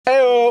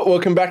what?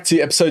 Welcome back to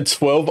episode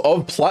 12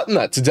 of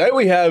Plat'n. Today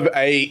we have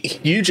a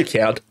huge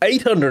account,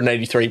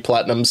 883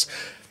 platinums.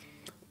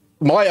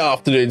 My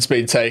afternoon's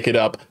been taken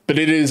up, but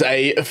it is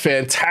a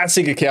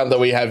fantastic account that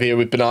we have here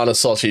with Banana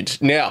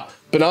Sausage. Now,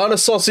 Banana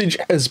Sausage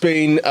has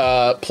been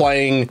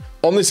playing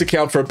on this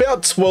account for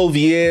about 12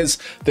 years,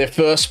 their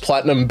first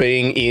platinum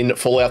being in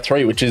Fallout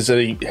 3, which is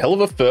a hell of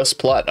a first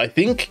plat. I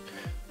think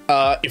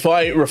if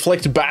I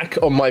reflect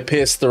back on my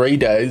PS3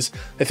 days,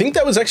 I think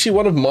that was actually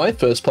one of my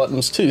first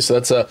platinums too, so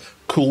that's a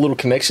cool little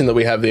connection that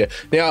we have there.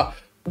 Now,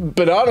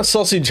 Banana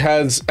Sausage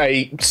has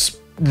a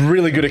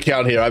really good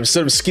account here. I've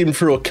sort of skimmed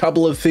through a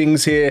couple of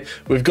things here.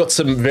 We've got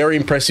some very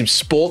impressive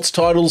sports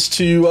titles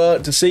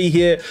to see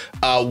here.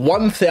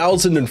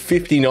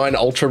 1,059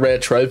 ultra rare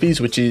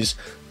trophies, which is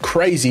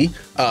crazy.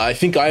 I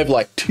think I have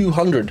like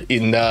 200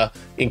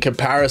 in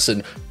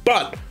comparison,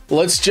 but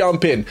let's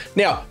jump in.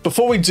 Now,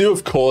 before we do,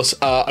 of course,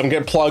 I'm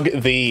going to plug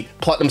the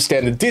Platinum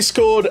Standard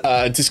Discord,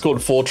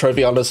 Discord for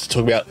trophy hunters to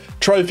talk about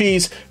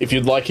trophies. If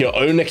you'd like your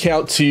own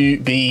account to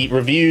be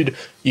reviewed,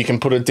 you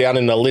can put it down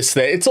in the list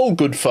there. It's all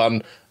good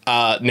fun.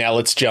 Now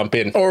let's jump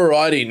in.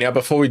 Alrighty, now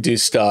before we do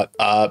start,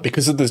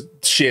 because of the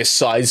sheer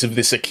size of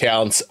this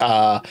account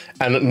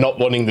and not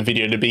wanting the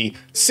video to be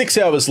 6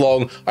 hours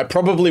long, I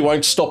probably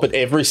won't stop at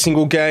every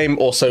single game.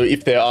 Also,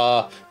 if there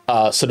are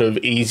sort of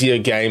easier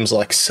games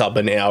like sub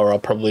an hour, I'll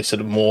probably sort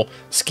of more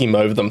skim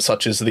over them,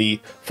 such as the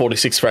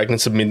 46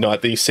 Fragments of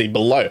Midnight that you see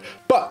below.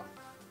 But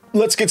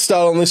let's get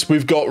started on this.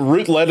 We've got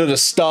root letter to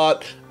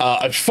start.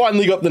 I've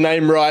finally got the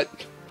name right.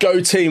 Go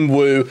Team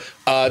Woo.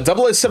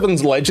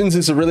 007's Legends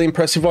is a really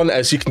impressive one.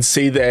 As you can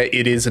see there,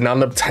 it is an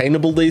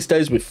unobtainable these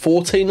days with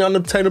 14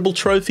 unobtainable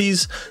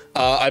trophies.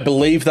 I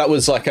believe that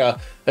was like a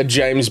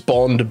James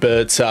Bond,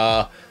 but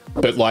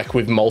like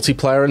with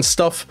multiplayer and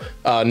stuff.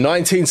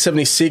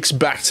 1976,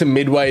 back to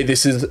Midway.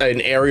 This is an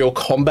aerial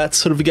combat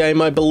sort of a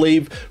game, I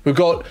believe. We've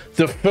got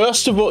the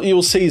first of what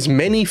you'll see is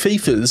many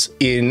FIFAs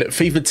in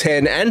FIFA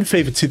 10 and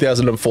FIFA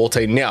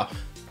 2014. Now,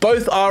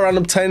 both are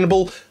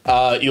unobtainable.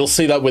 You'll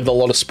see that with a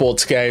lot of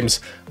sports games.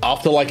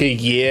 After like a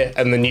year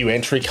and the new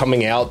entry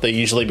coming out, they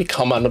usually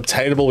become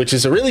unobtainable, which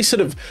is a really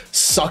sort of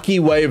sucky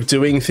way of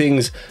doing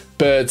things.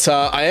 But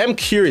I am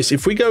curious,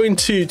 if we go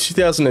into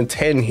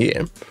 2010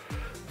 here,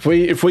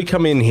 if we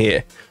come in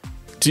here,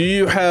 do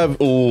you have,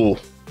 oh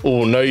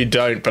no you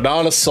don't,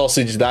 Banana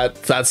Sausage,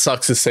 that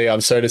sucks to see.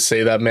 I'm sorry to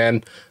see that,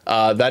 man.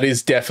 That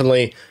is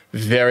definitely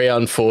very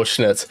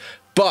unfortunate.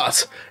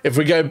 But if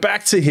we go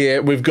back to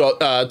here, we've got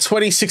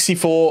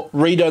 2064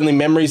 Read Only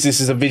Memories. This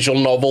is a visual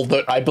novel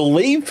that I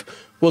believe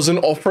was an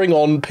offering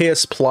on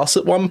PS Plus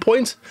at one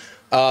point.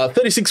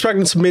 36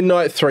 Fragments of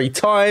Midnight 3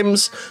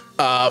 times.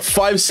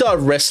 5-Star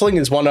Wrestling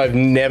is one I've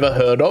never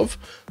heard of.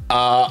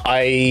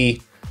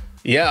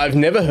 Yeah, I've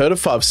never heard of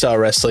 5-Star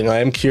Wrestling. I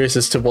am curious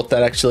as to what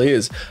that actually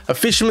is. A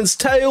Fisherman's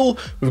Tale.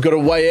 We've got A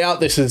Way Out.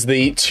 This is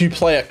the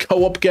 2-player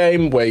co-op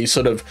game where you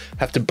sort of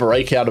have to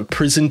break out of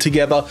prison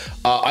together.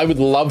 I would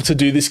love to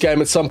do this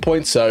game at some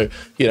point. So,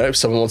 you know, if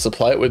someone wants to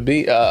play it with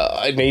me,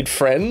 I need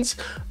friends.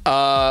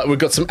 We've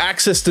got some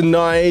Access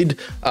Denied.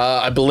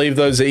 I believe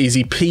those are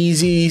easy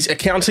peasies.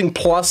 Accounting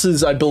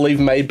Pluses, I believe,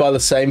 made by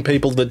the same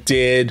people that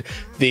did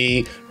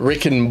the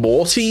Rick and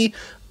Morty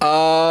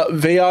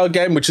VR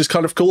game, which is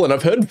kind of cool, and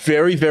I've heard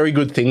very, very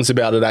good things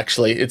about it,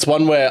 actually. It's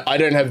one where I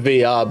don't have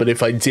VR, but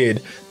if I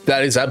did,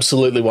 that is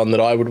absolutely one that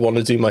I would want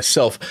to do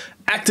myself.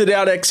 Acted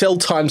Out XL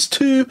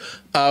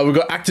 ×2. We've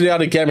got Acted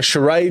Out, a game of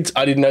charades.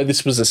 I didn't know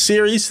this was a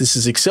series. This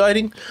is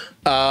exciting.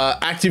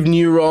 Active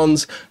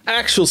Neurons.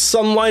 Actual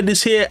Sunlight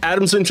is here.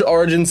 Adam's Venture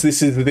Origins.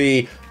 This is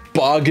the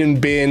bargain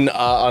bin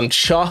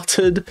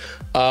Uncharted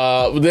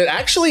that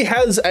actually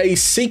has a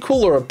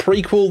sequel or a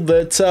prequel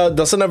that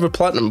doesn't have a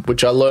platinum,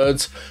 which I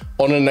learned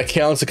on an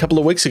account a couple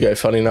of weeks ago,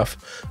 funny enough.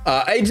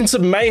 Agents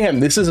of Mayhem.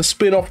 This is a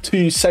spin-off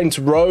to Saints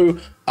Row.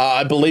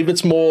 I believe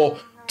it's more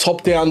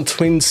top-down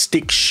twin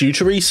stick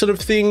shootery sort of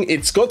thing.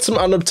 It's got some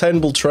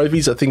unobtainable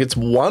trophies. I think it's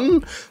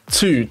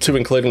two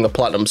including the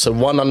platinum. So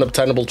one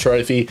unobtainable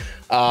trophy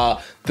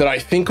that I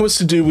think was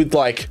to do with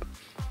like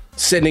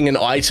sending an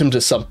item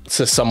to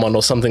someone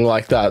or something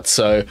like that.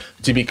 So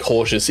do be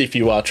cautious if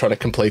you are trying to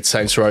complete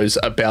Saints Rows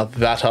about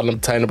that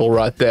unobtainable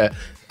right there.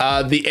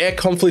 The Air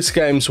Conflicts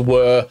games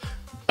were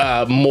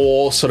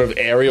more sort of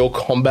aerial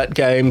combat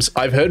games.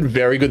 I've heard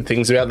very good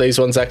things about these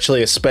ones,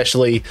 actually,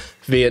 especially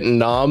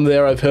Vietnam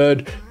there. I've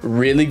heard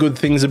really good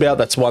things about.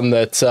 That's one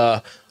that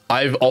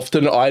I've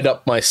often eyed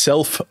up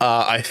myself.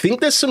 I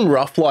think there's some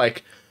rough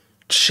like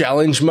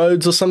challenge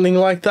modes or something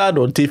like that,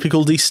 or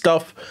difficulty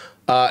stuff.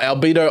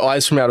 Albedo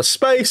Eyes from Outer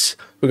Space.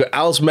 We've got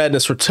Alice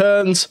Madness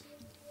Returns.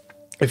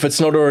 If it's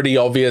not already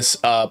obvious,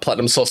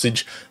 Platinum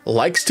Sausage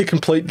likes to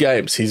complete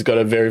games. He's got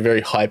a very,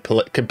 very high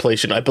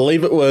completion. I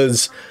believe it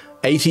was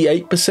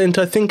 88%,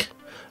 I think.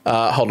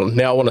 Hold on,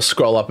 now I want to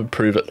scroll up and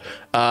prove it.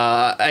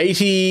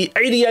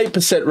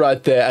 88%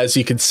 right there, as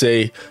you can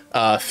see.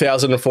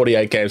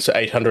 1,048 games, so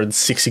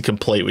 860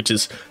 complete, which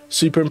is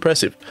super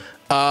impressive.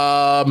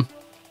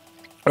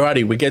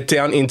 Alrighty, we get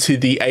down into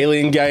the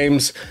Alien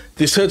games.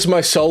 This hurts my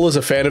soul as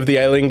a fan of the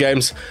Alien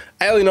games.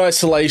 Alien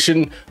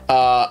Isolation,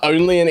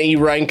 only an E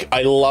rank.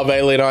 I love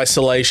Alien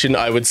Isolation.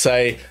 I would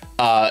say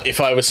if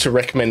I was to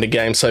recommend a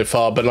game so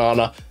far,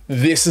 Banana,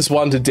 this is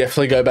one to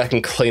definitely go back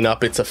and clean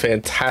up. It's a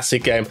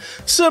fantastic game.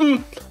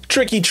 Some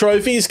tricky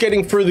trophies,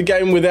 getting through the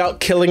game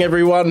without killing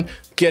everyone,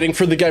 getting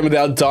through the game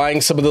without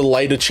dying. Some of the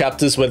later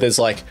chapters where there's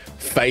like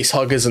face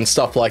huggers and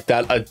stuff like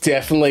that are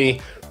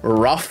definitely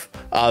rough.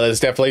 There's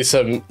definitely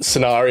some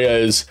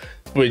scenarios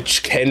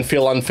which can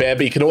feel unfair,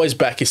 but you can always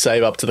back your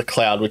save up to the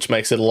cloud, which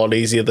makes it a lot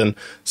easier than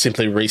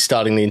simply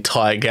restarting the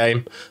entire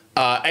game.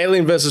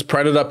 Alien vs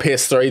Predator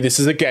PS3. This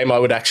is a game I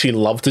would actually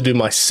love to do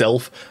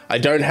myself. I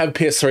don't have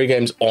PS3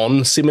 games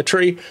on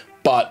Symmetry,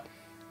 but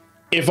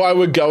if I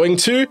were going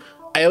to,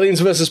 Aliens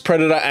vs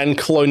Predator and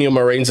Colonial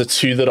Marines are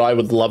two that I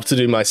would love to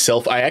do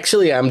myself. I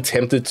actually am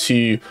tempted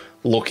to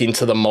look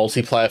into the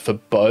multiplayer for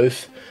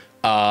both,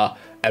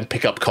 and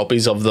pick up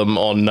copies of them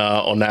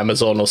on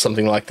Amazon or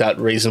something like that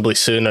reasonably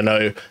soon. I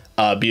know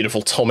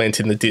beautiful Torment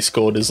in the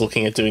Discord is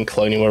looking at doing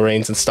Colonial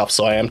Marines and stuff,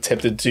 so I am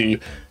tempted to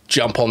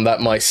jump on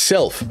that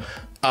myself.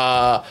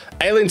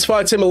 Aliens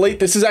Fireteam Elite.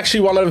 This is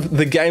actually one of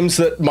the games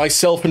that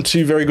myself and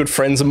two very good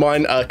friends of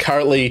mine are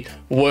currently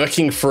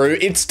working through.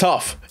 It's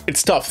tough.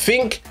 It's tough.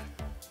 Think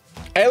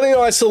Alien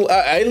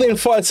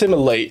Fireteam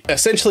Elite.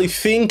 Essentially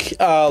think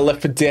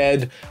Left 4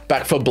 Dead,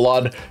 Back 4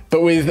 Blood,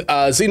 but with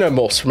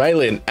xenomorphs from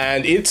Alien,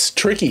 and it's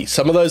tricky.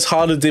 Some of those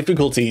harder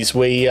difficulties,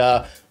 we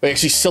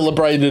actually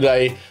celebrated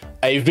a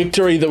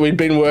victory that we'd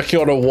been working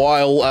on a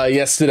while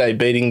yesterday,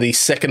 beating the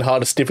second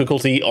hardest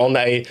difficulty on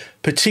a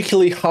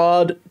particularly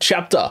hard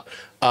chapter.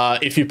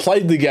 If you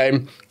played the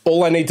game,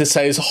 all I need to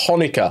say is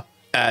Hanukkah,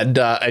 and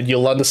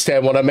you'll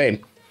understand what I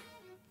mean.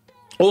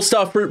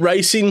 All-Star Fruit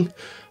Racing.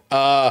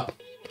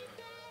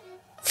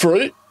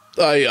 Fruit?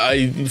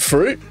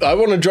 Fruit? I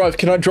want to drive.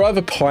 Can I drive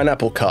a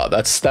pineapple car?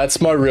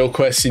 That's my real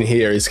question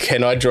here is,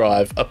 can I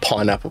drive a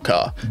pineapple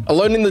car?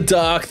 Alone in the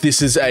Dark.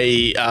 This is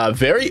a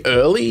very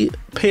early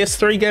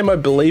PS3 game, I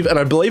believe. And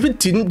I believe it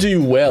didn't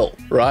do well,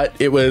 right?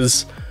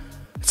 It's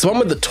the one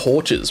with the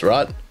torches,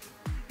 right?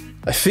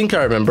 I think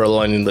I remember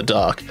Alone in the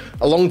Dark.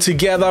 Along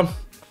Together.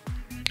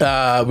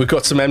 We've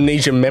got some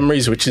Amnesia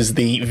Memories, which is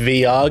the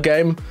VR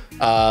game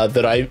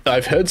that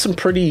I've heard some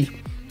pretty...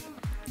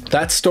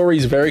 That story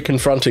is very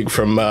confronting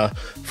from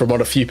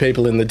what a few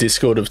people in the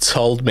Discord have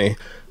told me.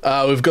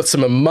 We've got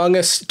some Among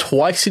Us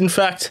twice, in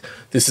fact.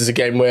 This is a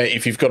game where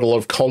if you've got a lot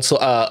of console,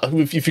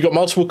 if you've got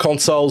multiple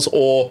consoles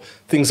or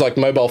things like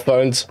mobile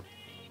phones,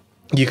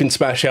 you can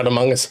smash out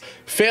Among Us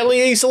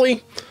fairly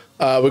easily.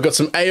 We've got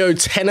some AO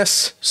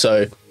Tennis,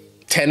 so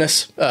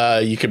tennis.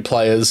 You can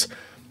play as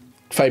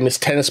famous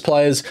tennis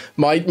players.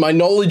 My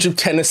knowledge of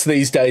tennis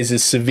these days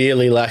is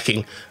severely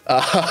lacking.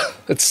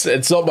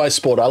 It's not my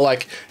sport. I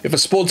like, if a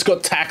sport's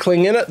got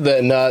tackling in it,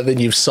 then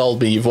you've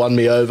sold me. You've won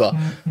me over.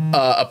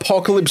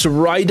 Apocalypse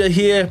Rider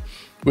here.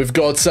 We've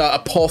got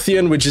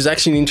Apotheon, which is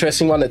actually an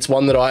interesting one. It's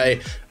one that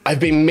I've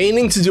been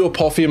meaning to do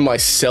Apotheon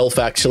myself,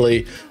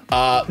 actually.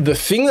 The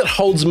thing that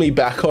holds me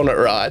back on it,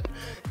 right,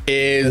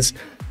 is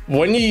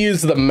when you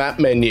use the map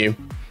menu,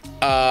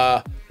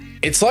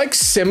 it's like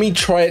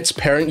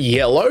semi-transparent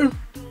yellow.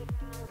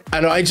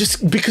 And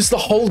because the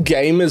whole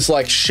game is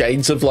like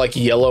shades of like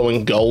yellow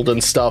and gold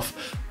and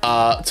stuff,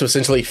 to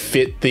essentially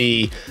fit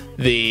the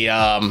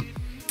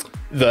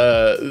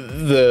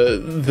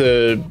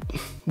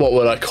what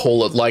would I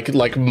call it?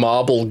 Like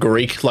marble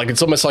Greek. Like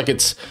it's almost like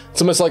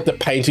the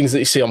paintings that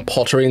you see on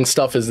pottery and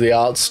stuff is the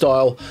art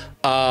style.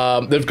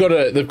 They've got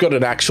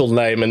an actual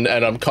name, and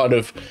I'm kind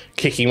of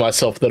kicking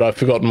myself that I've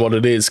forgotten what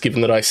it is, given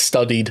that I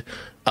studied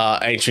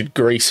ancient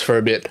Greece for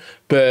a bit.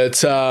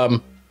 But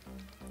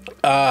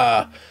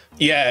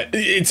yeah,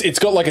 it's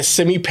got like a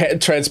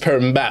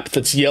semi-transparent map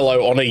that's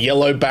yellow on a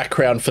yellow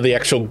background for the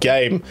actual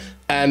game,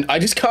 and I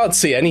just can't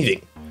see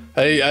anything.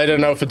 I don't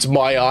know if it's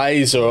my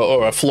eyes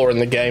or a flaw in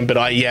the game, but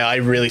I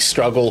really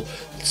struggle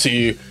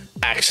to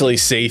actually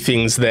see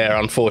things there,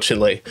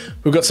 unfortunately.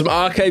 We've got some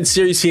arcade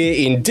series here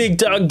in Dig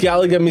Dug,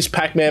 Gallagher, Miss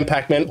Pac-Man,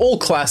 Pac-Man, all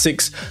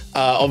classics.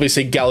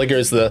 Obviously, Gallagher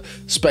is the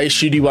space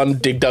shooty one,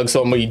 Dig Dug's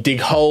the one where you dig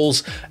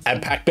holes,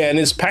 and Pac-Man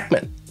is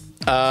Pac-Man.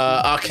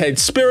 Arcade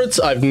Spirits,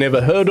 I've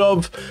never heard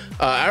of.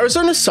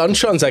 Arizona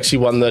Sunshine's actually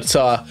one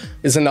that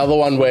is another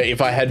one where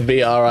if I had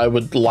VR, I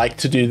would like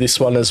to do this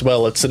one as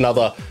well. It's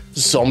another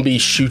zombie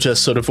shooter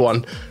sort of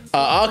one.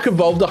 Ark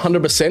Evolved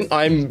 100%.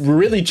 I'm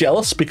really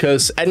jealous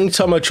because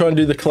anytime I try and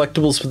do the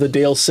collectibles for the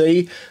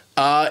DLC,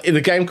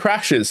 the game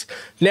crashes.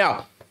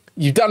 Now,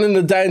 you've done it in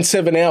a day and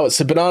 7 hours.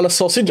 So Banana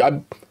Sausage,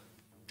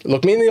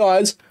 look me in the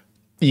eyes.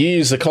 You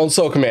use the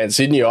console commands,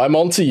 didn't you? I'm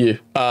onto you.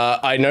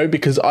 I know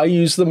because I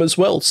use them as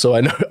well, so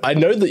I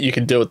know that you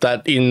can do it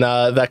that in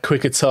that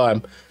quicker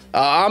time.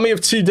 Army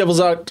of Two, Devil's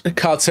Art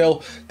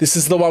Cartel. This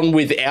is the one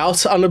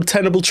without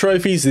unobtainable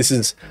trophies. This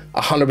is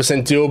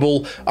 100%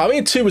 doable. Army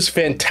of Two was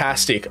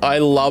fantastic. I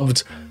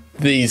loved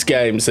these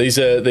games. These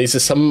are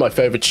some of my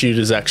favorite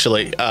shooters,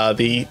 actually.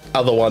 The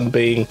other one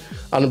being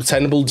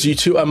unobtainable due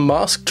to a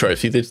mask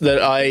trophy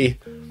that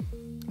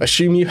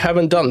assume you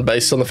haven't done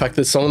based on the fact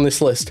that it's on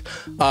this list.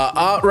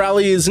 Art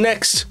Rally is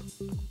next.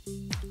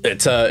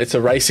 It's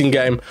a racing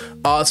game.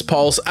 Arts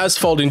Pulse,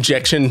 Asphalt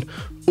Injection.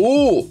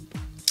 Ooh,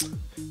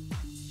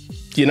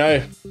 you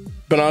know,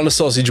 Banana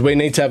Sausage, we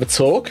need to have a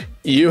talk.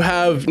 You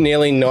have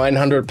nearly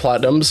 900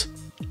 platinums,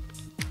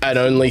 and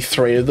only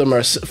 4 of them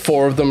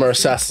are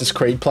Assassin's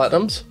Creed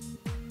platinums.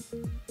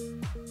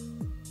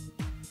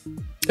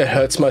 It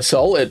hurts my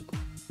soul. It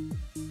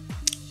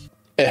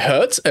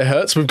hurts. It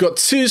hurts. We've got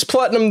 2's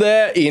platinum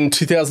there in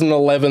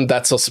 2011.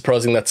 That's not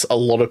surprising. That's a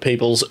lot of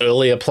people's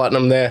earlier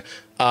platinum there.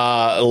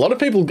 A lot of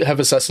people have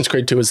Assassin's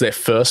Creed 2 as their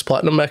first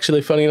platinum,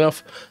 actually, funny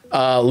enough.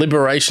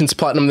 Liberation's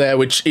platinum there,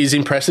 which is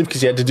impressive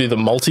because you had to do the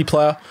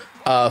multiplayer.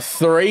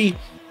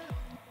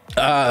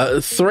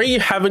 3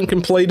 haven't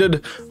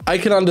completed. I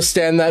can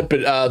understand that,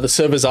 but the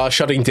servers are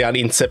shutting down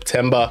in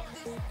September.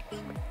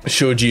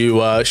 Should you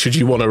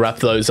want to wrap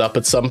those up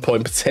at some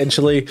point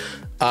potentially.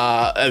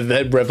 And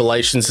then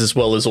Revelations as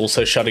well is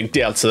also shutting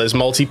down. So those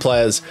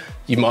multiplayers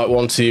you might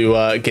want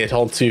to get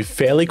onto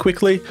fairly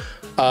quickly.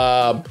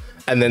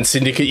 And then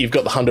Syndicate, you've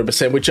got the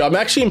 100%, which I'm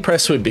actually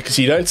impressed with because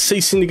you don't see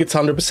Syndicate's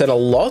 100% a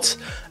lot.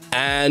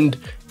 And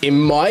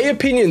in my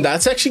opinion,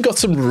 that's actually got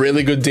some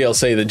really good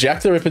DLC. The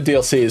Jack the Ripper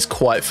DLC is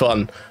quite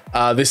fun.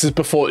 This is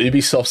before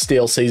Ubisoft's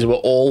DLCs were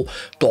all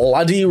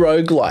bloody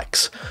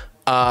roguelikes.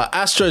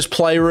 Astro's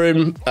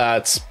Playroom,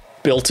 it's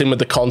built in with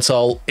the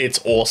console.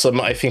 It's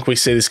awesome. I think we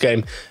see this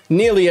game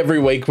nearly every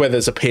week where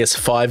there's a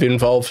PS5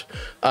 involved.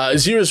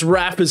 Azura's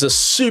Wrath is a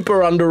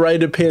super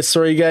underrated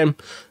PS3 game.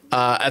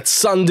 At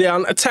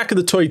Sundown, Attack of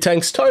the Toy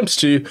Tanks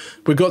 ×2.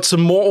 We've got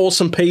some more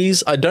awesome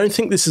peas. I don't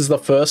think this is the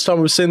first time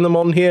we've seen them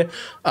on here.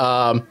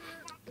 Are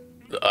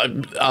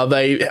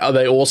they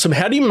awesome?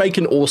 How do you make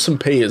an awesome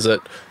pea? Is it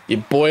you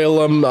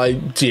boil them?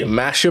 Do you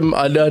mash them?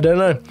 I don't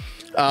know.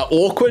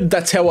 Awkward,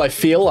 that's how I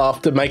feel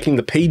after making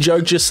the pea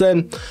joke just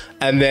then.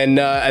 And then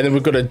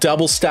we've got a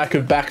double stack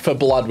of Back for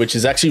Blood, which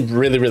is actually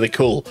really, really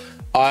cool.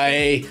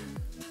 I'm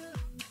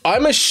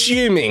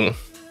assuming,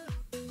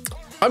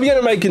 I'm going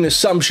to make an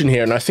assumption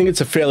here, and I think it's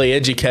a fairly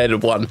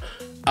educated one.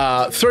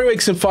 3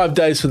 weeks and 5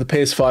 days for the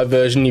PS5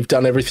 version. You've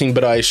done everything,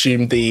 but I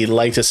assume the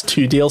latest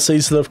 2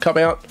 DLCs that have come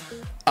out.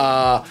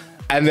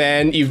 And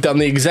then you've done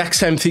the exact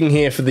same thing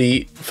here for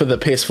the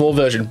PS4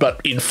 version, but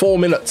in 4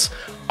 minutes.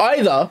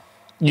 Either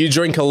you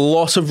drink a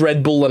lot of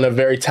Red Bull and are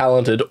very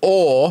talented,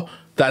 or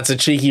that's a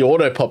cheeky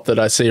auto pop that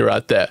I see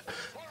right there.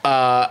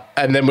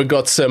 And then we've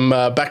got some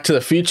Back to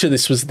the Future.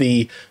 This was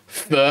the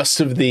first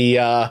of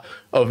the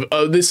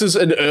this is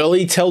an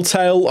early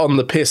Telltale on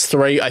the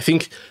PS3. I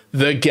think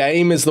the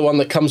game is the one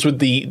that comes with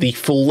the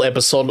full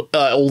episode,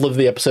 all of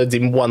the episodes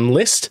in one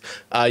list.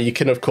 You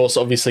can of course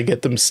obviously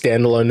get them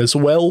standalone as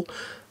well.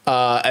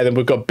 And then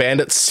we've got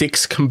Bandit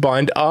 6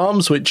 Combined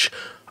Arms, which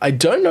I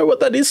don't know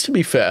what that is, to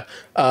be fair.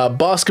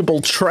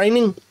 Basketball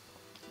Training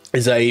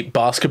is a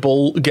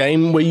basketball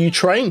game where you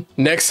train.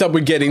 Next up,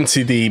 we get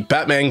into the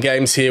Batman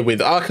games here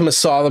with Arkham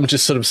Asylum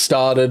just sort of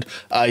started.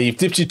 You've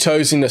dipped your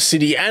toes in the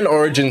City and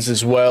Origins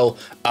as well.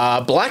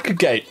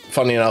 Blackgate,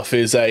 funny enough,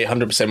 is a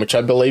 100%, which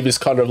I believe is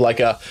kind of like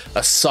a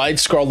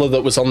side-scroller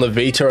that was on the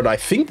Vita and I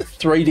think the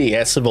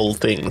 3DS of all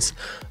things.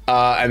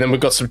 And then we've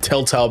got some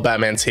Telltale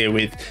Batmans here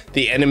with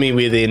The Enemy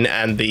Within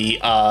and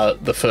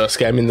the first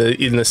game in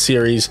the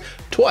series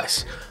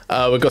twice.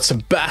 We've got some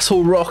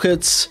Battle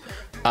Rockets.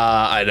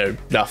 I know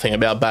nothing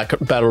about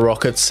battle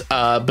rockets,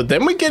 but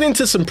then we get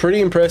into some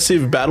pretty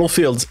impressive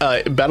battlefields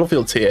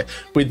here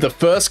with the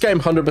first game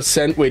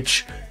 100%,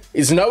 which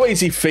is no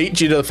easy feat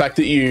due to the fact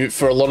that you,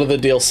 for a lot of the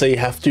DLC,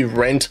 have to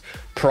rent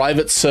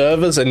private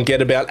servers and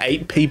get about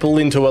 8 people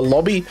into a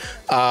lobby.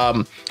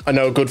 I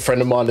know a good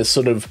friend of mine is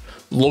sort of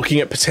looking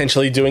at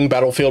potentially doing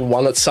Battlefield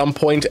 1 at some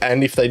point,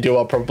 and if they do,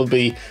 I'll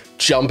probably be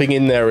jumping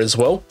in there as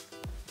well.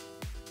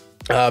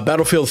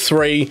 Battlefield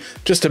 3,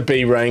 just a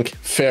B rank,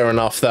 fair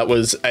enough. That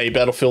was a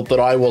Battlefield that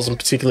I wasn't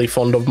particularly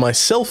fond of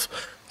myself.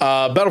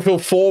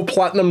 Battlefield 4,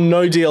 Platinum,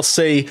 no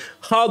DLC.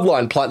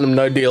 Hardline, Platinum,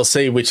 no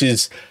DLC, which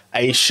is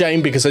a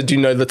shame because I do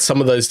know that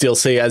some of those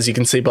DLC, as you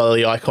can see by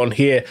the icon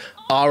here,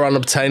 are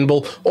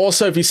unobtainable.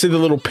 Also, if you see the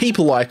little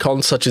people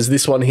icons, such as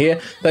this one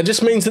here, that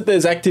just means that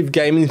there's active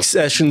gaming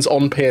sessions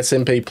on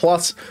PSNP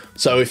Plus.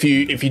 So if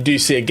you do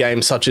see a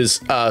game such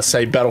as,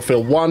 say,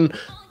 Battlefield 1,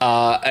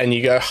 and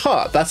you go,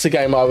 huh, that's a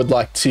game I would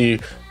like to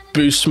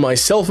boost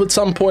myself at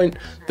some point,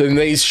 then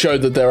these show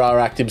that there are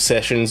active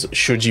sessions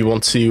should you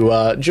want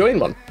to join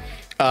one.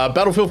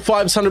 Battlefield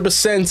 5's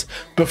 100%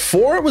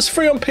 before it was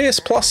free on PS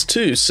Plus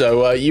too,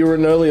 so you were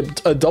an early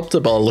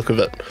adopter by the look of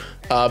it.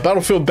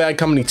 Battlefield Bad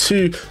Company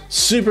 2,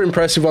 super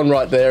impressive one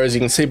right there, as you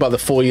can see by the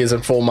 4 years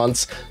and 4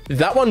 months.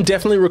 That one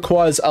definitely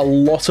requires a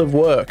lot of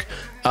work.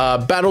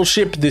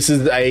 Battleship, this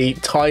is a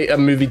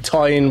movie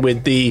tie-in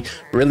with the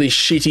really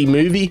shitty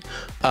movie.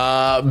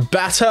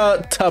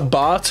 Bata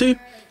Tabatu,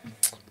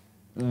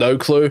 no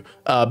clue.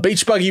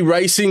 Beach Buggy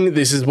Racing,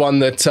 this is one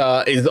that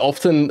is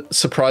often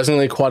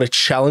surprisingly quite a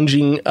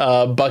challenging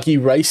buggy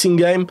racing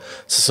game.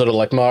 So sort of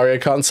like Mario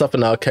Kart and stuff,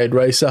 an arcade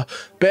racer.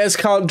 Bears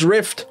Can't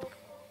Drift.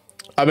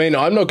 I mean,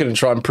 I'm not going to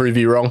try and prove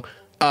you wrong.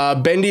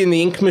 Bendy and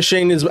the Ink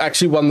Machine is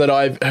actually one that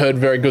I've heard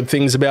very good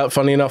things about,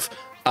 funny enough.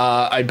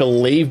 I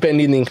believe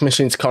Bendy and the Ink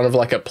Machine is kind of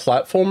like a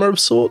platformer of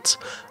sorts.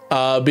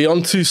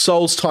 Beyond Two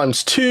Souls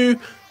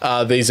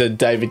 ×2. These are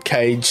David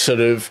Cage sort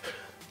of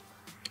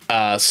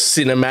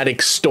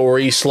cinematic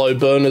story slow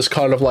burners,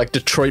 kind of like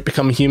Detroit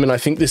Become Human. I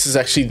think this is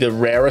actually the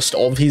rarest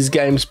of his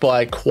games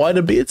by quite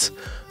a bit.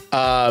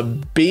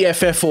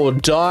 BFF or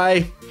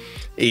Die.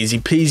 Easy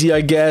peasy,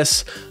 I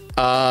guess.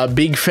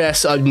 Big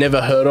Fest I've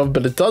never heard of,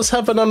 but it does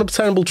have an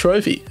unobtainable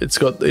trophy. It's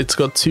got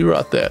 2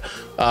 right there.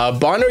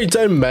 Binary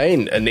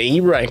Domain, an E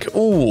rank.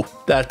 Ooh,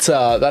 that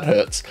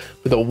hurts.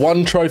 With a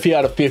 1 trophy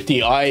out of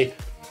 50. I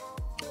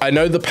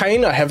know the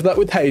pain. I have that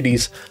with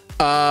Hades.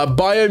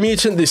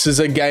 Biomutant, this is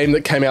a game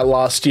that came out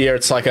last year.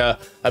 It's like a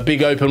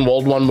big open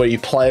world one where you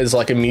play as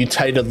like a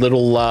mutated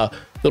little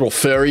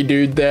furry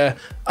dude there.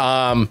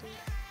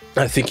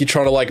 I think you're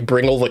trying to like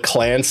bring all the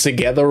clans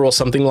together or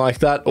something like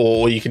that,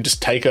 or you can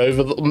just take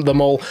over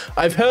them all.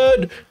 I've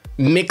heard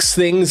mixed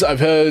things. I've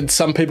heard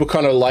some people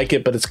kind of like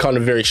it, but it's kind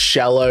of very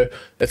shallow.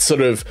 It's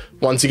sort of,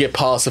 once you get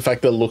past the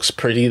fact that it looks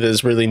pretty,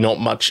 there's really not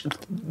much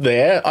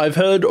there, I've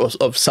heard,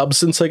 of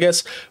substance, I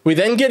guess. We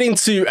then get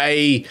into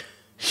a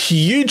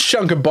huge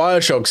chunk of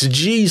Bioshocks.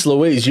 Jeez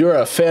Louise, you're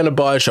a fan of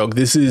Bioshock.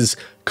 This is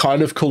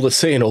kind of cool to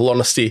see, in all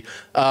honesty.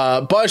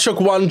 Bioshock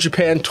 1,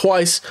 Japan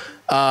twice.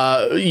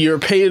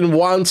 European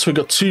once. We've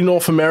got 2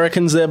 North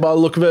Americans there by the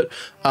look of it.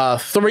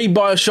 3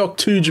 Bioshock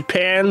 2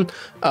 Japan.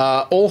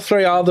 All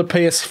 3 are the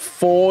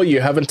PS4.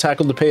 You haven't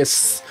tackled the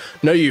PS...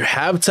 No, you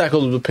have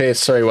tackled the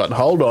PS3 one.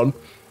 Hold on.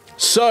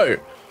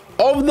 So,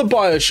 of the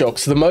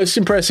Bioshocks, the most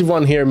impressive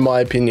one here, in my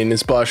opinion,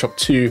 is Bioshock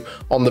 2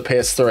 on the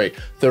PS3.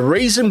 The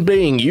reason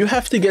being, you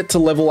have to get to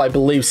level, I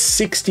believe,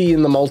 60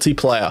 in the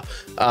multiplayer.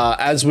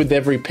 As with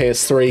every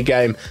PS3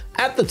 game,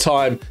 at the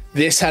time,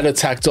 this had a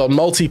tacked on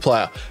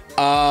multiplayer.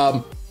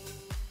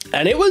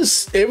 And it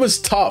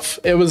was tough.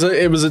 It was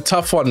a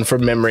tough one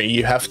from memory.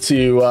 You have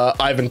to,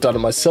 I haven't done it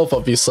myself,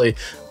 obviously.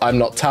 I'm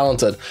not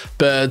talented,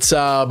 but,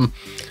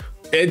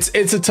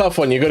 it's a tough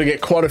one. You've got to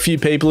get quite a few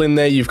people in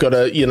there. You've got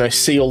to, you know,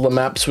 see all the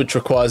maps, which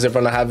requires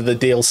everyone to have the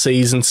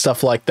DLCs and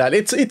stuff like that.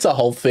 It's a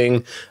whole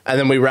thing. And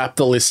then we wrap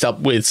the list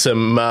up with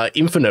some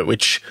Infinite,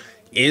 which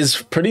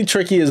is pretty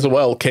tricky as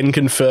well. Can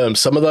confirm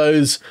some of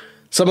those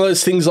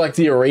things like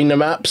the arena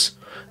maps.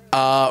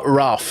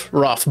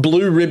 Rough.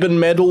 Blue ribbon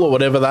medal or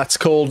whatever that's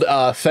called.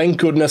 Thank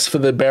goodness for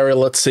the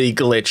burial at sea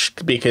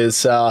glitch,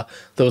 because there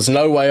was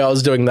no way I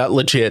was doing that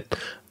legit.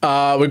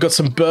 We've got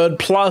some Bird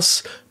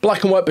Plus,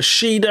 Black and White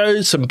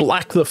Bushido, some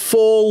Black the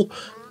Fall,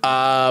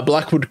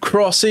 Blackwood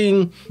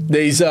Crossing.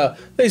 These are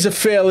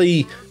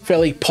fairly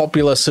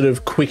popular sort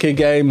of quicker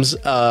games.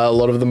 A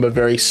lot of them are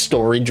very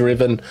story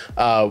driven,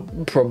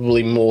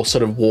 probably more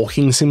sort of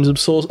walking sims of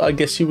sorts, I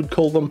guess you would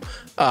call them.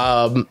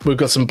 We've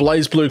got some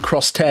Blaze Blue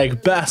Cross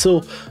Tag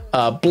Battle,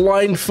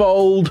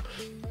 Blindfold,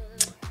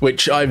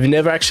 which I've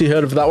never actually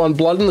heard of that one.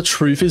 Blood and the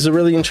Truth is a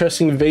really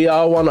interesting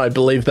VR one. I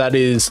believe that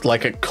is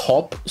like a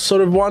cop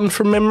sort of one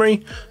from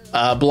memory.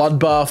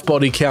 Bloodbath,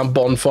 Body Count,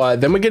 Bonfire.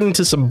 Then we get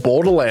into some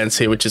Borderlands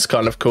here, which is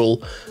kind of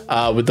cool.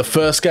 With the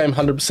first game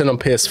 100% on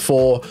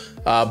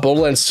PS4.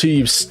 Borderlands 2,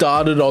 you've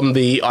started on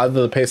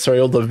either the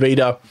PS3 or the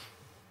Vita.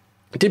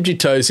 Dipped your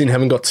toes in,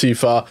 haven't got too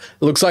far.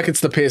 It looks like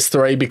it's the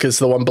PS3 because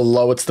the one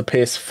below it's the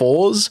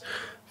PS4's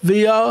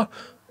VR.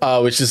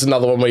 Which is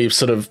another one where you've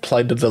sort of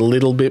played it a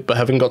little bit but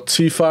haven't got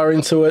too far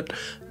into it.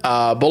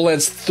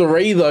 Borderlands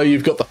 3, though,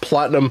 you've got the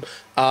Platinum.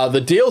 The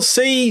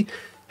DLC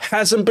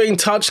hasn't been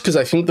touched because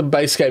I think the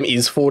base game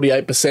is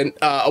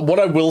 48%. What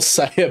I will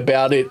say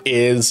about it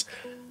is,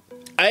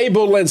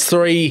 Borderlands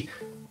 3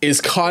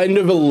 is kind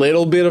of a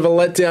little bit of a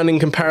letdown in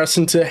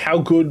comparison to how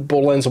good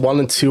Borderlands 1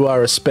 and 2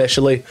 are,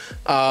 especially.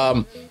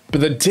 But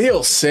the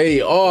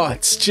DLC,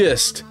 it's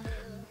just...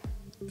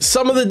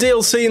 Some of the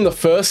DLC in the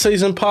first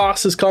season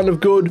pass is kind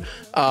of good.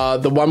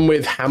 The one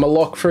with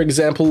Hammerlock, for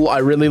example, I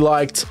really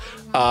liked.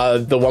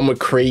 The one with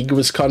Krieg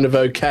was kind of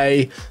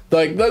okay.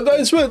 Like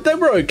they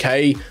were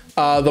okay.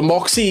 The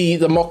Moxie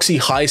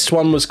heist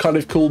one was kind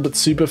of cool but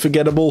super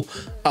forgettable.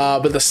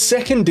 But the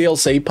second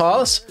DLC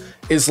pass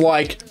is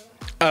like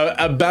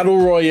a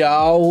battle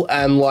royale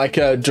and like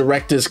a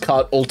director's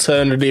cut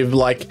alternative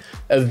like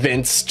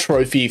events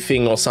trophy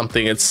thing or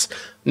something. It's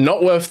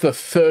not worth the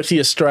 30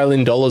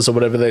 Australian dollars or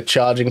whatever they're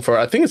charging for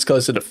it. I think it's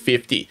closer to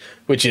 50,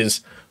 which is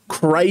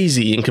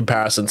crazy in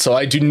comparison. So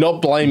I do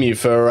not blame you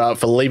for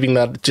leaving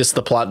that just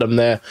the Platinum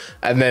there.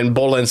 And then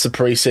Borderlands the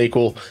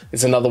pre-sequel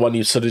is another one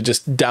you sort of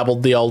just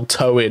dabbled the old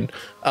toe in.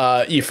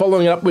 You're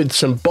following up with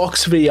some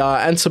Box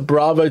VR and some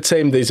Bravo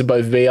Team. These are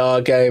both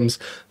VR games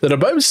that are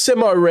both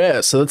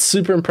semi-rare, so that's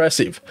super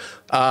impressive.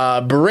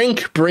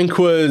 Brink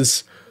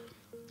was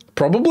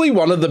probably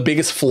one of the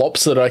biggest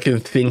flops that I can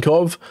think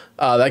of.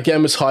 That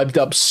game was hyped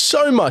up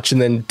so much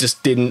and then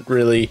just didn't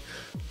really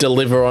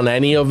deliver on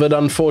any of it,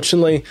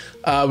 unfortunately.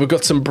 We've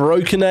got some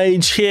Broken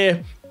Age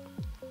here.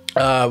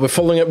 We're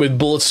following it with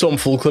Bulletstorm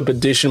Full Clip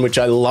Edition, which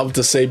I love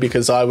to see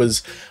because I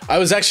was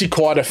actually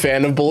quite a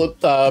fan of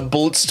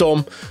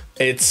Bulletstorm.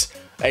 It's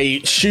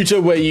a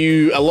shooter where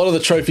a lot of the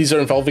trophies are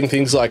involving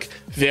things like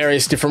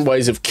various different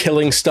ways of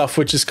killing stuff,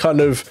 which is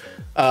kind of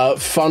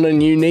fun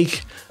and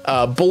unique.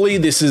 Bully,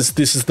 this is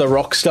the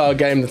Rockstar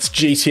game that's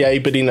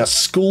GTA, but in a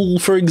school,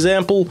 for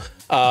example.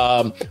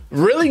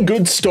 Really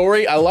good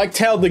story. I liked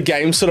how the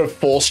game sort of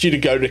forced you to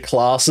go to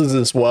classes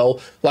as well.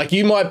 Like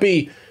you might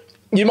be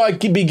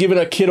giving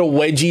a kid a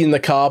wedgie in the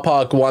car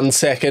park 1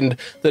 second.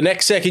 The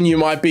next second you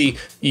might be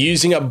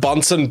using a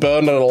Bunsen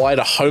burner to light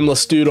a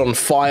homeless dude on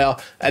fire,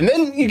 and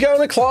then you go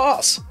into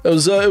class. It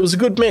was a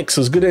good mix.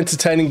 It was a good,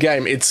 entertaining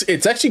game.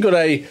 It's actually got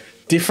a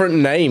different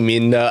name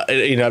in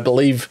I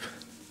believe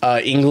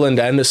England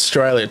and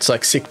Australia. It's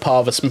like Sic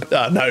Parvis.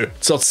 No,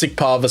 it's not Sic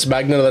Parvis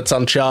Magna. That's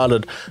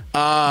Uncharted.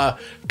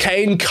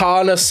 Kane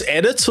Carnus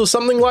Edits or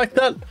something like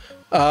that.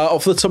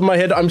 Off the top of my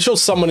head, I'm sure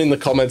someone in the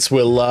comments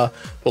will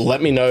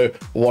let me know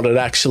what it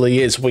actually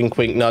is. Wink,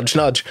 wink, nudge,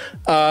 nudge.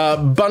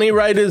 Bunny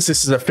Raiders.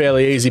 This is a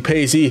fairly easy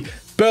peasy.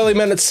 Burly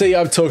Men at Sea,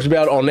 I've talked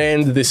about on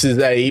end. This is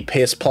a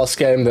PS Plus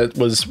game that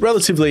was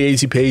relatively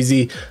easy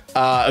peasy,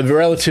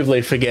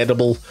 relatively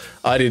forgettable.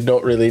 I did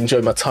not really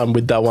enjoy my time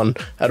with that one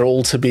at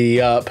all, to be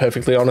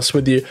perfectly honest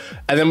with you.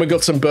 And then we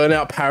got some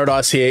Burnout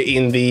Paradise here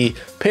in the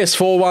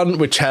PS4 one,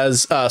 which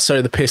has,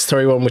 the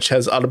PS3 one, which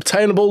has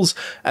unobtainables,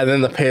 and then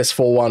the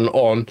PS4 one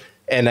on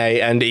NA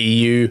and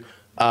EU,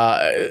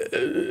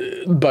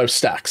 both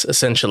stacks,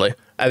 essentially.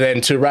 And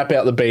then to wrap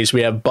out the bees,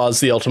 we have Buzz,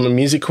 the Ultimate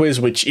Music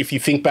Quiz, which if you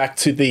think back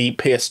to the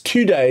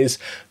PS2 days,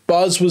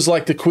 Buzz was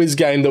like the quiz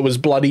game that was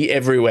bloody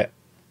everywhere.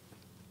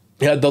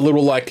 You had the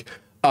little like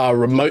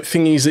remote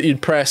thingies that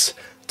you'd press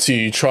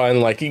to try and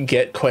like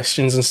get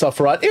questions and stuff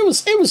right. It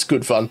was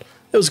good fun.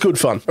 It was good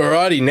fun.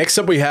 Alrighty, next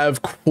up we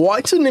have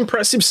quite an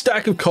impressive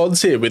stack of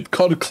CODs here with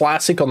COD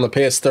Classic on the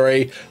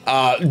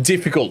PS3.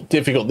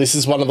 Difficult. This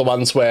is one of the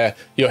ones where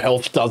your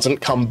health doesn't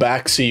come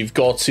back, so you've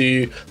got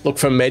to look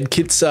for med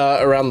kits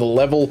around the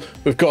level.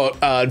 We've got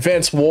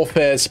Advanced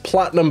Warfare's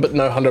Platinum, but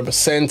no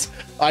 100%.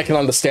 I can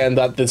understand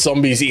that the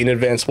zombies in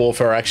Advanced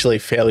Warfare are actually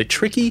fairly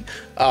tricky.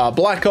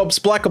 Black Ops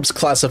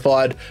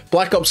Classified.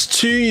 Black Ops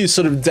 2 you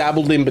sort of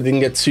dabbled in but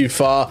didn't get too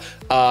far.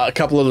 A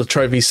couple of the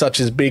trophies such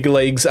as Big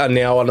Leagues are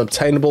now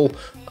unobtainable.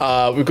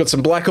 We've got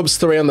some Black Ops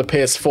 3 on the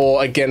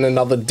PS4. Again,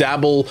 another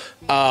dabble.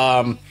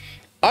 That's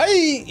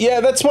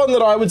one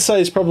that I would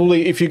say is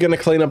probably, if you're going to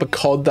clean up a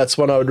COD, that's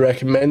one I would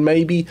recommend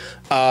maybe.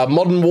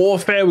 Modern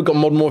Warfare, we've got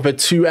Modern Warfare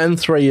 2 and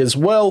 3 as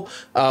well.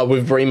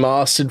 We've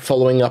remastered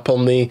following up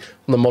on the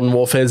Modern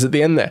Warfares at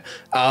the end there.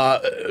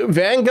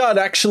 Vanguard,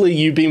 actually,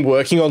 you've been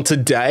working on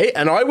today,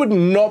 and I would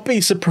not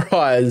be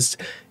surprised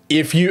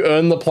if you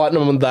earn the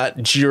platinum on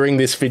that during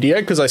this video,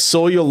 because I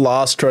saw your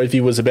last trophy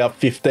was about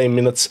 15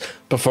 minutes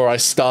before I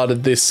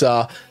started this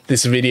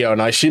this video,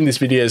 and I assume this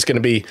video is going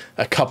to be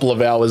a couple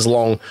of hours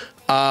long.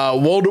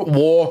 World at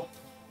War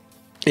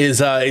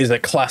is a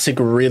classic,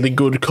 really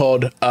good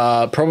COD.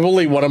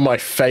 Probably one of my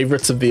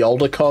favorites of the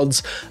older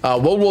CODs.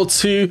 World War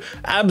II,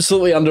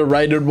 absolutely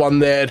underrated one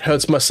there. It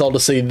hurts my soul to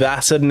see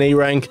that at an E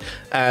rank.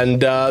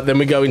 And then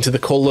we go into the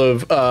Call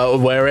of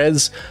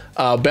Juarez,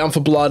 Bound for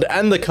Blood,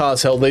 and the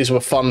Cars Hell. These were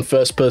fun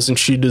first-person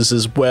shooters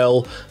as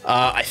well.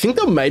 I think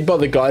they're made by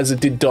the guys that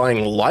did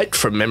Dying Light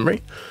from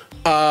memory.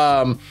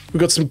 We've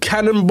got some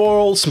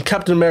Cannonball, some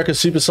Captain America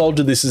Super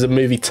Soldier. This is a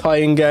movie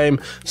tie-in game.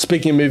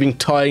 Speaking of moving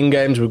tie-in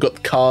games, we've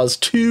got Cars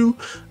 2,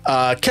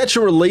 Catch a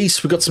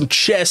Release. We've got some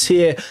chess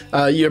here.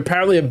 You're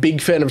apparently a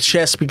big fan of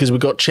chess because we've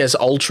got Chess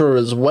Ultra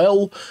as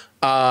well.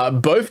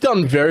 Both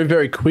done very,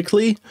 very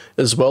quickly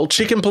as well.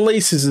 Chicken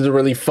Police, this is a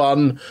really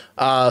fun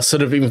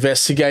sort of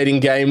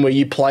investigating game where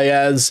you play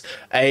as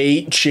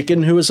a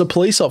chicken who is a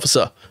police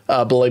officer,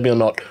 believe me or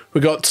not.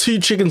 We've got 2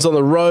 Chickens on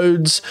the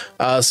Roads,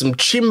 some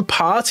Chim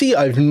Party.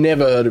 I've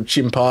never heard of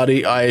Chim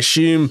Party. I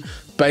assume,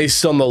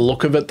 based on the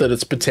look of it, that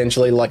it's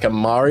potentially like a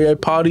Mario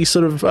Party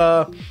sort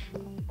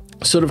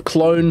of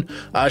clone.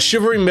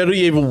 Chivalry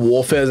Medieval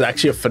Warfare is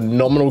actually a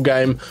phenomenal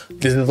game.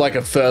 This is like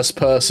a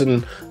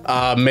first-person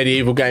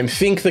medieval game.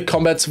 Think the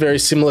combat's very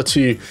similar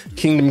to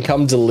Kingdom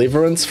Come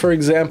Deliverance, for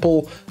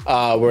example,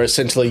 where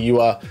essentially you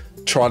are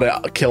trying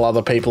to kill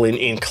other people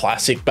in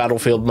classic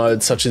battlefield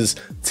modes, such as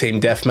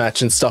Team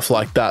Deathmatch and stuff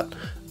like that.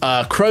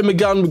 Chroma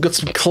Gun, we've got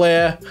some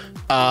Claire,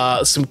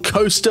 some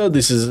Coaster.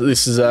 This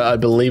is I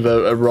believe,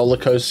 a roller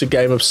coaster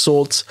game of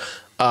sorts.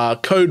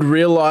 Code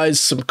Realize,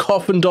 some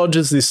Coffin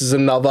Dodgers. This is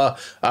another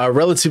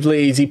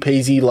relatively easy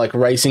peasy like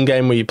racing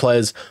game where you play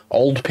as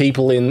old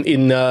people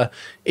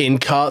in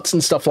carts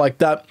and stuff like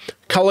that.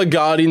 Color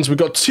Guardians, we've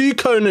got 2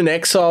 Conan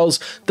Exiles.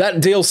 That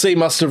DLC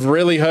must have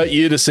really hurt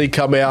you to see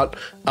come out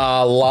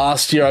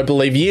last year, I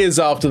believe, years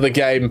after the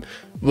game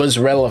was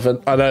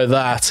relevant. I know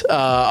that.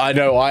 I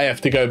know I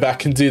have to go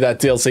back and do that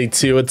DLC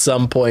too at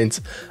some point.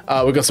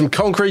 We've got some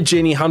Concrete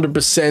Genie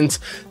 100%.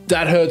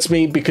 That hurts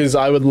me because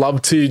I would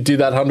love to do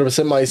that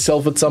 100%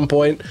 myself at some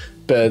point,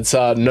 but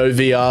no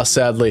VR,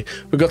 sadly.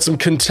 We've got some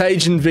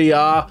Contagion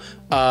VR.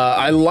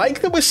 I like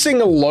that we're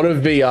seeing a lot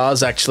of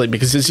VRs actually,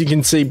 because as you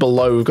can see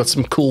below, we've got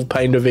some cool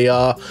Painter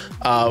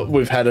VR.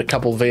 We've had a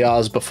couple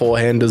VRs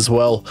beforehand as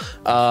well.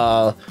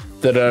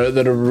 That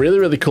are really,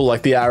 really cool,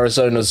 like the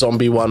Arizona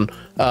zombie one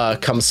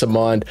comes to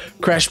mind.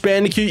 Crash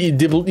Bandicoot, you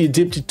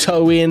dipped your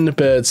toe in,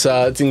 but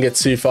it didn't get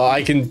too far.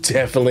 I can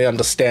definitely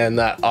understand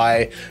that.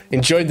 I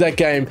enjoyed that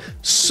game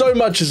so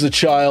much as a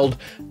child,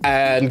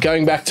 and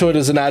going back to it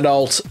as an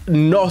adult,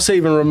 not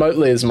even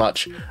remotely as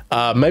much.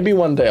 Maybe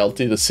one day I'll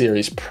do the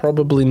series,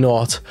 probably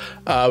not.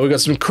 We've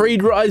got some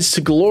Creed Rise to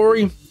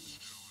Glory.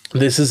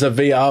 This is a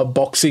VR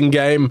boxing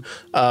game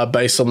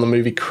based on the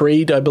movie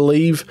Creed, I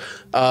believe.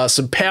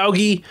 Some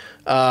Paugi.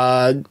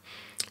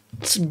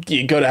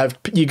 You gotta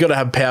have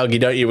Paugi,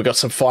 don't you? We got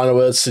some Final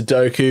Words,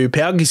 Sudoku.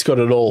 Paugi's got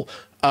it all.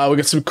 We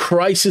got some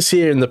Crisis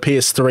here in the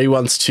PS3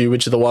 ones too,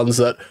 which are the ones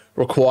that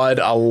required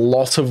a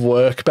lot of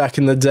work back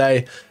in the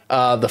day.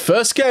 The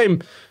first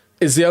game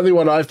is the only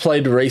one I've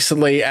played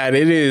recently, and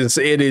it is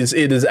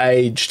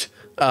aged.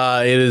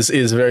 It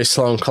is very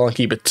slow and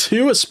clunky, but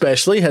 2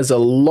 especially has a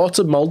lot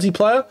of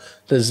multiplayer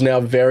that is now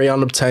very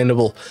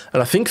unobtainable,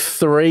 and I think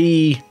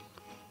 3's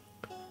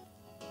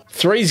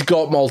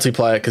got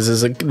multiplayer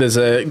because there's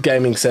a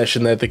gaming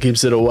session there that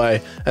gives it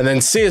away. And then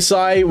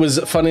CSI was,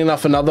 funny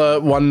enough,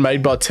 another one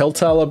made by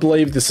Telltale, I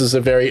believe. This is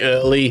a very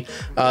early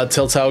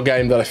Telltale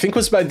game that I think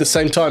was made the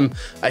same time.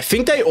 I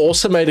think they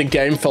also made a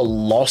game for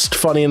Lost,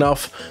 funny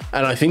enough,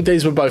 and I think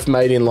these were both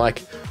made in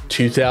like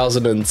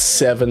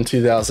 2007,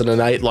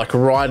 2008, like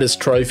right as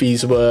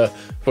trophies were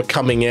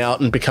coming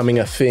out and becoming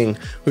a thing.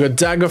 We got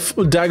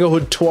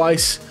Daggerhood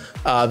twice.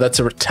 That's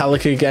a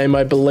Metallica game,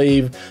 I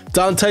believe.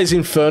 Dante's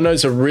Inferno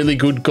is a really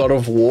good God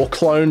of War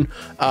clone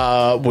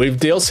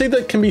with DLC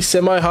that can be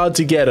semi-hard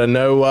to get. I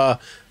know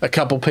a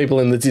couple people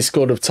in the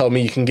Discord have told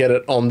me you can get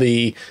it on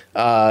the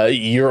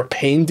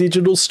European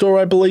digital store,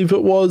 I believe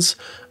it was.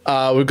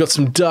 We've got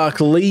some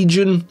Dark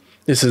Legion.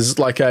 This is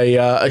like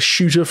a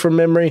shooter from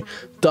memory.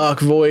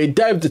 Dark Void,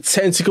 Day of the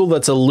Tentacle,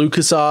 that's a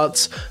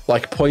LucasArts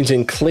like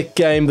point-and-click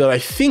game that I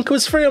think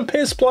was free on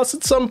PS Plus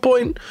at some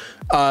point.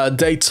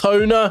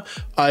 Daytona,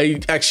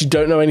 I actually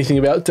don't know anything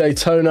about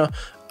Daytona.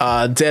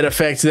 Dead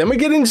Effect. Then we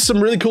get into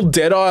some really cool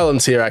Dead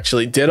Islands here,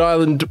 actually. Dead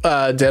Island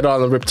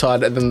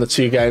Riptide, and then the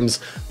 2 games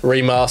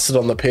remastered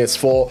on the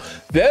PS4.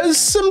 There's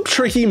some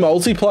tricky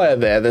multiplayer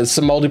there. There's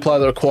some multiplayer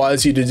that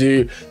requires you to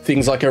do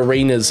things like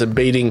arenas and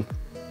beating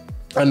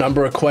a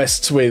number of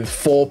quests with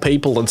 4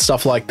 people and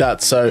stuff like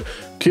that. So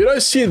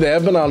kudos to you there,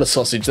 Banana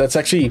Sausage. That's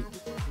actually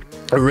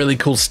a really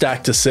cool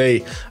stack to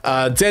see.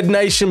 Dead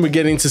Nation, we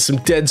get into some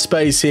Dead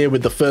Space here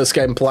with the first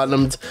game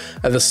platinumed,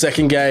 and the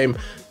second game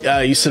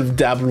you sort of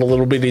dabbled a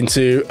little bit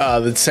into.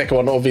 The second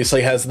one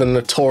obviously has the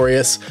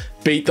notorious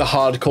beat the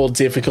hardcore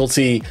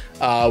difficulty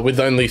with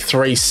only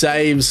 3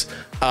 saves.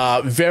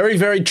 Very,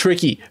 very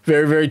tricky.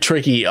 Very, very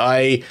tricky.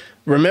 I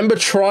remember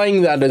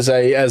trying that as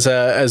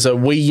a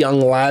wee young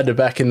lad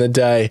back in the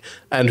day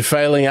and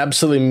failing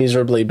absolutely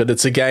miserably, but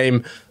it's a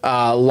game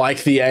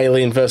like the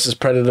Alien versus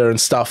Predator and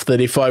stuff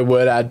that if I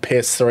were to add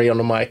PS3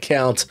 onto my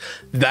account,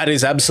 that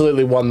is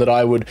absolutely one that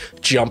I would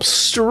jump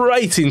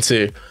straight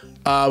into.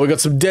 We got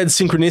some Dead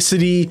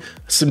Synchronicity,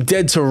 some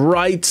Dead to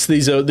Rights.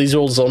 These are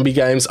all zombie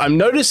games. I'm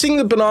noticing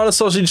that Banana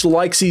Sausage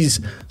likes these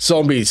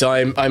zombies.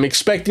 I'm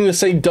expecting to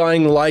see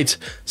Dying Light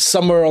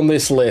somewhere on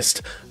this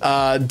list.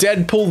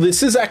 Deadpool.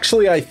 This is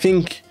actually, I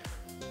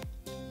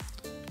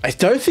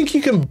don't think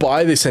you can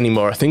buy this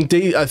anymore. I think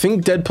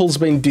Deadpool's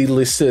been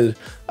delisted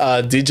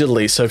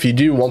digitally. So if you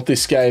do want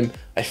this game,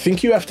 I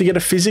think you have to get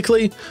it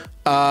physically.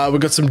 We've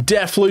got some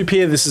Deathloop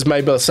here. This is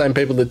made by the same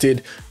people that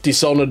did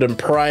Dishonored and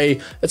Prey.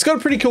 It's got a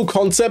pretty cool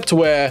concept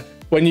where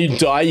when you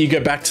die, you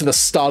go back to the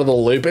start of the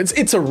loop. It's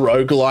a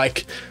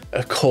roguelike.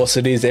 Of course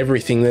it is.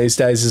 Everything these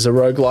days is a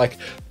roguelike.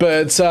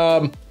 But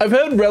I've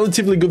heard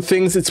relatively good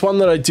things. It's one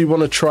that I do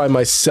want to try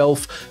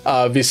myself.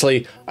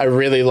 Obviously, I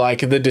really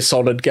like the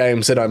Dishonored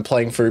games that I'm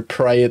playing through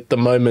Prey at the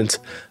moment.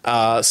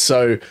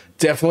 So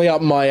definitely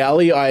up my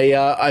alley,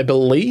 I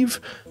believe.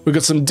 We've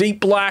got some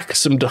Deep Black,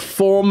 some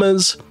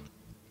Deformers.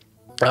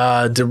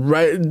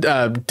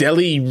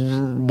 Deli,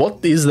 what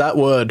is that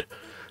word?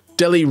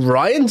 Deli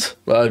Ryant?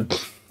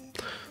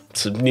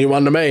 It's a new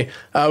one to me.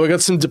 We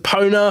got some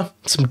Depona,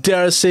 some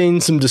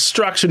Deracine, some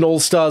Destruction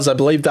All-Stars. I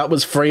believe that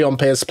was free on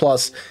PS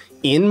Plus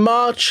in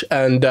March,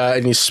 and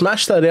you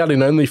smashed that out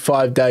in only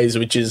 5 days,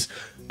 which is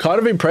kind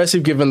of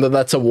impressive given that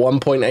that's a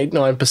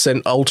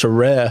 1.89% ultra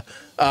rare.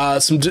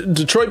 Some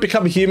Detroit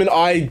Become Human.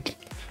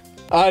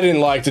 I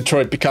didn't like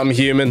Detroit Become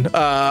Human.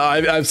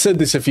 I've said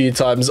this a few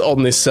times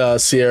on this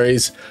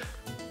series.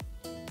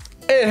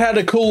 It had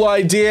a cool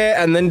idea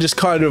and then just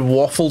kind of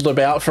waffled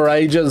about for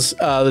ages.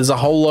 There's a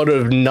whole lot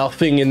of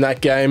nothing in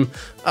that game,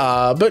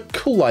 but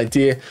cool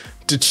idea.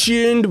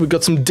 Detuned. We've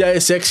got some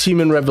Deus Ex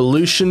Human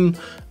Revolution.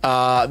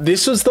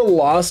 This was the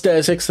last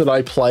Deus Ex that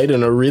I played,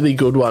 and a really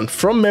good one.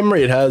 From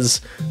memory, it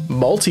has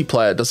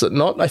multiplayer, does it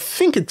not? I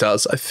think it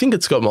does. I think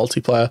it's got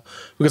multiplayer.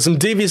 We've got some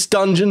Devious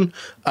Dungeon,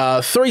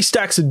 3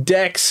 stacks of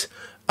decks.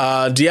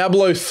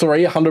 Diablo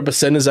 3,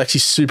 100% is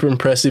actually super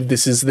impressive.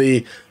 This is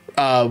the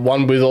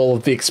one with all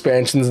of the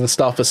expansions and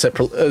stuff.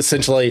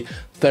 Essentially,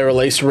 they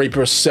released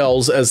Reaper of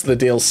Cells as the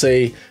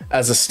DLC,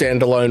 as a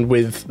standalone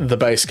with the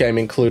base game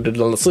included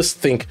on this list.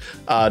 Think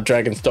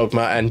Dragon's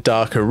Dogma and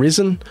Dark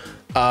Arisen.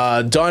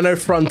 Dino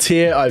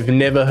Frontier, I've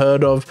never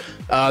heard of.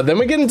 Then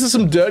we get into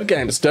some Dirt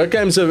games. Dirt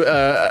games are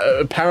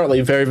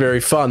apparently very, very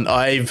fun.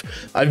 I've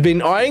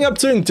been eyeing up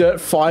doing Dirt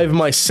 5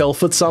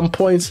 myself at some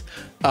point.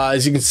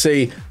 As you can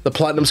see, the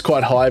Platinum's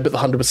quite high, but the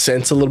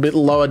 100%'s a little bit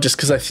lower, just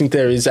because I think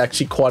there is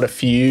actually quite a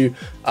few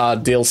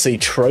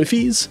DLC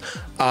trophies.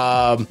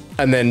 And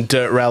then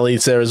Dirt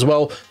Rally's there as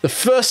well. The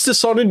first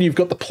Dishonored, you've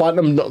got the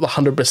Platinum, not the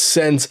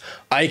 100%.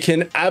 I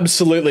can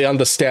absolutely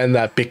understand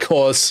that,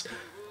 because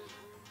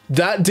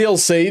that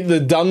DLC, the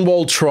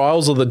Dunwall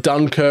Trials, or the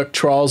Dunkirk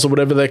Trials, or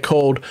whatever they're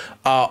called,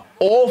 are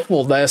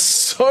awful. They're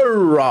so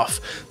rough.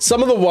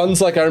 Some of the ones,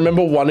 like I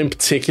remember one in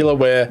particular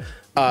where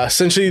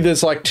essentially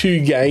there's like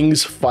 2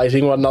 gangs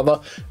fighting one another,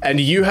 and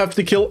you have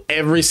to kill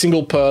every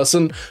single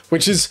person,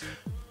 which is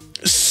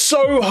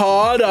so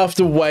hard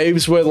after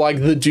waves where like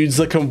the dudes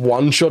that can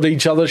one-shot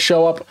each other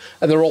show up,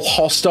 and they're all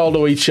hostile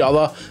to each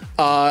other.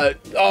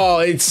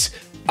 It's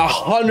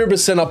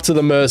 100% up to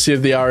the mercy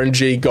of the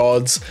RNG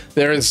gods.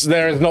 There is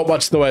not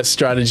much in the way of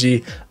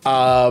strategy,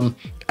 and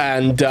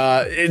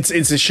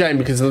it's a shame,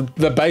 because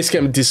the base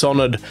game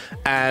Dishonored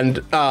and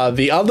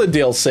the other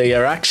DLC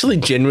are actually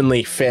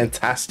genuinely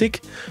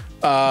fantastic.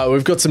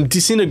 We've got some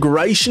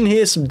Disintegration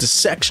here, some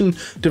Dissection,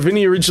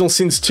 Divinity Original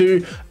Sins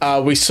 2.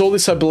 We saw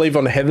this, I believe,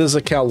 on Heather's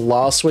account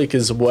last week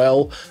as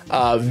well.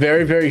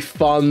 Very, very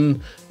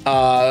fun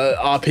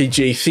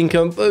RPG. Think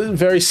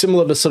very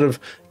similar to sort of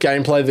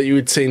gameplay that you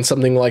would see in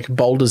something like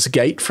Baldur's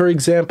Gate, for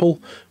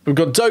example. We've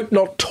got Dope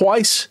Not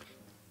Twice,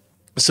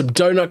 some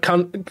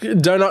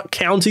Donut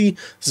County.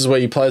 This is where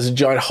you play as a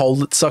giant hole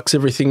that sucks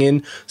everything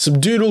in.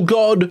 Some Doodle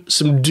God,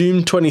 some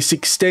Doom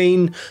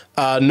 2016,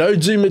 no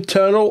Doom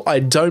Eternal, I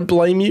don't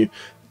blame you.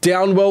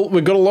 Downwell,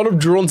 we've got a lot of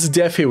Drawn to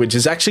Death here, which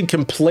is actually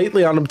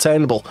completely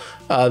unobtainable.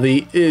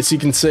 As you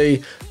can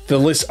see, the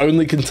list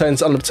only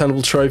contains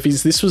unobtainable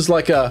trophies. This was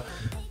like a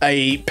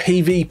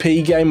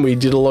PvP game. We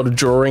did a lot of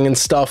drawing and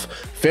stuff.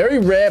 Very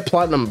rare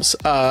platinums.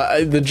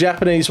 The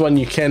Japanese one,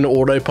 you can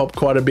auto pop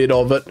quite a bit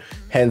of it,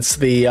 hence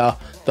the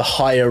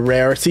higher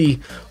rarity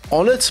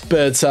on it,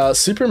 but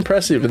super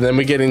impressive. And then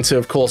we get into,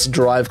 of course,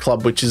 Drive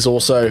Club, which is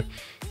also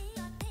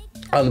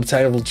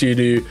unobtainable due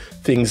to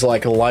things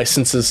like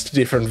licenses to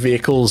different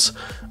vehicles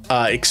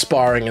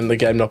expiring and the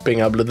game not being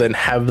able to then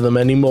have them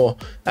anymore,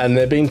 and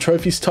there being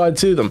trophies tied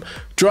to them.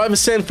 Driver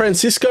San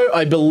Francisco,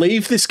 I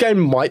believe this game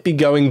might be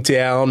going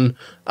down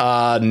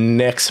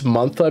next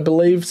month, I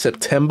believe,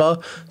 September,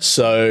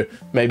 so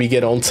maybe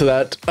get onto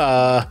that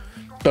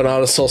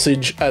banana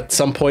sausage at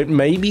some point,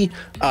 maybe.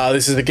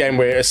 This is the game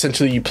where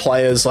essentially you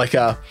play as like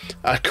a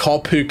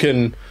cop who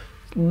can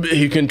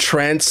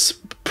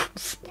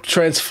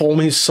transform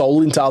his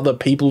soul into other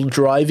people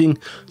driving,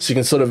 so you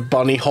can sort of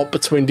bunny hop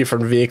between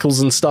different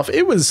vehicles and stuff.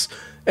 It was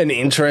an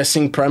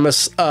interesting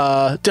premise.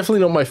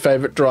 Definitely not my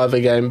favorite driver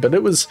game, but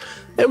it was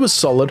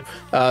solid.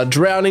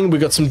 Drowning, we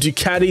got some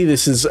Ducati.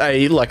 This is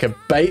a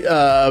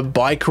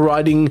bike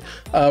riding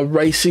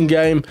racing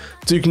game.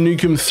 Duke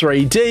Nukem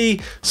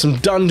 3D, some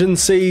Dungeon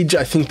Siege.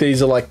 I think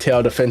these are like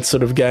tower defense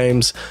sort of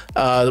games.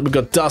 We've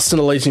got Dust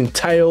and Elysian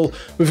Tale.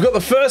 We've got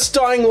the first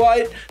Dying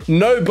Light.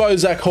 No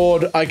Bozak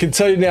Horde. I can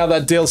tell you now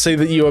that DLC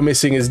that you are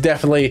missing is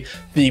definitely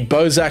the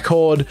Bozak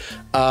Horde.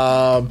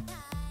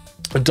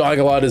 Dying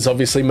Light is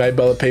obviously made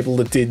by the people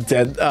that did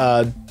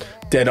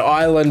Dead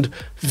Island.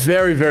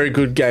 Very, very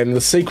good game.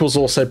 The sequel's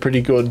also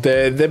pretty good.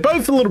 They're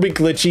both a little bit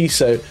glitchy,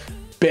 so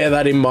bear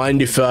that in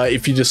mind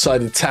if you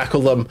decide to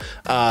tackle them.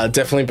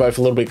 Definitely both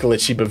a little bit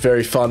glitchy, but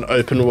very fun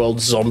open world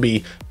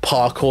zombie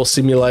parkour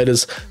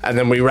simulators. And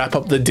then we wrap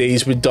up the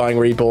Ds with Dying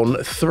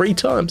Reborn 3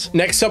 times.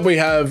 Next up, we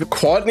have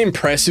quite an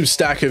impressive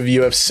stack of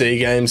UFC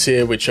games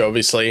here, which are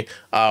obviously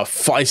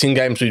fighting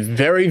games with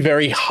very,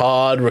 very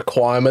hard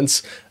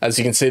requirements. As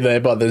you can see there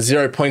by the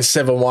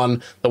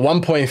 0.71, the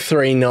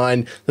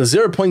 1.39, the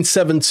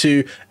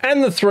 0.72,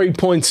 and the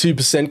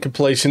 3.2%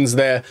 completions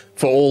there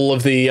for all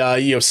of the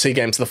UFC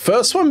games. The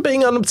first one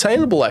being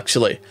unobtainable,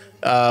 actually.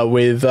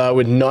 With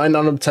 9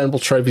 unobtainable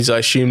trophies. I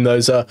assume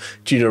those are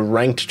due to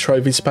ranked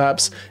trophies,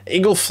 perhaps.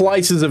 Eagle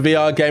Flight is a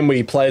VR game where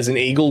you play as an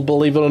eagle,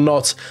 believe it or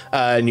not,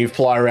 and you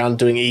fly around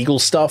doing eagle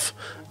stuff.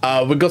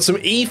 We've got some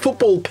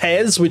eFootball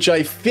Pairs, which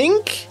I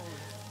think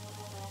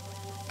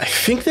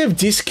they've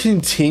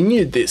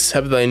discontinued this,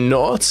 have they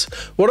not?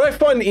 What I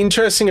find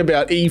interesting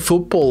about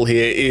eFootball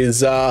here is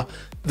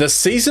the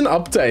season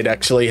update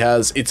actually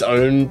has its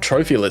own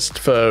trophy list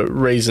for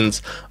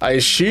reasons. I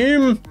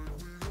assume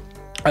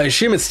I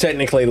assume it's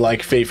technically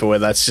like FIFA, where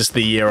that's just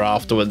the year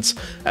afterwards,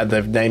 and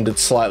they've named it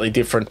slightly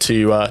different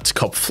to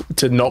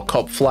not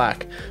cop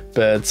flack.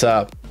 But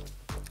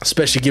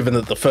especially given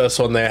that the first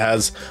one there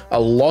has a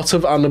lot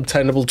of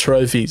unobtainable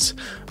trophies.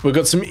 We've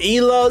got some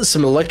ELA,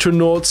 some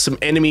Electronauts, some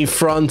Enemy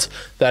Front.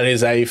 That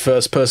is a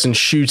first-person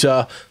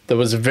shooter that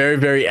was very,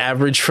 very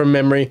average from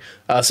memory.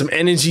 Some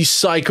Energy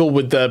Cycle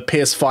with the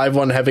PS5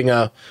 one having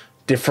a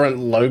different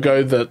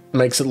logo that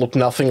makes it look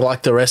nothing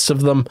like the rest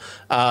of them.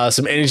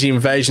 Some Energy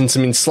Invasion,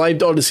 some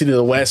Enslaved Odyssey to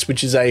the West,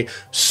 which is a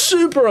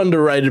super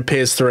underrated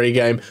PS3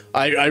 game.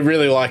 I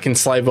really like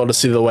Enslaved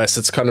Odyssey to the West.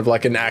 It's kind of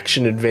like an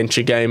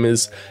action-adventure game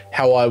is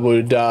how I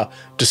would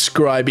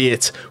describe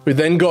it. We've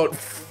then got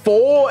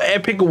 4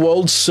 Epic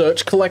World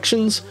Search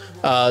collections.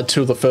 2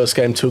 of the first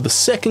game, 2 of the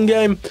second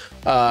game.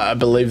 I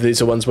believe these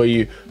are ones where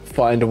you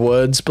find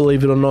words,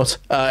 believe it or not.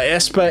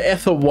 Esper,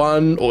 Ether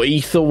 1, or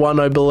Ether 1,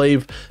 I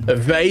believe.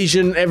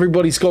 Evasion,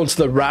 Everybody's Gone to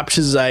the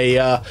Rapture's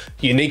a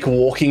unique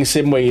walking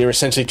sim where you're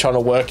essentially trying to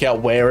work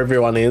out where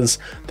everyone is.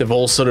 They've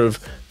all sort of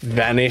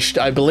vanished.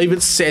 I believe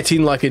it's set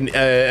in like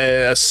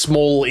a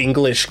small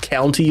English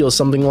county or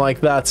something like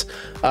that.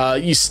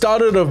 You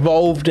started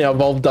Evolve. Now,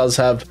 Evolve does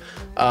have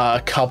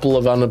a couple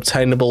of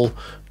unobtainable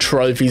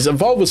trophies.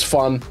 Evolve was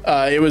fun.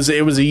 It was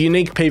a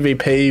unique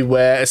PvP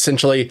where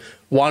essentially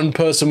one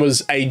person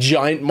was a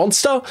giant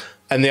monster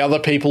and the other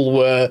people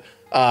were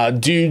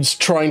dudes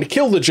trying to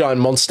kill the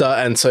giant monster,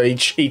 and so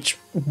each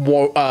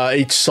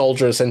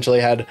soldier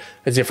essentially had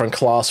a different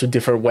class with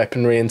different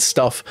weaponry and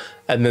stuff,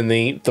 and then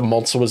the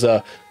monster was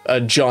a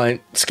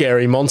giant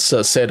scary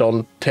monster set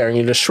on tearing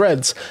you to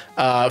shreds.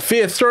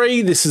 Fear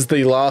 3, this is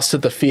the last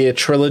of the Fear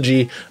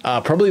trilogy,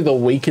 probably the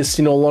weakest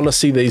in all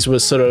honesty. These were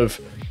sort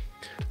of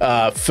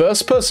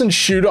first-person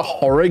shooter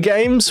horror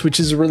games, which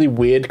is a really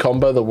weird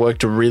combo that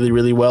worked really,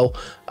 really well.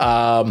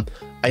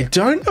 I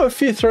don't know if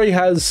Fear 3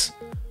 has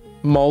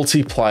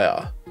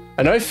multiplayer.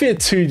 I know Fear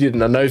 2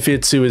 didn't. I know Fear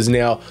 2 is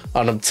now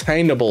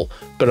unobtainable,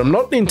 but I'm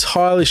not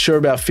entirely sure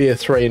about Fear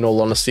 3 in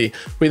all honesty.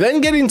 We then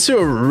get into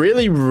a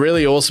really,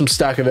 really awesome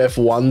stack of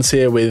F1s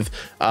here with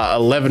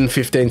 11,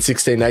 15,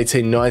 16,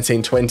 18,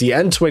 19, 20,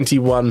 and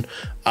 21.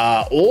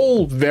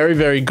 All very,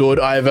 very good.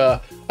 I have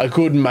a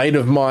good mate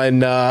of mine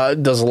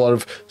does a lot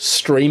of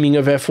streaming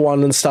of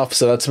F1 and stuff,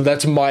 so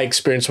that's my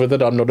experience with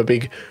it. I'm not a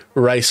big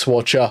race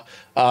watcher,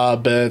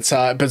 but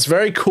it's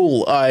very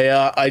cool.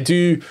 I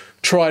do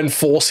try and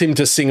force him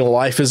to sing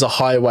 "Life is a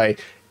Highway"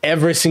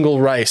 every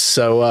single race.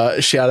 So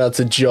shout out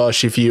to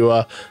Josh if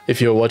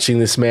you're watching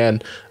this,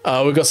 man.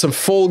 We've got some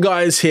Fall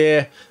Guys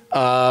here.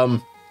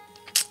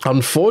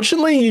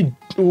 Unfortunately,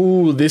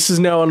 this is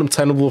now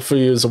unobtainable for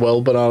you as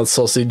well, Banana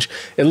Sausage.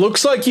 It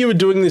looks like you were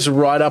doing this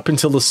right up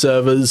until the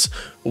servers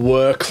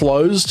were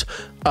closed.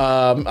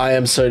 I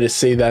am sorry to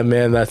see that,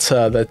 man.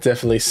 That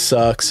definitely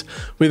sucks.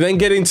 We then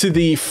get into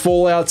the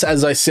Fallouts.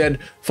 As I said,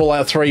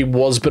 Fallout 3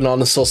 was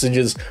Banana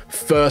Sausage's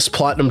first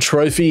Platinum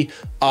trophy.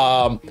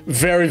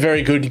 Very,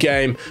 very good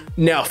game.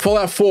 Now,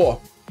 Fallout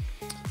 4.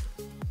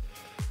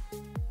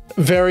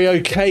 Very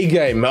okay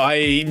game.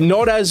 I'm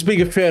not as big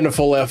a fan of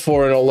Fallout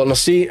 4 in all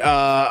honesty.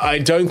 I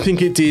don't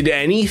think it did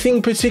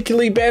anything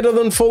particularly better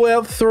than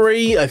Fallout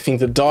 3. I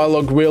think the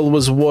dialogue wheel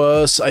was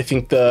worse. I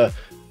think the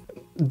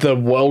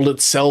world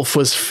itself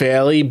was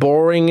fairly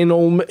boring in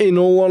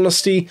all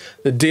honesty.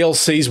 The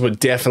DLCs were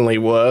definitely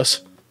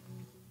worse.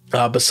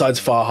 Besides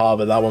Far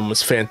Harbor, that one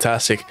was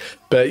fantastic.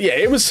 But yeah,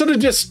 it was sort of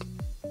just...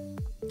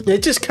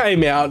 It just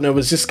came out and it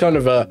was just kind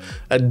of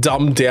a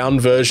dumbed down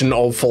version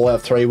of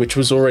Fallout 3, which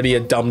was already a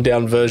dumbed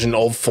down version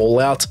of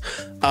Fallout.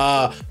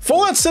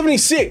 Fallout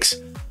 76.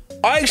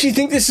 I actually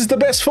think this is the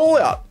best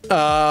Fallout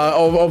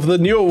of the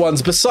newer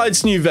ones,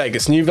 besides New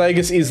Vegas. New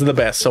Vegas is the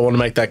best, so I want to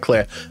make that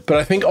clear. But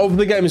I think of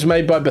the games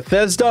made by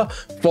Bethesda,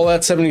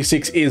 Fallout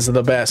 76 is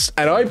the best.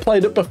 And I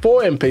played it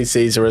before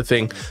NPCs are a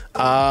thing.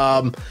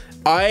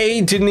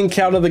 I didn't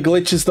encounter the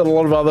glitches that a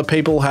lot of other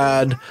people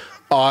had.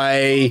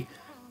 I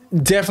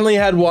definitely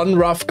had one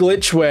rough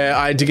glitch where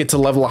I had to get to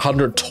level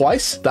 100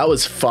 twice. That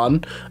was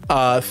fun.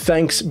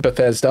 Thanks,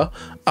 Bethesda.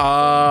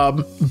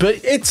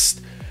 But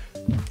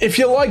if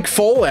you like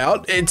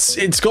Fallout,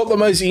 it's got the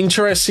most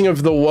interesting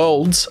of the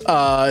worlds.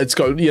 It's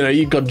got,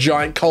 you've got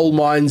giant coal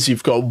mines,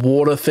 you've got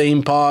water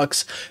theme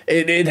parks.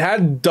 It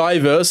had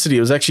diversity. It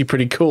was actually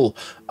pretty cool.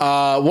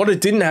 What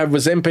it didn't have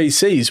was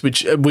NPCs,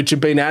 which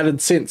have been added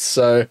since.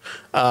 So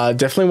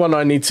definitely one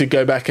I need to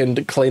go back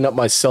and clean up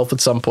myself at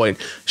some point.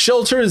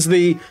 Shelter is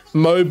the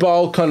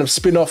mobile kind of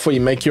spin-off where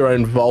you make your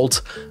own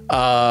vault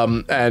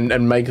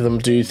and make them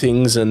do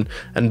things and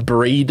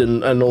breed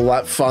and all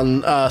that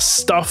fun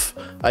stuff.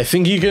 I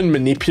think you can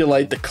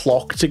manipulate the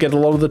clock to get a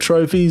lot of the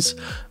trophies.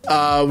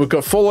 We've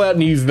got Fallout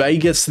New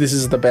Vegas. This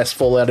is the best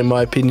Fallout in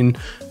my opinion.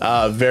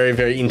 Very,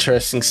 very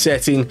interesting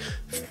setting.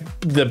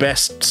 The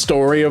best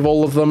story of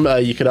all of them.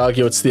 You could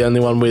argue it's the only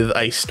one with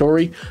a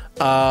story.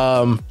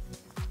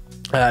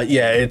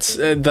 Yeah, it's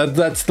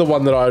that's the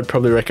one that I would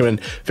probably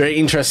recommend. Very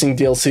interesting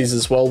DLCs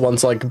as well.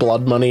 Ones like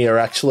Blood Money are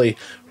actually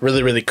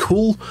really, really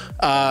cool.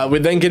 We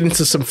then get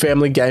into some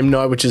family game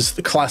night, which is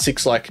the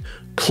classics like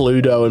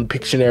Cluedo and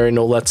Pictionary and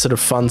all that sort of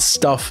fun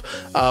stuff.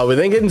 We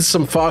then get into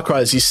some Far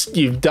Cry's.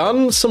 You've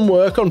done some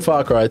work on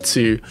Far Cry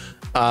 2,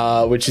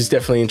 which is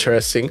definitely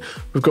interesting.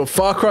 We've got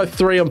Far Cry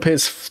 3 on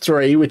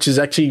PS3, which is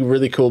actually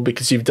really cool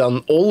because you've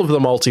done all of the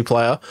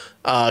multiplayer.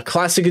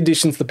 Classic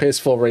editions, the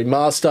PS4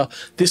 remaster.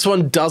 This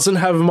one doesn't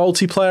have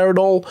multiplayer at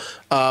all.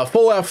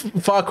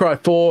 Far Cry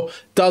 4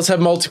 does have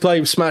multiplayer.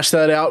 You've smashed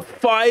that out.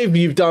 5,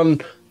 you've done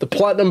the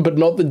Platinum, but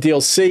not the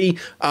DLC.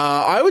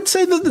 I would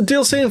say that the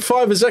DLC in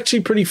 5 is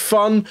actually pretty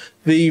fun.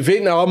 The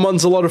Vietnam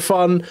one's a lot of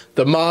fun.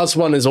 The Mars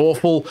one is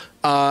awful.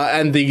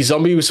 And the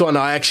Zombies one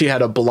I actually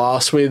had a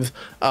blast with.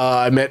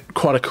 I met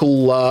quite a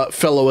cool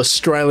fellow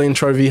Australian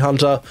trophy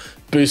hunter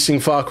boosting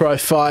Far Cry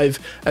 5.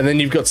 And then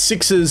you've got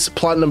 6's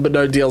Platinum but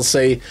no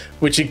DLC,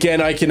 which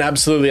again I can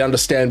absolutely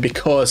understand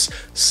because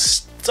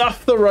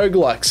stuff the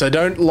roguelikes. I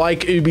don't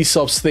like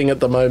Ubisoft's thing at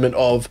the moment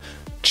of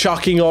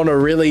chucking on a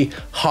really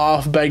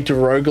half-baked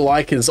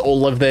roguelike as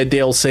all of their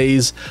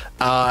DLCs,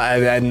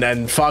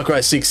 and Far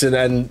Cry 6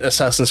 and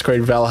Assassin's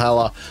Creed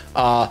Valhalla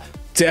are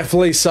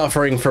definitely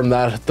suffering from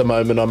that at the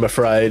moment, I'm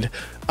afraid.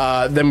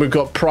 Then we've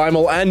got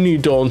Primal and New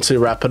Dawn to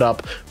wrap it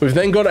up. We've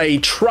then got a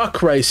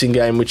truck racing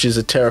game, which is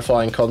a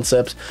terrifying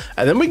concept.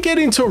 And then we get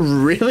into a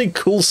really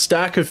cool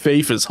stack of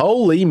FIFAs.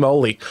 Holy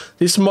moly.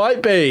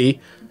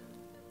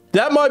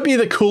 That might be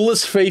the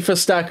coolest FIFA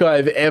stack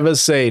I've ever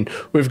seen.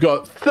 We've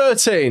got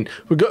 13.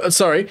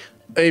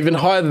 Even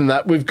higher than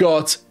that. We've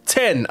got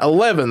 10,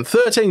 11,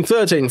 13,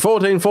 13,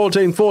 14,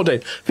 14, 14,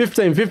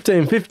 15,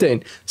 15,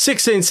 15,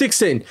 16,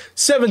 16,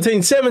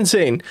 17,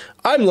 17.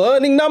 I'm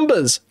learning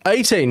numbers.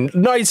 18,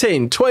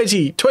 19,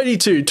 20,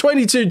 22,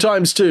 22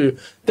 times 2.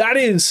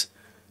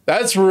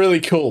 That's really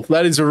cool.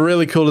 That is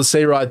really cool to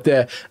see right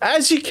there.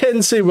 As you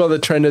can see by the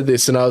trend of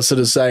this, and I was sort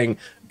of saying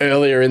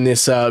earlier in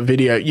this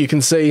video, you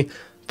can see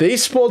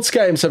these sports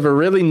games have a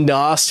really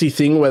nasty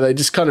thing where they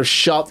just kind of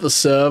shut the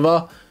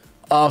server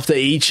after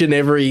each and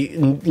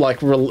every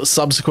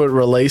subsequent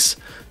release.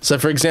 So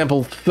for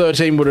example,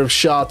 13 would have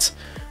shut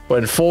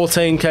when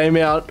 14 came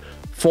out,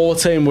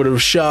 14 would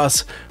have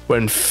shut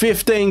when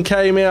 15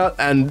 came out,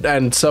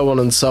 and so on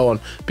and so on.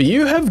 But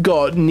you have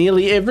got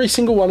nearly every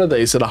single one of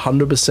these at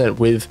 100%,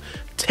 with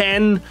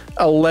 10,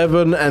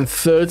 11, and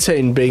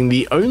 13 being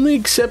the only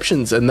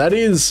exceptions, and that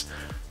is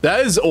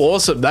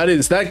awesome.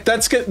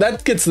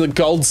 That gets the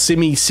gold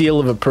Simmy seal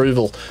of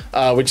approval,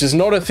 which is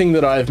not a thing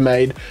that I've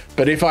made,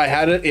 but if I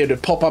had it,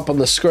 it'd pop up on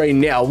the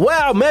screen now.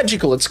 Wow,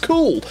 magical, it's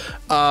cool.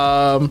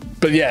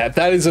 But yeah,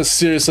 that is a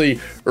seriously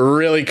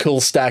really cool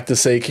stack to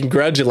see.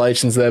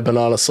 Congratulations there,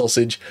 Banana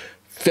Sausage.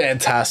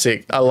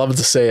 Fantastic. I love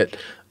to see it.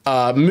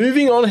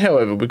 Moving on,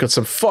 however, we've got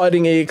some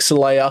Fighting EX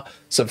Slayer,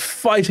 some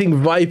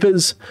Fighting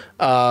Vipers.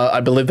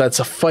 I believe that's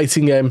a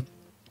fighting game.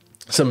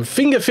 Some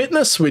Finger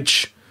Fitness,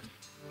 which...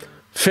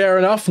 fair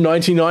enough,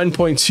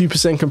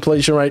 99.2%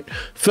 completion rate.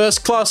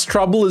 First Class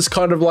Trouble is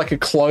kind of like a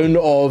clone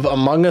of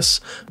Among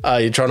Us.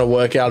 You're trying to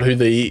work out who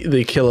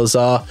the killers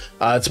are.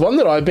 It's one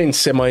that I've been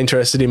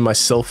semi-interested in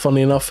myself,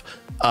 funny enough,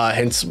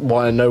 hence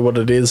why I know what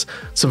it is.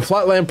 Some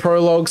Flatland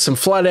Prologue, some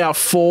Flat Out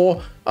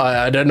 4.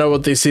 I don't know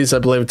what this is. I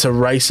believe it's a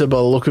racer by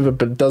the look of it,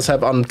 but it does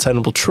have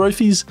unattainable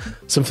trophies.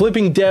 Some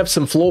Flipping Depth,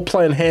 some Floor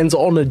Plan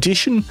Hands-On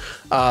Edition.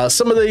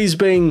 Some of these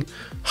being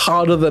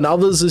harder than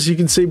others, as you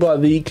can see by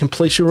the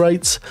completion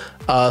rates.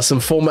 Some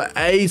Forma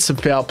 8, some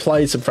Foul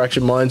Play, some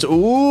Fractured Minds.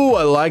 Ooh,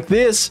 I like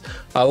this.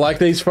 I like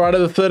these Friday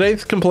the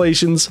 13th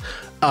completions.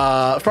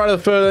 Friday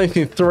the 13th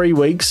in 3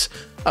 weeks.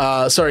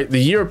 Sorry, the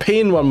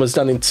European one was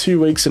done in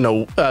 2 weeks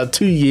and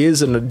 2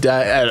 years and a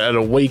day and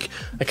a week.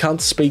 I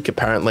can't speak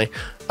apparently.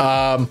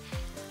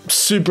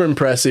 Super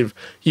impressive.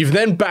 You've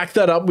then backed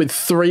that up with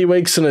 3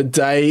 weeks and a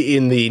day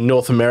in the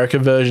North America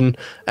version,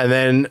 and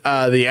then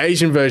the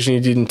Asian version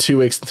you did in 2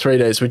 weeks and 3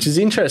 days, which is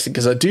interesting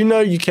because I do know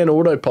you can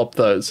auto pop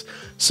those.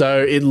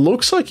 So it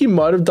looks like you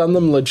might have done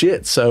them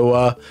legit.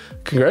 So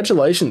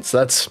congratulations.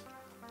 That's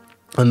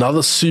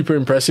another super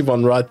impressive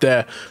one right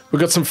there.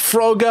 We've got some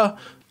Frogger.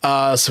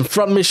 Some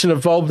Front Mission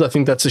Evolved, I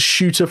think that's a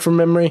shooter from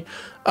memory.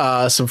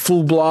 Some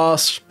Full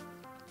Blast,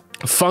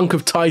 Funk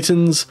of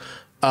Titans,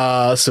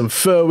 some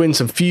Furwind,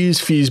 some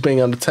Fuse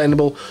being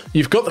unattainable.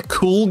 You've got the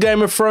cool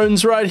Game of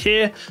Thrones right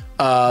here.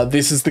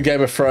 This is the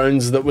Game of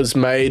Thrones that was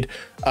made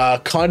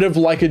kind of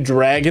like a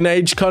Dragon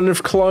Age kind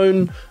of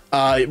clone.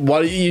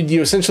 What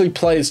you essentially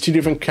play as two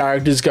different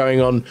characters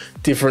going on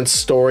different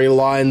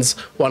storylines.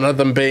 One of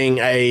them being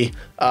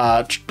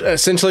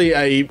essentially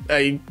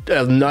a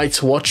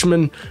Night's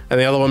Watchman, and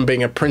the other one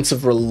being a Prince of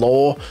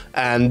R'hllor.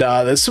 And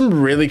there's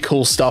some really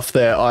cool stuff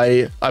there.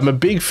 I'm a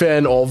big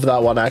fan of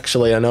that one,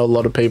 actually. I know a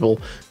lot of people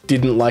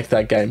didn't like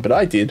that game, but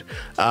I did.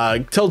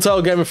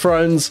 Telltale Game of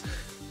Thrones.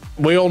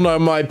 We all know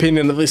my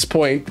opinion at this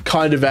point.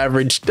 Kind of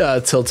average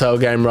Telltale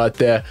game right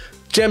there.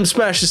 Gem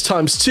Smashers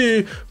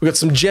 ×2. We've got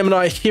some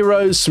Gemini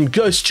Heroes, some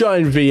Ghost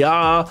Giant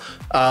VR,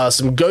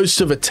 some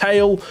Ghost of a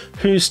Tale.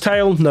 Whose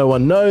tale? No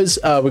one knows.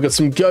 We've got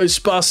some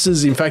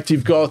Ghostbusters. In fact,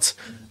 you've got,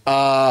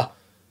 I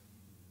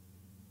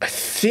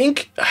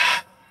think,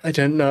 I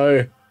don't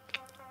know.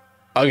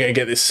 I'm going to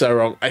get this so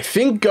wrong. I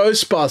think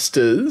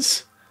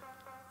Ghostbusters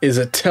is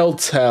a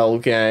Telltale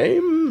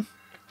game.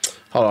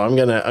 Hold on,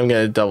 I'm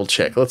gonna double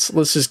check. Let's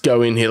just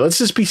go in here. Let's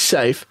just be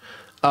safe.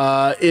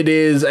 It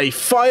is a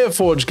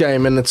Fireforge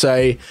game, and it's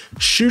a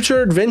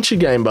shooter adventure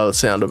game by the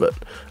sound of it.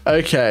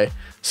 Okay,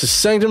 so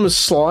Sanctum of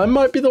Slime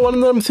might be the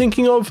one that I'm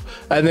thinking of,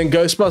 and then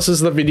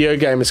Ghostbusters, the video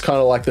game, is kind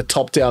of like the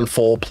top-down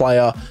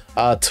 4-player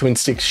twin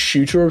stick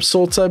shooter of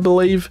sorts, I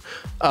believe.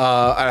 And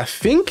I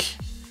think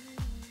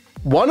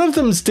one of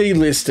them's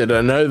delisted.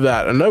 I know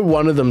that. I know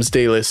one of them's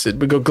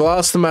delisted. We got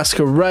Glass the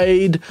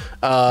Masquerade,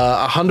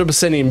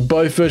 100% in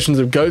both versions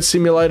of Goat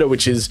Simulator,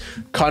 which is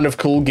kind of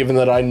cool given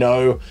that I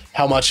know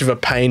how much of a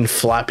pain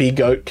Flappy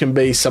Goat can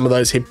be. Some of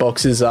those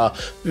hitboxes are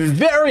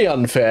very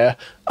unfair.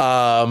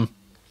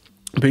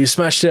 But you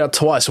smashed it out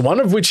twice, one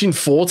of which in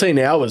 14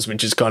 hours,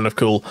 which is kind of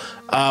cool.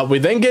 We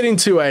then get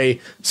into a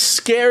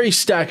scary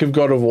stack of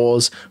God of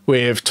Wars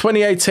with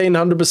 2018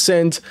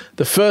 100%,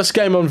 the first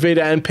game on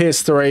Vita and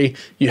PS3.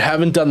 You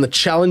haven't done the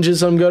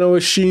challenges, I'm going to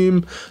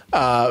assume.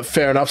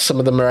 Fair enough, some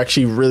of them are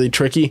actually really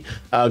tricky.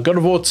 God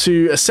of War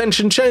 2,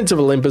 Ascension, Chains of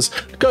Olympus,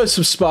 Ghosts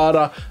of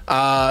Sparta,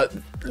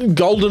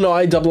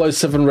 GoldenEye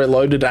 007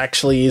 Reloaded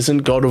actually isn't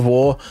God of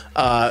War.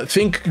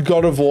 Think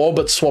God of War,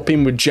 but swap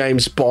him with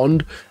James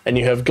Bond, and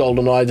you have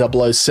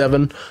GoldenEye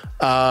 007.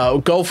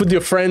 Golf with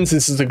Your Friends.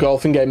 This is a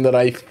golfing game that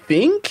I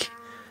think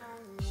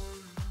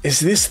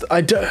is this.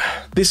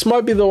 This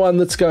might be the one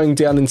that's going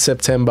down in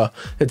September.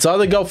 It's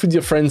either Golf with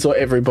Your Friends or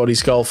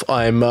Everybody's Golf.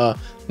 I'm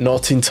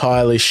not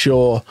entirely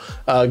sure.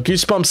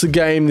 Goosebumps the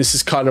game. This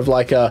is kind of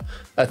like a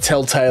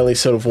Telltale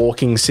sort of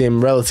walking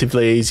sim,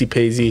 relatively easy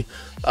peasy.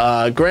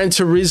 Gran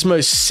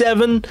Turismo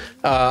 7,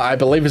 I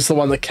believe it's the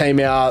one that came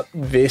out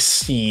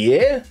this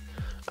year.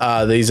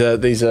 These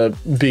are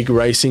big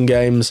racing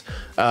games.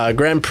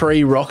 Grand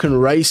Prix Rock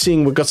and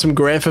Racing. We've got some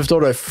Grand Theft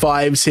Auto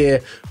 5s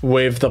here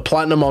with the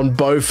Platinum on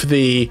both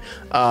the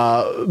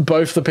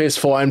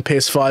PS4 and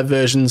PS5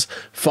 versions.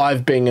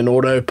 5 being an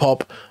auto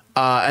pop.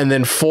 And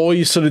then 4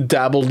 you sort of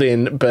dabbled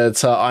in,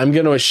 but I'm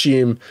going to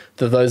assume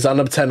that those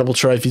unobtainable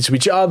trophies,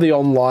 which are the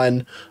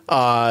online,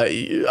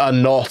 are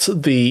not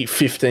the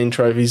 15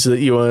 trophies that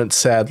you earned,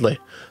 sadly.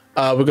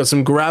 We've got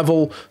some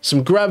Gravel,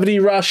 some Gravity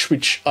Rush,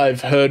 which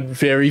I've heard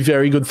very,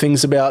 very good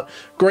things about.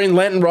 Green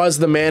Lantern Rise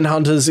of the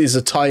Manhunters is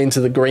a tie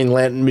into the Green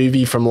Lantern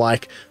movie from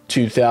like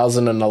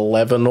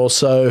 2011 or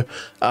so.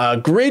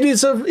 Grid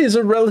is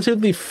a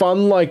relatively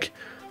fun, like,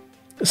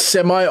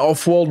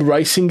 semi-off-world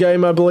racing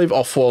game, I believe.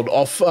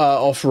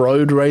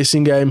 Off-road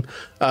racing game.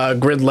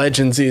 Grid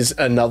Legends is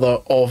another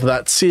of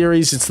that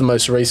series. It's the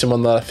most recent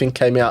one that I think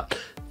came out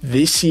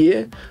this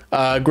year.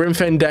 Grim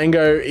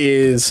Fandango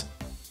is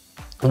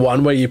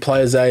one where you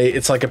play as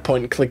it's like a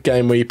point-and-click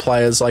game where you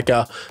play as like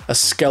a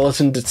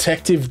skeleton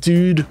detective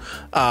dude.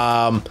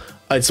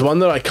 It's one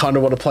that I kind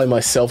of want to play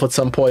myself at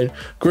some point.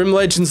 Grim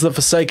Legends The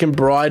Forsaken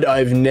Bride,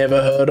 I've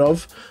never heard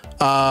of.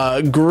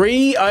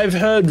 Gree, I've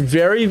heard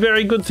very,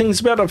 very good things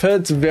about. I've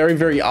heard it's very,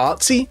 very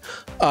artsy.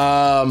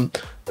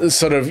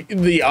 Sort of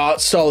the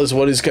art style is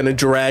what is going to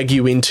drag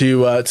you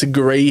into to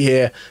Gree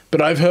here.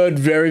 But I've heard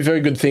very, very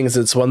good things.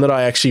 It's one that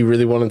I actually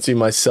really want to do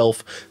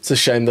myself. It's a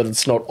shame that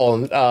it's not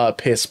on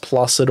PS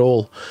Plus at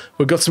all.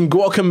 We've got some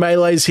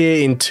Guacamelees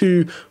here in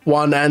 2,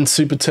 1, and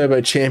Super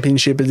Turbo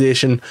Championship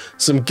Edition.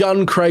 Some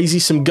Gun Crazy,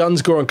 some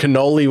Guns, Gore, and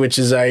Cannoli, which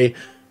is a...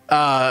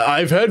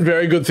 I've heard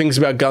very good things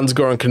about Guns,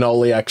 Gore, and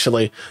Cannoli,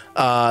 actually.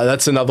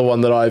 That's another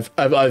one that I've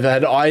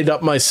had eyed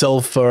up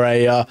myself for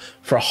a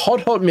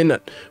hot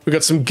minute. We've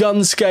got some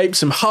Gunscape,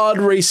 some Hard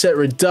Reset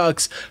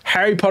Redux,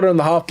 Harry Potter and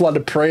the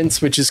Half-Blooded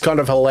Prince, which is kind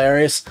of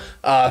hilarious.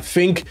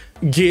 Think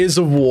Gears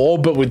of War,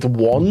 but with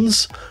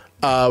wands.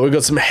 We've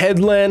got some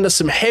Headlander,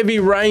 some Heavy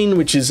Rain,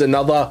 which is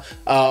another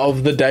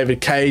of the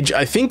David Cage.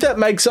 I think that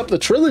makes up the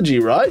trilogy,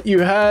 right? You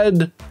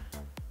had...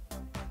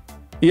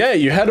 Yeah,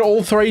 you had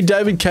all 3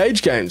 David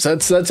Cage games.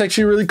 That's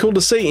actually really cool to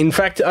see. In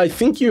fact, I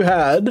think you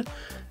had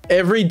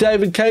every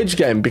David Cage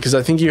game, because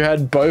I think you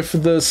had both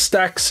of the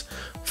stacks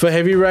for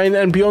Heavy Rain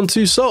and Beyond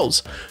Two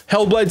Souls.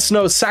 Hellblade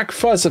Snow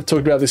Sacrifice, I've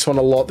talked about this one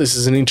a lot. This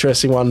is an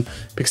interesting one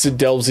because it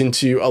delves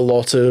into a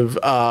lot of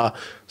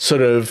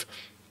sort of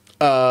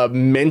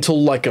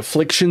mental like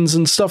afflictions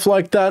and stuff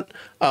like that.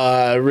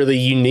 Really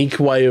unique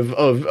way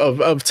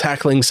of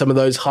tackling some of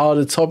those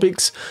harder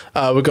topics.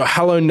 We've got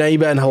Hello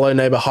Neighbor and Hello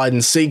Neighbor Hide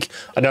and Seek.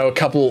 I know a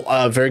couple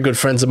very good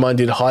friends of mine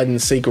did Hide and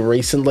Seek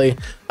recently.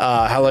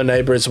 Hello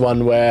Neighbor is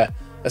one where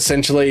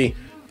essentially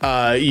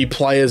you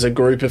play as a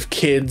group of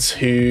kids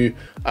who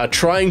are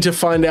trying to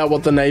find out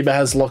what the neighbor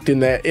has locked in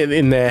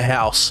their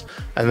house,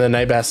 and the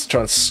neighbor has to try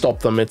and stop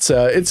them. It's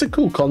a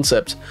cool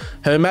concept.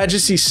 Her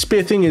Majesty's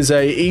Spithing is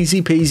a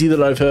easy peasy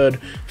that I've heard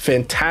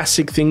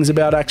fantastic things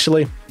about,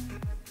 actually.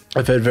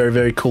 I've heard very,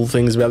 very cool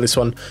things about this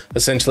one.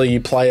 Essentially, you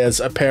play as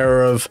a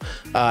pair of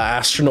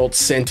astronauts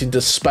sent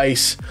into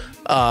space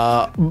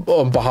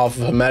on behalf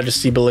of Her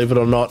Majesty, believe it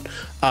or not.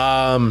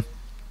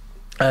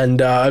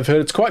 And I've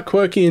heard it's quite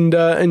quirky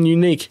and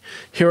unique.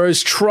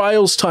 Heroes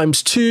Trials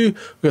 ×2. We've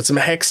got some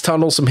Hex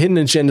Tunnel, some Hidden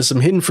Agenda,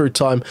 some Hidden Fruit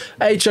Time.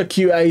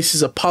 HRQ Ace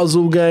is a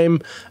puzzle game.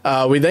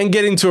 We then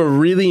get into a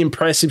really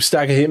impressive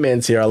stack of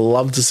Hitmans here. I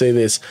love to see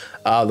this.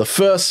 The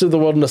first of the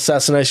World and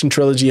Assassination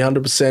trilogy,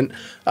 100%.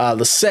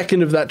 The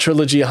second of that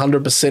trilogy,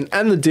 100%.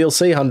 And the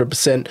DLC,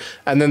 100%.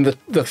 And then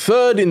the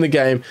third in the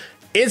game,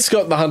 it's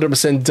got the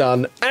 100%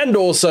 done. And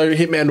also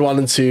Hitman 1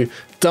 and 2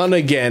 done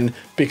again,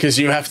 because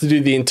you have to do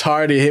the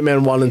entirety of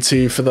Hitman 1 and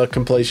 2 for the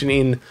completion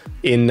in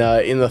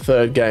the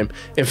third game.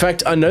 In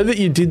fact, I know that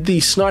you did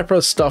the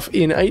sniper stuff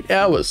in 8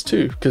 hours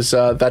too, because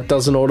that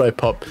doesn't auto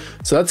pop.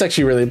 So that's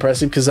actually really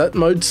impressive, because that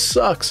mode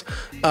sucks.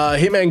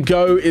 Hitman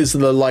Go is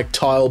the like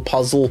tile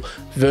puzzle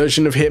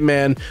version of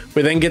Hitman.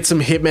 We then get some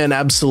Hitman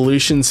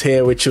Absolutions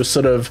here, which are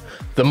sort of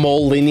the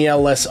more linear,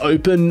 less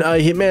open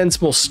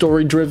Hitmans, more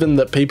story driven,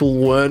 that people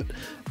weren't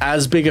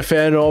as big a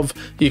fan of.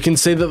 You can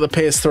see that the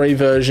PS3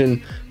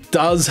 version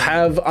does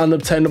have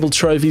unobtainable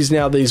trophies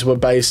now. These were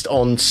based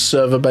on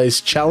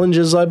server-based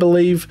challenges, I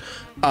believe.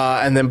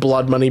 And then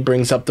Blood Money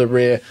brings up the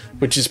rear,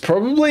 which is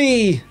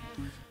probably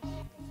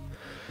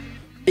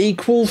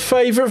equal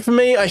favorite for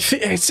me. I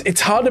think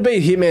it's hard to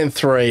beat Hitman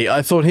 3.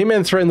 I thought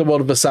Hitman 3 and the World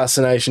of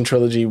Assassination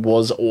trilogy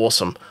was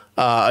awesome.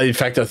 In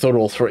fact, I thought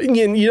all three.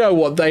 You know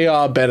what? They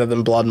are better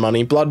than Blood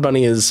Money. Blood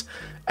Money is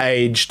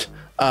aged,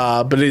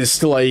 but it is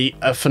still a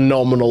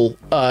phenomenal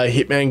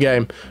Hitman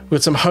game. We've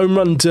got some Home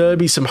Run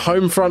Derby, some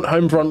Homefront.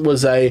 Homefront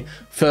was a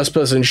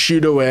first-person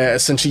shooter where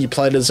essentially you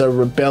played as a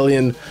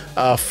rebellion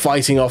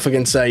fighting off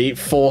against a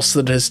force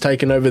that has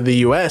taken over the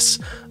US.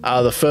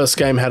 The first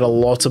game had a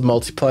lot of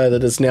multiplayer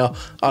that is now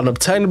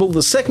unobtainable.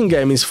 The second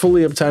game is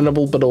fully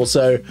obtainable, but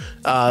also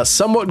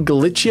somewhat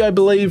glitchy, I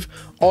believe.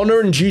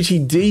 Honor and Duty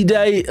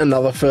D-Day,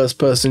 another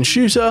first-person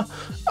shooter.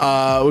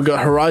 We've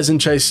got Horizon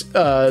Chase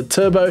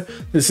Turbo.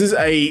 This is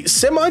a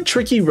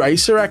semi-tricky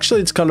racer,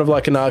 actually. It's kind of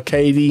like an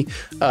arcadey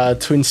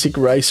twin-stick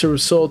racer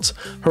of sorts.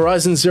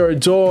 Horizon Zero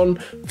Dawn,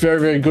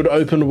 very, very good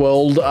open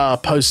world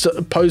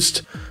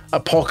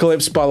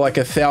post-apocalypse by like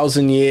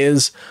 1,000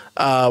 years,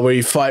 where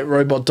you fight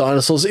robot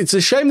dinosaurs. It's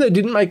a shame they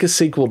didn't make a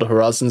sequel to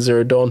Horizon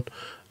Zero Dawn.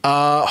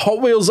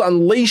 Hot Wheels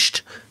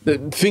Unleashed,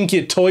 think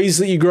your toys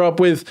that you grew up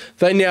with,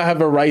 they now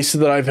have a racer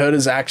that I've heard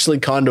is actually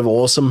kind of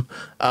awesome.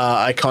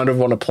 I kind of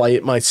want to play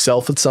it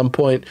myself at some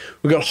point.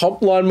 We've got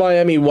Hotline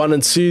Miami 1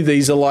 and 2.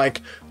 These are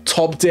like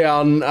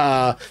top-down,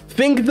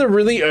 think the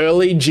really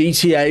early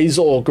GTAs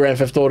or Grand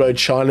Theft Auto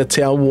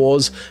Chinatown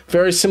Wars.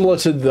 Very similar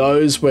to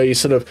those, where you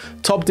sort of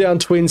top-down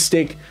twin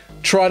stick,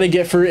 try to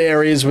get through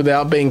areas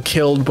without being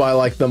killed by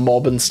like the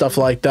mob and stuff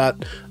like that.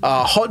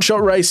 Hot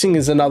Shot Racing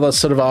is another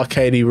sort of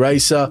arcadey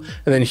racer,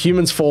 and then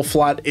Humans Fall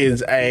Flat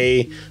is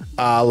a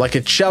like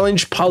a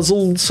challenge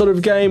puzzle sort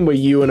of game where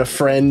you and a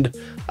friend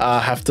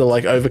have to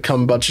like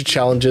overcome a bunch of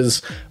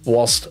challenges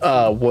whilst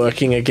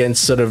working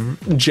against sort of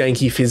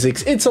janky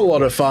physics. It's a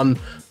lot of fun.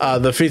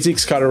 The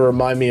physics kind of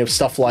remind me of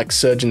stuff like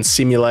Surgeon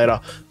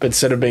Simulator, but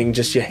instead of being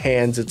just your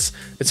hands,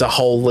 it's a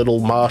whole little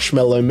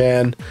marshmallow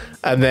man.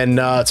 And then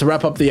to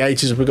wrap up the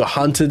H's, we've got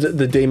Hunted,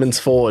 the Demon's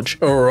Forge.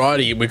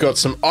 Alrighty, we've got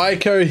some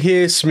Ico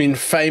here, some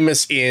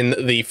Infamous in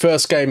the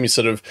first game you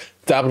sort of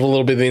dabbled a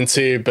little bit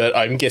into, but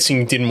I'm guessing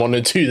you didn't want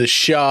to do the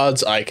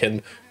shards. I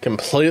can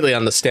completely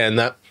understand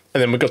that.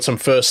 And then we've got some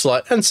First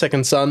Light and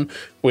Second Son,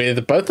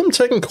 with both of them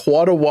taking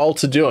quite a while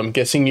to do. I'm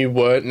guessing you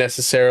weren't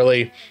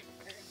necessarily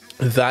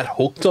that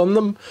hooked on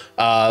them.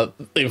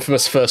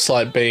 Infamous First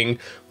Light being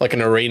like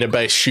an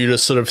arena-based shooter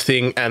sort of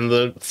thing, and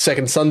the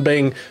Second Son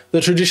being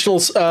the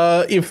traditional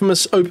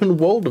Infamous open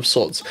world of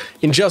sorts.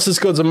 Injustice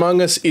Gods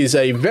Among Us is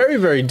a very,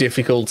 very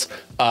difficult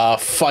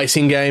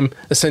fighting game,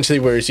 essentially,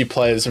 whereas you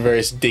play as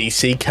various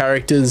DC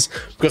characters.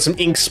 We've got some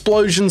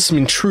Inksplosions, some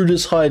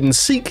Intruders Hide and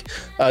Seek.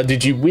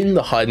 Did you win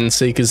the Hide and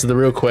Seek is the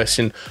real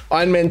question.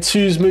 Iron Man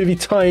 2's movie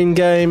tie-in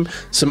game,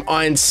 some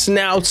Iron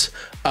Snout.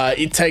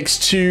 It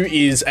Takes Two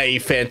is a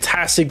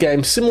fantastic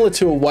game, similar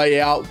to A Way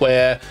Out,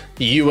 where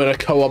you and a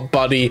co-op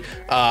buddy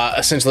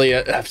essentially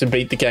have to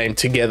beat the game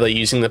together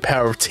using the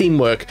power of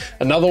teamwork.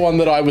 Another one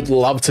that I would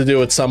love to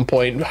do at some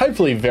point,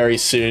 hopefully very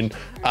soon.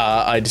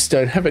 I just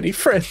don't have any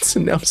friends,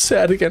 and now I'm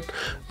sad again.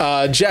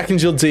 Jack and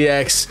Jill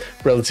DX,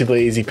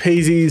 relatively easy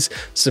peasies.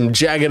 Some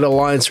Jagged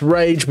Alliance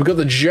Rage. We've got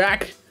the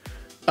Jack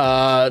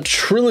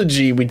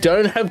trilogy. We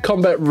don't have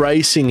Combat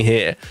Racing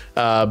here,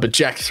 but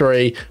Jack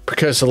 3,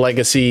 Precursor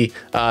Legacy,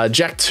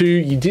 Jack 2,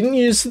 you didn't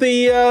use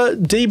the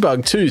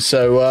debug too,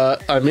 so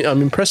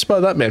I'm impressed by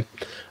that, man.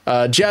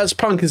 Jazz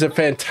Punk is a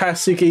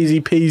fantastic easy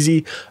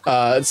peasy.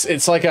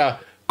 It's like a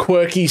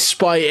quirky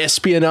spy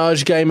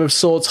espionage game of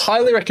sorts.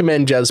 Highly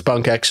recommend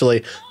Jazzpunk,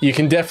 actually. You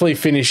can definitely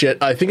finish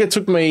it. I think it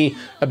took me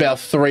about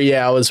 3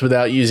 hours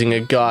without using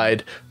a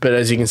guide, but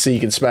as you can see, you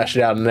can smash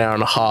it out in an hour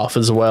and a half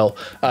as well.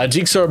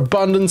 Jigsaw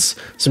Abundance,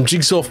 some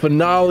Jigsaw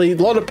Finale, a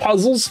lot of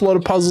puzzles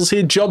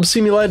here. Job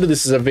Simulator,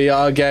 this is a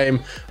VR game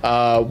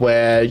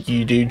where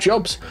you do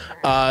jobs.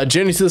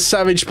 Journey to the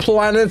Savage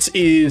Planet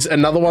is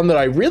another one that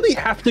I really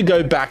have to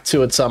go back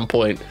to at some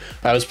point.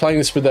 I was playing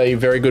this with a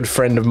very good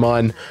friend of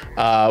mine.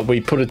 We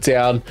put it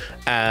down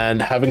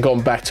and haven't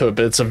gone back to it,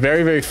 but it's a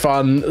very, very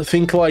fun,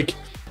 think like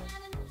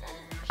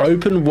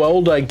open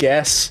world, I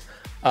guess,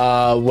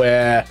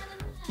 where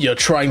you're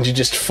trying to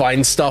just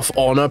find stuff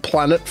on a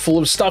planet full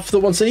of stuff that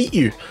wants to eat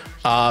you.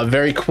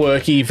 Very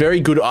quirky, very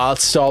good art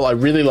style. I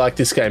really like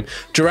this game.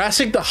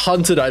 Jurassic the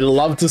Hunted, I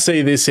love to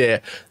see this here.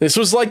 This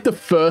was like the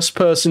first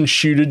person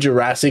shooter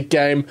Jurassic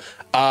game.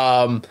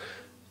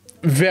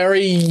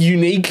 Very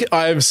unique.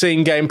 I've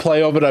seen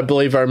gameplay of it. I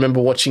believe I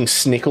remember watching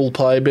Snickle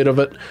play a bit of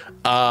it.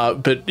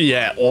 But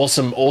yeah,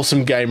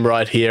 awesome game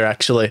right here,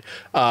 actually.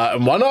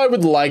 And one I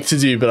would like to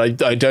do,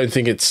 but I don't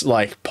think it's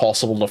like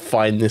possible to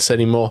find this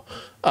anymore.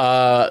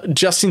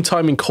 Just in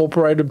Time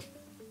Incorporated.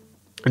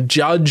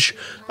 Judge,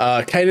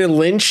 Kane and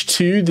Lynch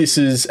 2. This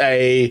is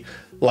a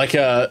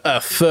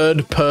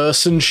third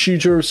person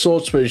shooter of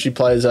sorts where she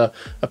plays a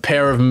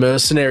pair of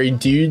mercenary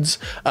dudes.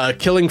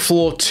 Killing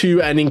Floor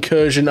 2 and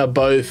Incursion are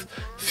both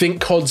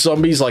think COD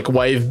zombies, like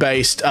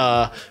wave-based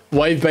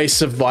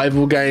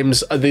survival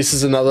games. This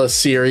is another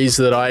series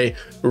that I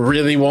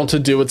really want to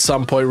do at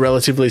some point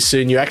relatively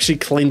soon. You actually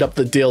cleaned up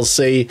the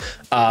DLC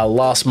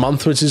last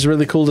month, which is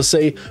really cool to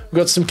see. We've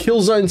got some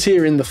kill zones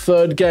here in the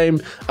third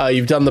game.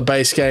 You've done the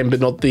base game, but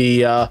not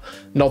the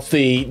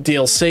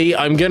DLC.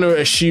 I'm going to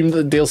assume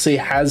that the DLC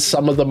has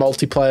some of the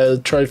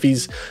multiplayer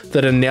trophies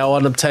that are now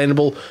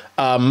unobtainable.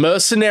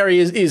 Mercenary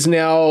is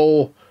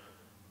now...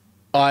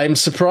 I'm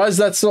surprised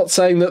that's not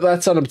saying that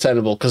that's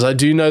unobtainable, because I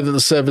do know that the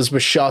servers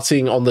were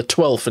shutting on the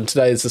 12th, and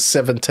today is the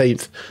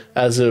 17th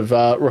as of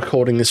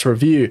recording this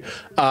review.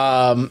 But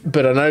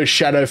I know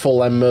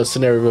Shadowfall and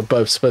Mercenary were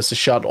both supposed to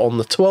shut on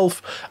the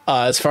 12th.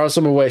 As far as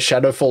I'm aware,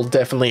 Shadowfall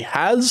definitely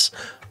has,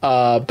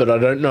 but I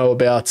don't know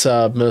about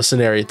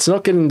Mercenary. It's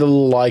not getting the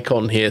little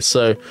icon here,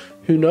 so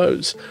who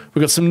knows?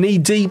 We've got some Knee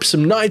Deep,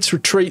 some Knight's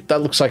Retreat.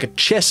 That looks like a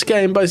chess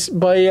game by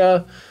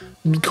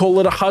call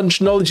it a hunch.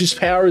 Knowledge is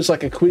Power is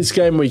like a quiz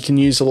game where you can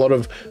use a lot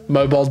of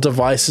mobile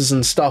devices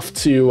and stuff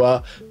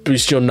to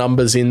boost your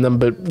numbers in them,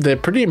 but they're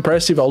pretty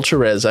impressive ultra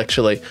rares,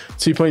 actually.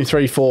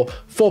 2.34,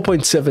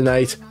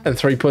 4.78, and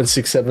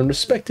 3.67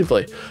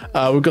 respectively.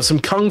 We've got some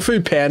Kung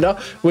Fu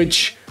Panda,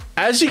 which,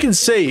 as you can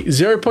see,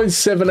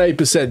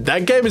 0.78%.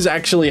 That game is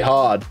actually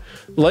hard.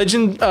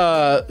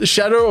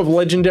 Shadow of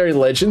Legendary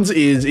Legends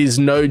is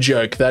no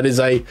joke. That is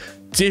a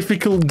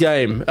difficult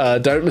game.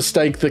 Don't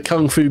mistake the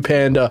Kung Fu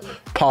Panda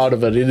part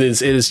of it. It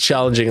is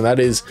challenging. That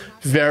is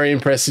very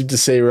impressive to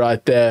see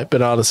right there.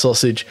 Banana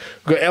Sausage.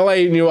 We've got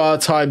LA Noir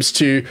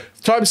 ×2,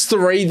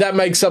 ×3. That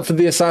makes up for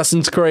the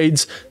Assassin's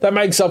Creeds. That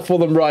makes up for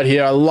them right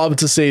here. I love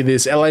to see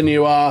this. LA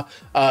Noir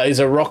is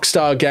a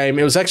Rockstar game.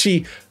 It was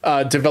actually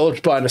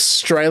developed by an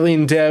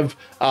Australian dev,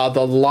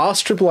 the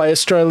last AAA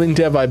Australian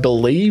dev, I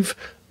believe.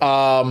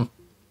 And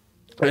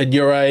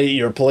you're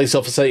a police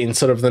officer in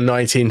sort of the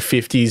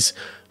 1950s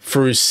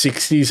through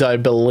 60s, I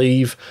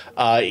believe,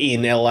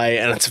 in LA,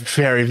 and it's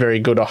very, very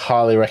good. I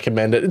highly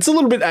recommend it. It's a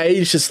little bit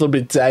aged, just a little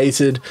bit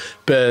dated,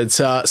 but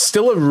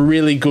still a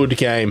really good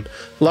game.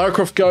 Lara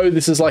Croft Go,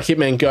 this is like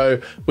Hitman Go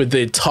with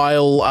the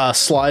tile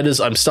sliders.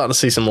 I'm starting to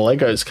see some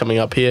Legos coming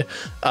up here.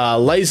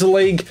 Laser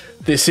League,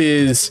 this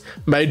is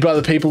made by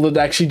the people that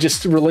actually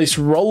just released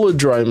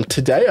Rollerdrome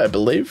today, I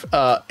believe.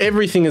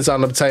 Everything is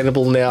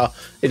unobtainable now.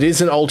 It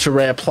is an ultra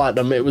rare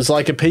platinum. It was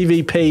like a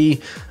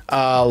PvP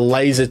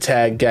laser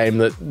tag game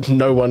that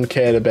no one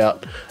cared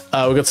about.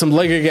 We've got some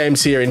Lego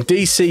games here in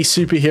DC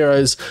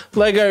Superheroes,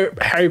 Lego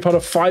Harry Potter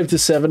 5 to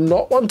 7,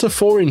 not 1 to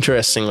 4,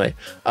 interestingly.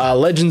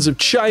 Legends of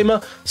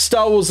Chama,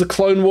 Star Wars The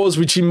Clone Wars,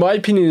 which in my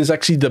opinion is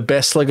actually the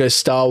best Lego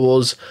Star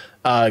Wars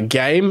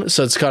game,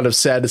 so it's kind of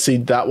sad to see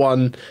that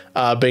one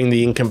being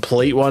the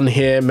incomplete one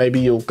here.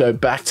 Maybe you'll go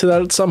back to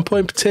that at some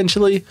point,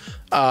 potentially.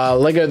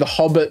 Lego The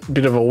Hobbit,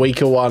 bit of a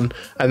weaker one,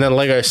 and then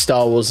Lego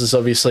Star Wars is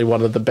obviously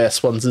one of the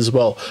best ones as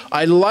well.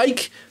 I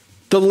like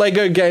the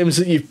Lego games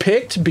that you've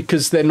picked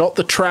because they're not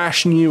the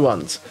trash new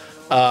ones.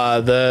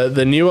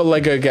 The newer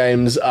Lego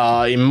games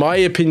are, in my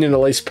opinion, at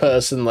least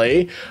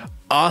personally,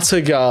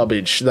 utter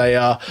garbage. They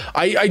are.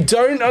 I'm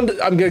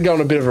going to go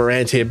on a bit of a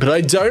rant here, but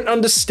I don't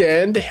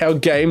understand how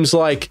games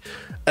like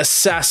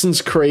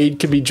Assassin's Creed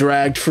can be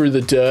dragged through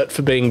the dirt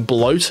for being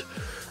bloat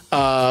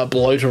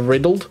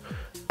riddled.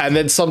 And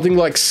then something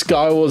like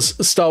Star Wars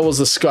The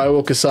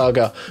Skywalker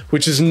Saga,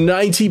 which is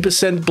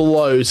 90%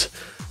 bloat,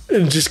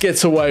 just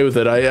gets away with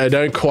it. I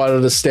don't quite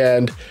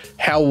understand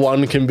how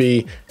one can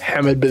be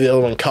hammered but the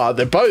other one can't.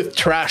 They're both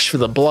trash for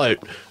the bloat.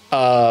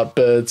 Yeah,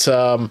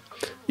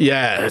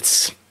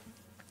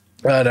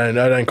 I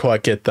don't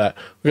quite get that.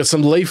 We've got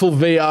some Lethal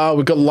VR.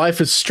 We've got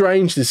Life is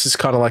Strange. This is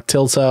kind of like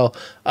Telltale.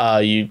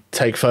 You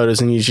take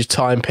photos and use your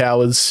time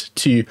powers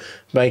to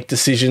make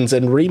decisions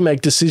and remake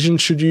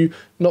decisions should you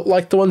not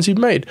like the ones you've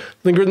made.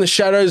 Linger in the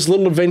Shadows,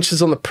 Little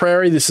Adventures on the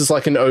Prairie. This is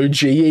like an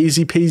OG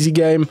easy peasy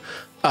game.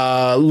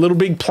 Little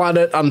Big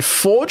Planet.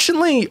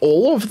 Unfortunately,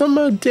 all of them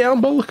are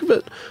down by the look of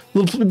it.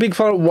 Little Big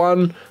Planet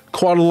 1,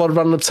 quite a lot of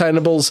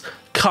unobtainables.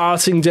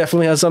 Karting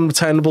definitely has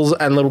unobtainables,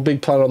 and Little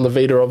Big Planet on the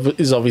Vita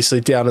is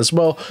obviously down as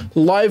well.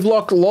 Live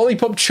Lock,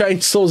 Lollipop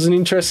Chainsaw is an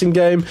interesting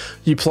game.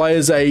 You play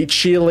as a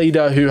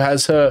cheerleader who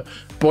has her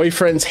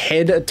boyfriend's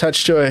head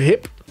attached to her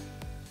hip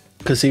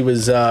because he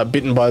was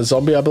bitten by a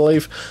zombie, I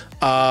believe.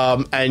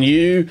 And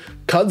you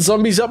cut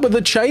zombies up with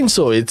a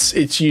chainsaw.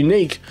 It's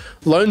unique.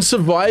 Lone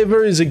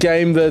Survivor is a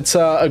game that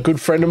a good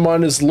friend of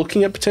mine is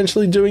looking at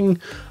potentially doing.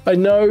 I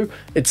know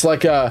it's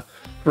like a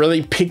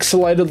really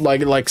pixelated,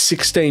 like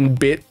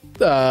 16-bit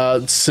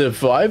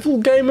survival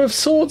game of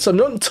sorts. I'm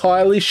not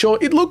entirely sure.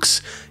 It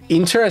looks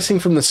interesting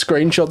from the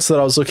screenshots that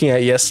I was looking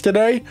at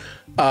yesterday,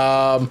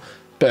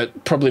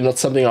 but probably not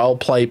something I'll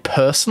play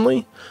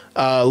personally.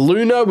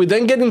 Luna, we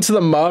then get into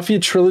the Mafia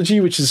trilogy,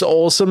 which is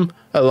awesome.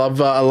 I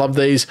love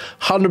these.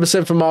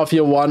 100% for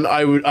Mafia 1.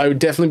 I would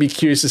definitely be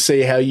curious to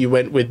see how you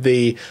went with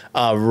the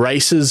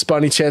races by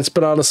any chance,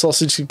 Banana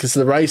Sausage, because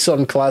the race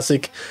on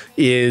Classic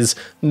is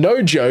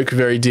no joke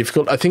very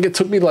difficult. I think it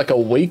took me like a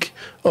week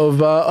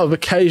of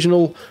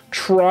occasional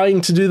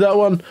trying to do that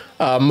one.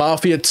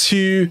 Mafia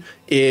 2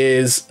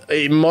 is,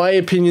 in my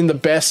opinion, the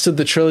best of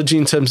the trilogy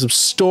in terms of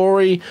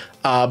story,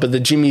 but the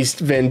Jimmy's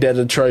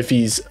Vendetta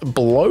trophies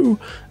below.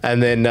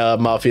 And then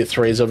Mafia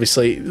 3 is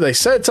obviously, they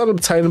say it's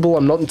unobtainable.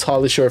 I'm not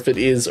entirely sure if it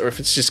is or if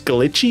it's just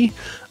glitchy,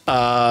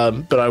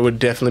 but I would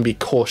definitely be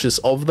cautious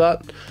of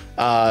that.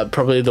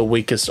 Probably the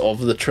weakest of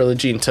the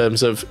trilogy in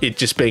terms of it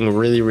just being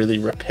really, really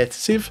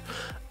repetitive.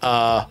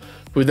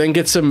 We then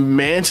get some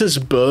Mantis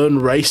Burn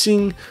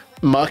Racing.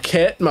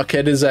 Marquette.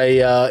 Marquette is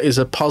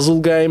a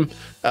puzzle game.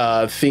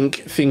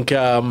 Think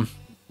oh,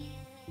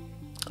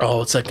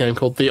 what's that game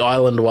called? The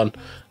Island one.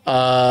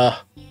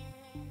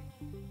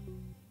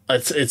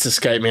 It's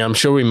escaped me. I'm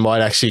sure we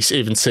might actually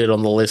even see it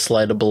on the list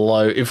later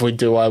below. If we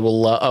do, I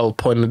will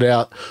point it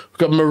out. We've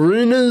got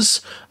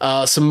Marooners,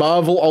 some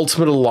Marvel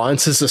Ultimate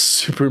Alliances, a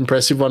super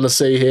impressive one to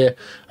see here.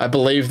 I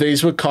believe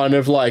these were kind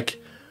of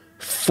like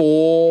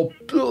 4,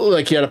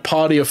 like you had a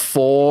party of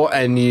 4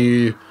 and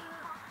it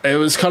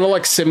was kind of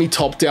like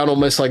semi-top down,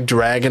 almost like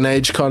Dragon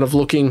Age kind of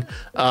looking.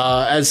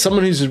 As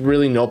someone who's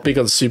really not big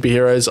on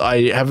superheroes,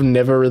 I have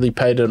never really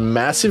paid a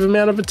massive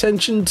amount of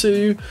attention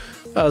to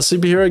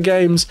superhero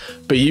games,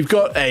 but you've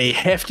got a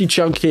hefty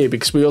chunk here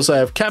because we also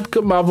have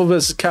Capcom, Marvel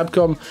vs.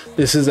 Capcom.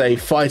 This is a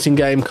fighting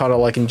game, kind of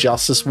like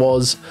Injustice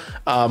was.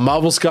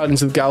 Marvel's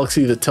Guardians of the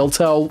Galaxy, the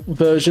Telltale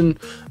version.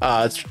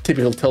 It's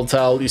typical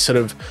Telltale.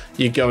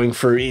 You're going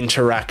through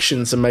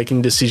interactions and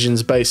making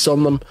decisions based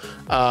on them.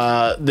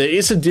 There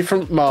is a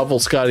different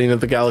Marvel's Guardian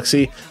of the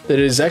Galaxy that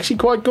is actually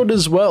quite good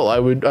as well. I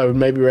would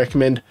maybe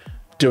recommend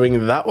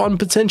doing that one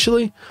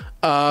potentially.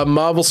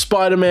 Marvel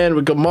Spider-Man,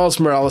 we've got Miles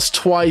Morales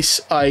twice.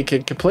 I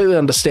can completely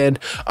understand.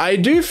 I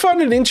do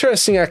find it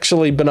interesting,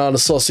 actually, Banana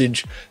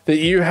Sausage, that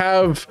you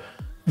have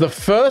the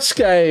first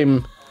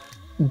game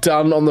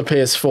done on the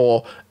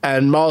PS4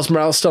 and Miles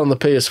Morales done on the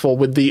PS4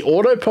 with the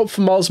auto pop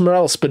for Miles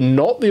Morales, but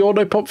not the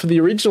auto pop for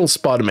the original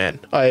Spider-Man.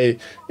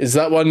 Is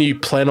that one you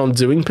plan on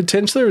doing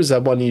potentially, or is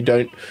that one you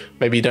don't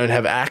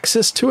have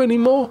access to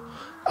anymore?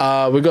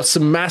 We've got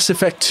some Mass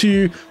Effect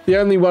 2, the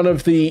only one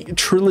of the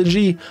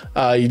trilogy.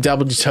 You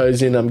doubled your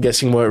toes in, I'm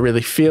guessing weren't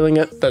really feeling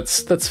it.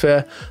 That's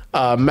fair.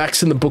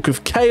 Max in the Book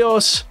of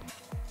Chaos.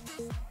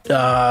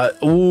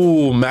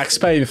 Max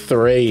Payne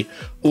 3.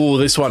 Ooh,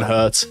 this one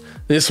hurts.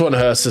 This one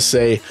hurts to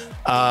see.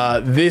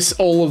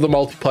 All of the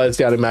multiplayers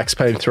down in Max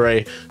Payne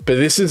 3, but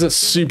this is a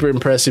super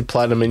impressive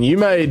platinum, and you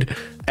made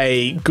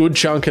a good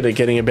chunk at it,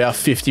 getting about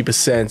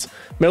 50%.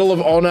 Medal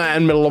of Honor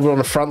and Medal of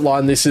Honor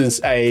Frontline. This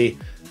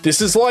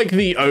is like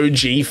the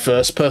OG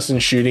first-person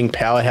shooting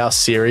powerhouse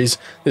series.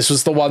 This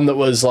was the one that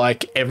was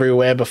like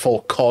everywhere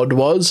before COD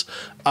was.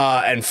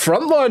 And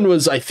Frontline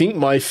was, I think,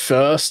 my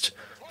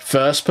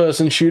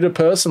first-person shooter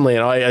personally,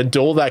 and I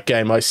adore that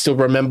game. I still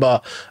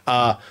remember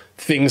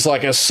things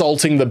like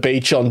assaulting the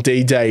beach on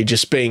D-Day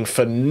just being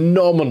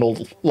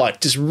phenomenal, like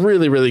just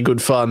really, really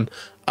good fun.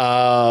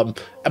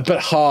 But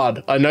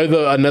hard. I know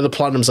the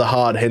platinums are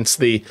hard, hence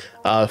the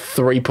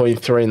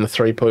 3.3 and the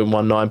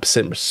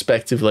 3.19%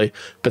 respectively.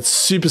 But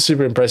super,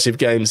 super impressive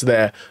games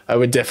there.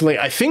 I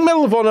think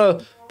Medal of Honor,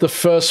 the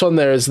first one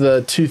there is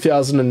the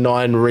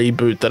 2009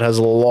 reboot that has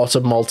a lot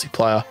of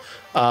multiplayer.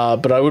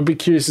 But I would be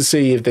curious to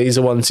see if these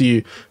are ones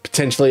you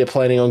potentially are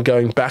planning on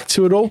going back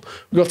to at all.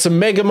 We've got some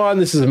Megamind.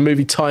 This is a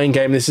movie tie-in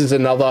game. This is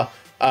another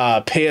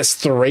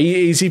PS3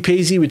 easy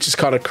peasy, which is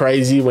kind of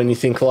crazy when you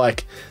think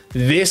like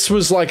this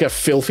was like a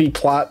filthy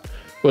plat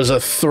was a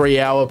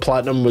 3-hour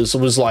platinum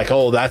was like,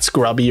 oh, that's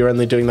grubby, you're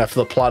only doing that for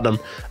the platinum,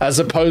 as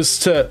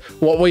opposed to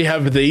what we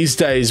have these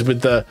days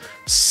with the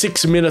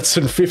 6 minutes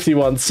and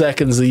 51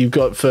 seconds that you've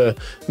got for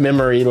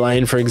memory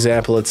lane, for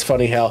example. It's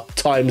funny how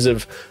times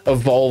have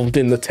evolved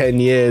in the 10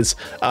 years.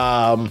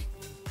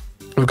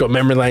 We've got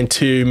Memory Lane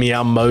 2,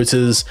 Meow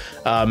Motors,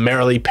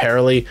 Merrily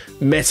Perily,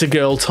 Meta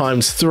Girl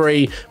 ×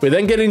 3. We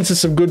then get into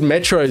some good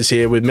Metros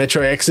here with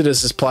Metro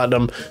Exodus as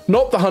platinum.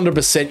 Not the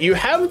 100%. You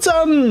have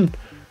done...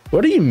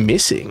 What are you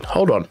missing?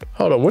 Hold on.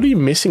 What are you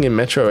missing in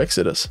Metro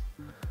Exodus?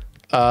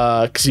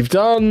 Because you've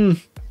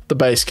done the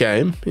base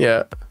game.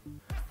 Yeah.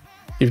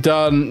 You've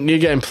done New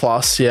Game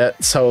Plus. Yeah,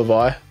 so have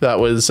I. That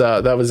was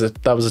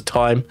a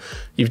time.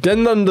 You've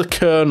then done the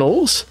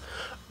kernels.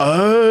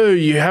 Oh,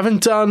 you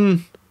haven't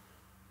done...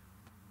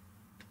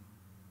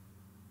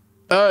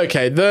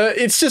 Okay,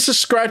 it's just a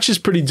scratch is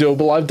pretty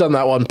doable. I've done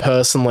that one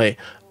personally.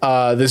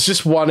 There's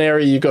just one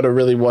area you got to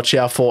really watch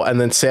out for, and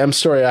then Sam's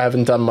Story I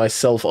haven't done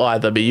myself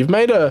either. But you've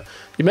made a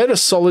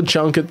solid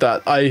chunk at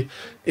that.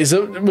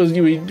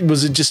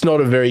 Was it just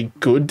not a very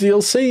good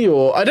DLC,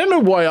 or I don't know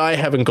why I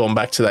haven't gone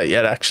back to that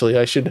yet. Actually,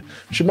 I should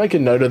make a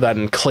note of that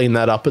and clean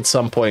that up at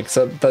some point.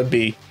 So that'd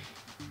be,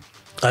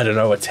 I don't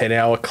know, a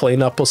 10-hour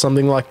cleanup or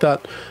something like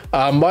that.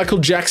 Michael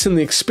Jackson: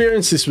 The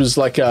Experience. This was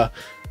like a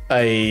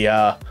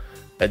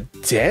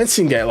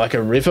dancing game, like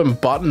a rhythm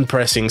button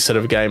pressing sort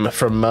of game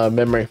from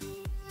memory.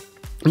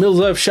 Mills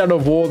of Shadow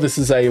of War. This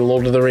is a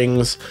Lord of the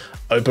Rings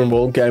open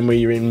world game where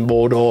you're in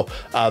Mordor.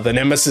 The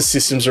Nemesis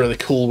system's really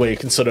cool, where you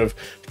can sort of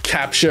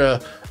capture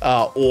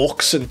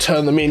orcs and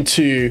turn them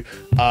into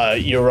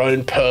your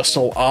own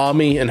personal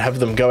army and have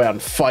them go out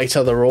and fight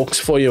other orcs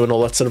for you and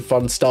all that sort of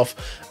fun stuff.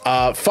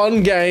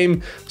 Fun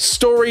game.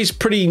 Story's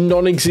pretty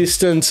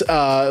non-existent,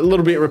 a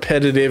little bit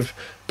repetitive,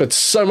 but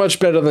so much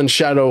better than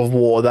Shadow of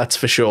War, that's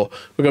for sure.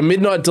 We've got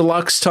Midnight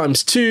Deluxe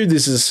 ×2.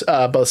 This is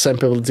by the same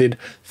people who did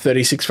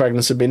 36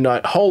 Fragments of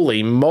Midnight.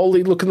 Holy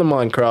moly, look at the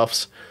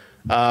Minecrafts.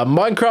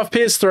 Minecraft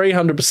PS3,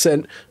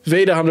 100%.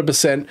 Vita,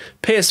 100%.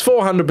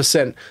 PS4,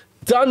 100%.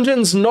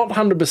 Dungeons, not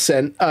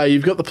 100%.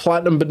 You've got the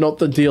Platinum, but not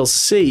the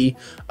DLC.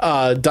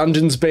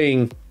 Dungeons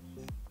being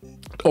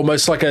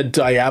almost like a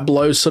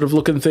Diablo sort of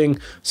looking thing.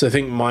 So I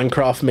think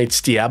Minecraft meets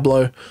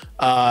Diablo.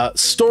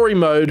 Story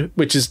mode,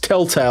 which is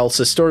Telltale,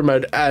 so story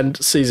mode and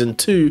season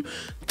 2.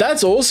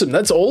 That's awesome.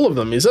 That's all of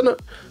them, isn't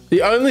it?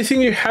 The only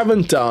thing you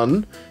haven't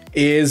done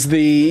is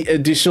the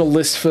additional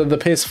list for the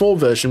PS4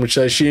 version, which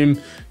I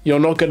assume you're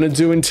not going to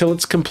do until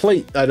it's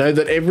complete. I know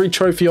that every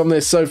trophy on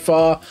there so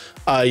far,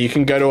 you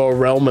can go to a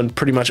realm and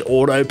pretty much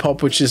auto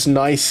pop, which is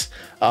nice,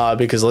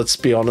 because let's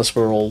be honest,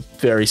 we're all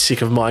very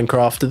sick of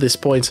Minecraft at this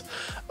point.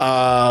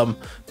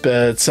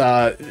 But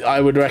I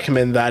would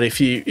recommend that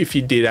if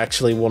you did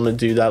actually want to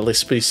do that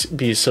list,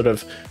 be sort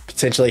of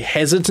potentially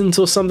hesitant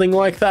or something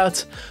like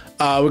that.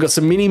 We've got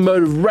some mini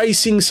mode of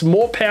racing, some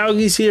more power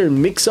gears here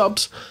and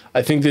mix-ups.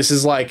 I think this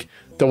is like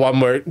the one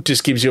where it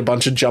just gives you a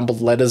bunch of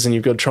jumbled letters and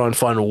you've got to try and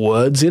find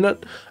words in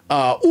it.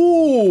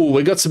 Ooh,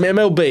 we got some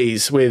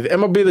MLBs with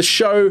MLB The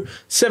Show,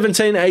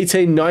 17,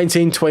 18,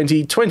 19,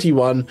 20,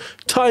 21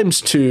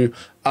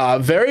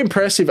 ×2. Very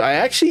impressive. I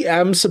actually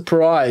am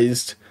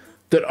surprised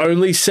that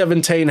only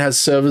 17 has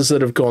servers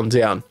that have gone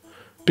down,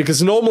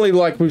 because normally,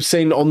 like we've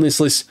seen on this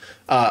list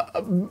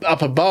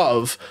up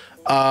above,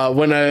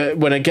 when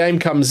a game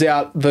comes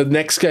out,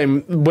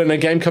 when a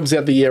game comes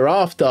out the year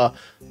after,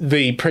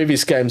 the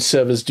previous game's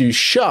servers do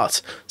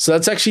shut. So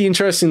that's actually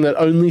interesting that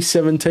only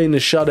 17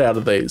 is shut out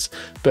of these.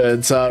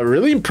 But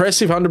really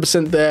impressive,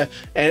 100% there.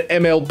 And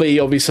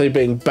MLB obviously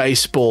being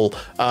baseball,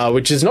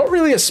 which is not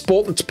really a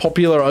sport that's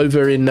popular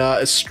over in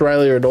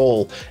Australia at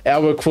all.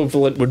 Our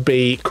equivalent would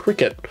be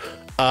cricket.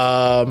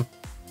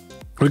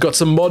 We've got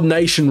some Mod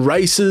Nation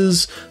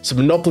races, some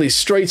Monopoly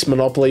Streets,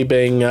 Monopoly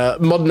being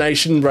Mod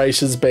Nation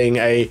races being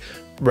a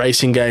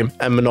racing game,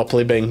 and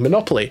Monopoly being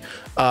Monopoly.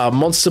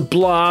 Monster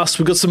Blast.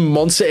 We've got some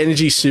Monster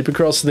Energy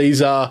Supercross. These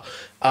are,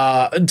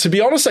 to be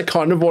honest, I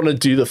kind of want to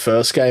do the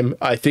first game.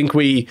 I think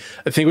we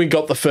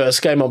got the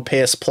first game on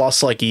PS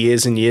Plus like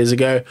years and years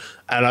ago,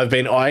 and I've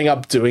been eyeing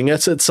up doing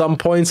it at some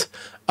point.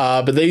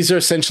 But these are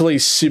essentially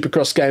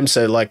Supercross games,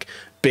 so like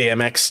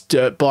BMX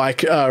dirt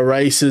bike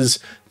races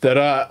that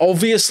are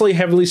obviously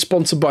heavily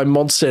sponsored by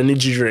Monster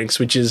Energy Drinks,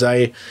 which is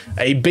a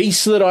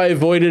beast that I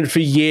avoided for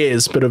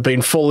years, but have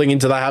been falling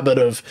into the habit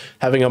of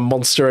having a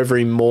Monster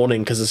every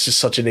morning because it's just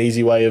such an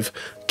easy way of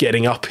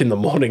getting up in the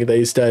morning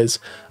these days.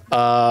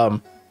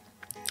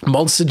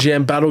 Monster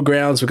Jam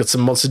Battlegrounds. We've got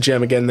some Monster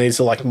Jam again.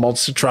 These are like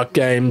monster truck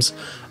games.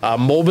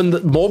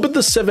 Morbid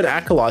the Seven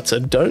Acolytes. I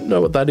don't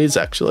know what that is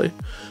actually.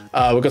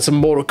 We've got some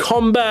Mortal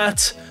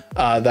Kombat.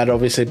 That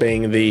obviously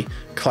being the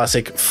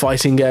classic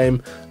fighting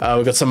game.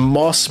 We've got some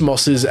Moss.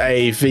 Moss is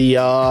a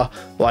VR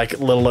like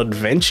little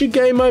adventure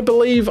game, I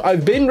believe.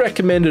 I've been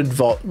recommended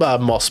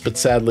Moss, but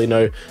sadly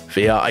no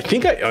VR. I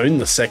think I own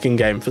the second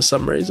game for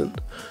some reason.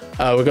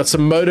 We've got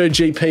some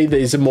MotoGP.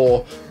 These are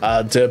more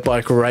dirt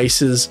bike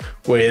races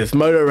with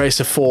Moto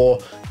Racer 4,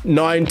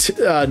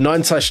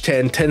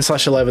 9/10,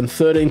 10/11,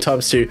 13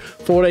 ×2,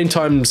 14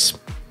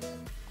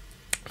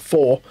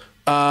 PS4.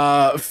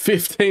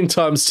 15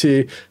 times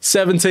 2,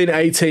 17,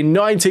 18,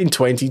 19,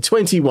 20,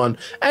 21,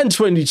 and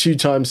 22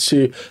 times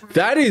 2.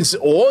 That is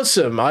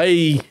awesome.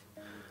 I'm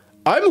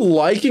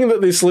liking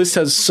that this list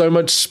has so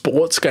much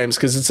sports games,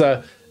 because it's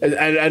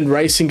and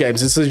racing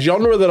games. It's a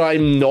genre that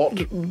I'm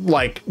not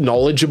like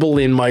knowledgeable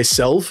in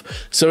myself,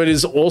 so it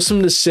is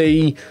awesome to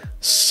see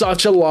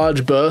such a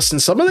large burst,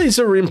 and some of these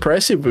are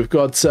impressive. We've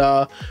got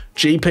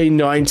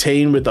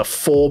GP19 with a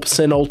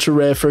 4% ultra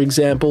rare, for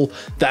example.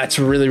 That's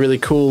really, really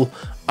cool.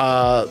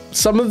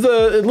 Some of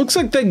it looks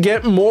like they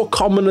get more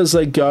common as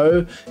they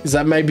go. Is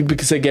that maybe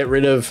because they get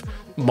rid of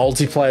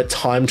multiplayer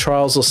time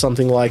trials or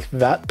something like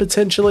that,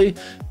 potentially?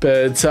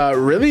 But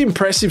really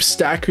impressive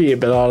stack here,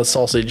 Banana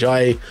Sausage.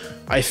 I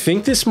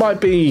think this might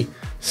be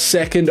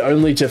second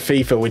only to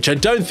FIFA, which I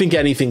don't think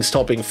anything's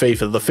topping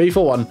FIFA. The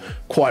FIFA one,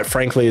 quite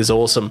frankly, is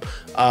awesome.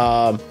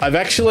 I've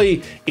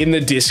actually, in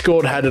the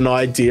Discord, had an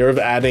idea of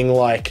adding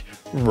like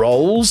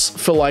roles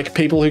for like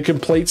people who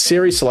complete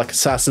series, so like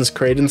Assassin's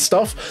Creed and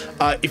stuff.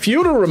 If you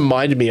would have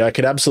reminded me, I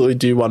could absolutely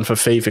do one for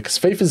FIFA, because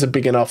FIFA's a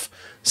big enough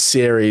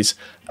series,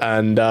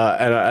 and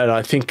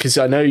I think, because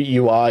I know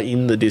you are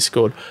in the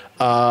Discord,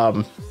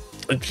 yeah,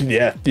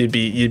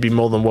 you'd be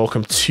more than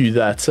welcome to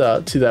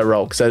that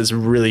role, because that is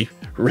really,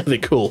 really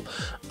cool.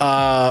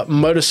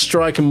 Motor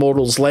Strike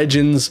Immortals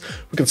Legends.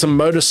 We've got some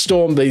Motor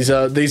Storm. These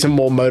are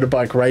more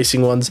motorbike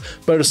racing ones.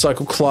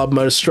 Motorcycle Club,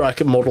 Motor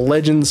Strike Immortal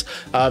Legends.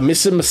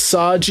 Mr.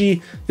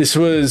 Masagi. This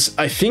was,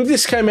 I think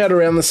this came out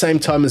around the same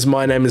time as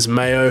My Name is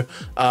Mayo.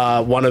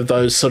 One of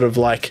those sort of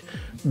like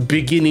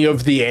beginning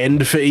of the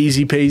end for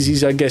easy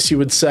peasies, I guess you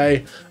would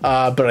say.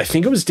 But I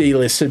think it was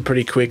delisted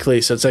pretty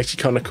quickly, so it's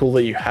actually kind of cool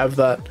that you have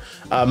that.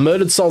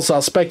 Murdered Soul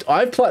Suspect.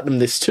 I've platinumed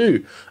this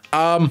too.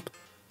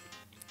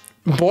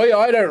 Boy,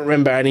 I don't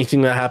remember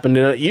anything that happened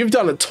in it. You've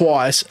done it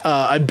twice.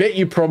 I bet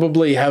you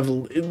probably have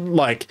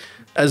like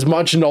as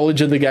much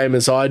knowledge of the game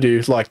as I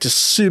do, like just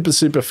super,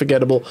 super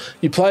forgettable.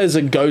 You play as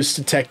a ghost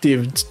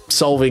detective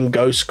solving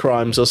ghost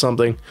crimes or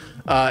something.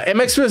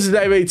 MX vs.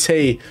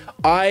 AVT.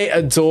 I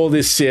adore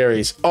this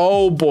series.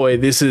 Oh boy,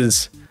 this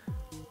is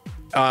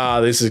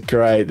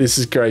great. This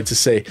is great to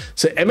see.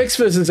 So MX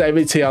vs.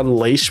 AVT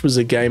Unleashed was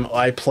a game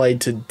I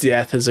played to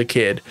death as a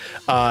kid.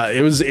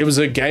 It was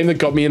a game that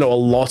got me into a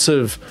lot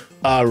of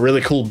really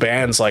cool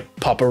bands like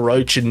Papa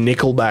Roach and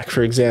Nickelback,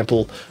 for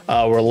example,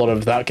 were a lot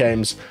of that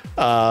game's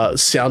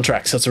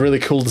soundtracks. So it's really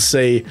cool to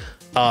see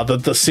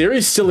that the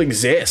series still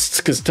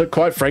exists, because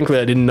quite frankly,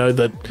 I didn't know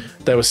that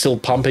they were still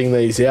pumping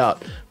these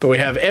out. But we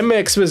have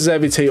MX vs.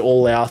 AVT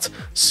All Out,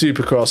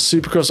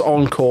 Supercross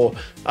Encore,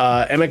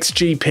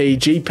 MX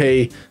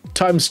GP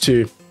times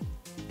 2,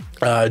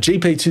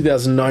 GP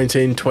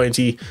 2019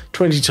 20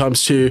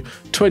 times 2,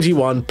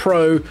 21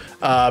 Pro,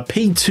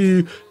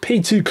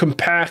 P2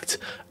 Compact.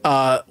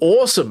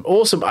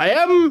 Awesome. I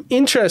am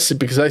interested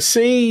because I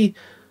see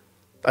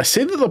that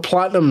the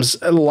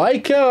platinums,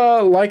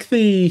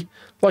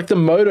 like the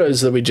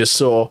motos that we just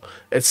saw,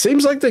 it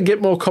seems like they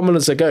get more common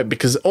as they go,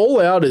 because All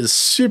Out is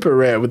super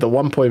rare with the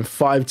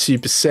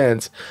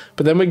 1.52%,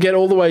 but then we get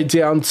all the way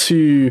down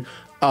to,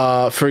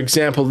 for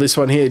example, this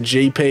one here,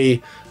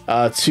 GP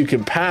 2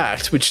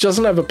 Compact, which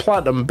doesn't have a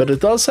platinum, but it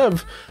does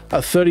have a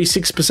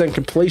 36%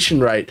 completion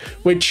rate,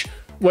 which,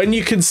 when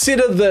you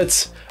consider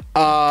that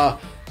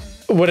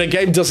when a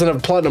game doesn't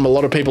have platinum, a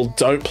lot of people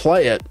don't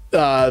play it,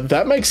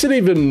 that makes it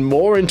even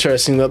more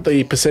interesting that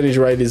the percentage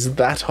rate is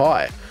that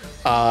high.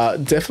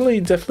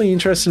 Definitely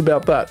interested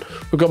about that.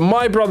 We've got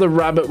My Brother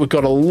Rabbit. We've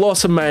got a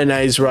lot of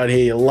mayonnaise right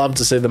here. You love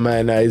to see the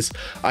mayonnaise.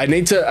 I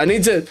need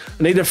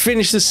to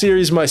finish the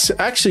series myself.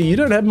 Actually, you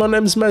don't have My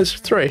Name's Mayo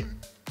 3.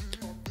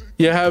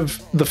 You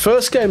have the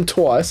first game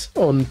twice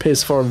on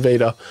PS4 and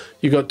Vita.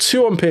 You got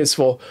 2 on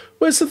PS4.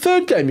 Where's the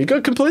third game? You got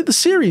to complete the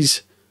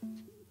series.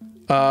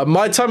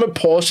 My Time at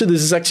Porsche.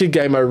 This is actually a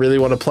game I really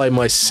want to play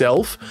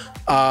myself.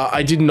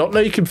 I did not know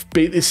you could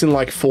beat this in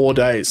like 4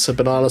 days. So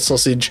Banana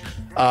Sausage,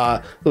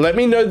 let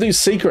me know these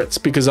secrets,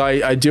 because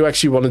I do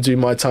actually want to do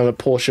My Time at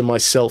Porsche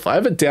myself. I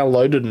have it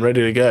downloaded and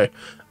ready to go.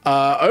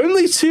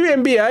 Only 2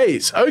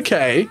 MBAs.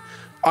 Okay.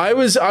 I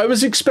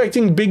was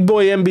expecting big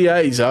boy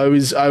MBAs.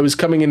 I was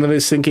coming into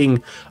this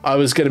thinking I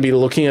was going to be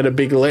looking at a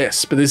big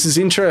list, but this is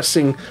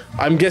interesting.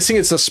 I'm guessing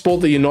it's a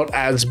sport that you're not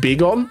as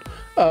big on.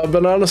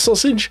 Banana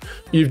Sausage.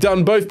 You've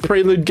done both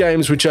Prelude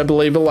games, which I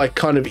believe are like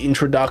kind of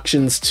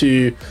introductions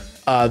to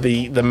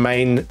the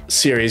main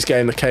series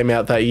game that came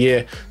out that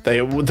year.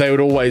 They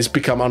would always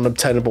become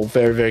unobtainable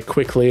very, very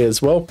quickly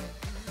as well.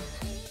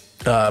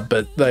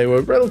 But they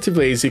were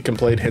relatively easy to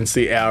complete, hence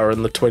the hour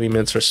and the 20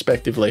 minutes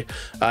respectively.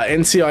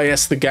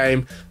 NCIS, the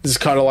game, this is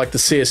kind of like the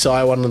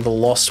CSI one and the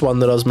Lost one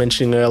that I was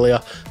mentioning earlier.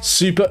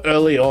 Super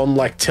early on,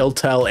 like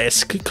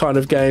Telltale-esque kind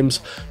of games.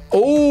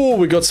 Oh,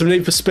 we got some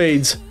Need for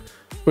Speeds.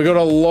 We got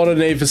a lot of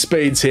Need for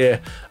Speeds here.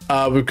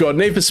 We've got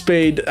Need for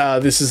Speed.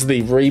 This is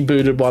the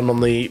rebooted one on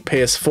the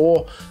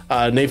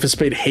PS4. Need for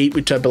Speed Heat,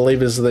 which I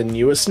believe is the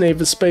newest Need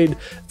for Speed.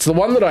 It's the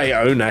one that I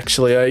own,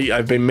 actually.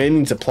 I've been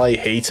meaning to play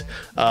Heat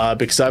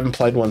because I haven't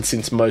played one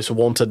since Most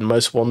Wanted.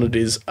 Most Wanted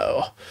is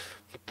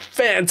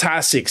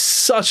fantastic,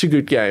 such a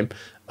good game.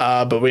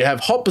 But we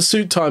have Hot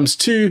Pursuit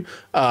x2,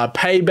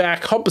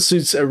 Payback, Hot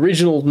Pursuit's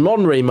original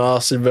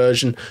non-remastered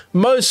version,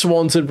 Most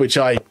Wanted, which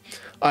I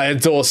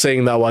adore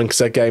seeing that one because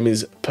that game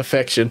is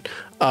perfection.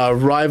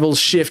 Rivals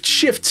Shift,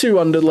 Shift 2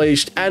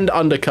 Unleashed, and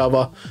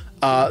Undercover.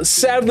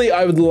 Sadly,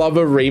 I would love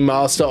a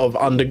remaster of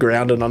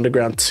Underground and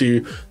Underground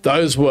 2.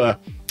 Those were,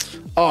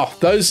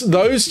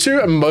 those two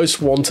and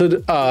Most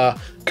Wanted,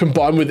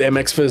 combined with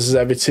MX vs.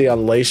 AVT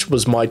Unleashed,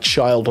 was my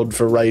childhood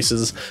for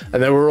races,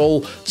 and they were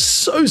all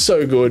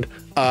so good.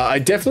 I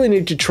definitely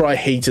need to try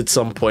Heat at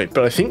some point,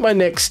 but I think my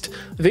next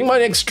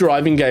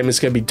driving game is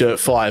going to be Dirt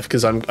 5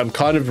 because I'm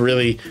kind of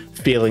really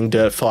feeling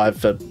Dirt 5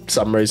 for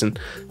some reason.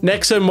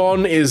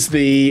 Nexomon is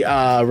the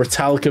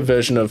Retallica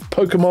version of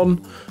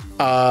Pokemon.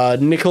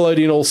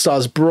 Nickelodeon All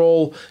Stars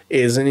Brawl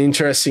is an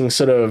interesting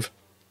sort of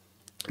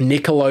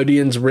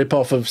Nickelodeon's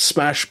ripoff of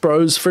Smash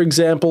Bros, for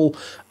example,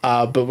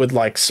 but with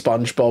like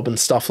SpongeBob and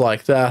stuff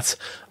like that.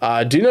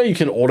 Do you know you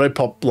can auto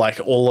pop like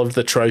all of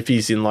the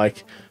trophies in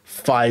like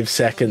 5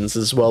 seconds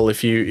as well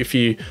if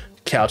you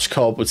couch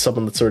co-op with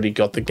someone that's already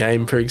got the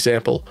game, for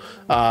example.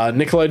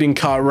 Nickelodeon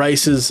Kart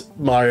Races,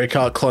 Mario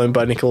Kart cloned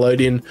by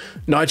Nickelodeon.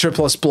 Nitro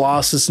Plus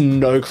Blasters,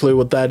 no clue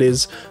what that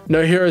is.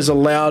 No Heroes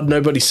Allowed,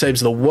 Nobody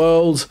Saves the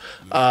World,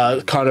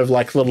 kind of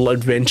like little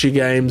adventure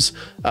games.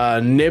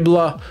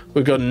 Nibbler,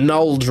 we've got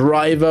Null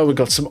Driver, we've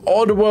got some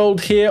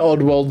Oddworld here,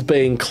 Oddworld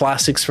being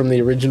classics from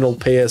the original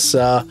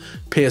PS1.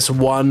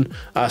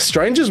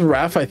 Stranger's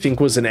Wrath, I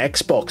think, was an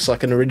Xbox,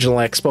 like an original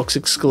Xbox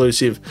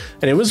exclusive,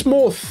 and it was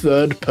more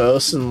third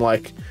person,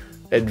 like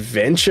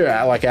adventure,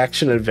 like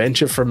action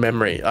adventure from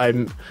memory.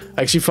 I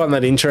actually find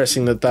that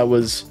interesting that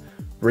was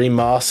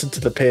remastered to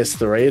the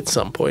PS3 at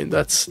some point.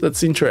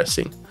 That's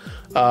interesting.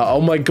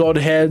 Oh my god,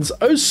 Heads,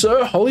 Oh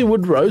Sir,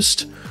 Hollywood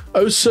Roast,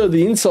 Oh Sir,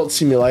 the Insult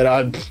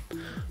Simulator.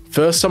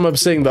 First time I'm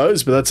seeing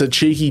those, but that's a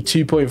cheeky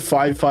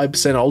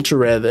 2.55% ultra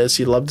rare there,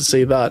 so you'd love to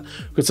see that.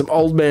 We've got some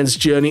Old Man's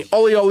Journey,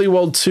 Ollie Ollie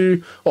World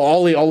 2, or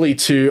Ollie Ollie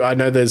 2. I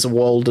know there's a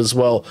world as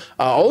well.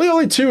 Ollie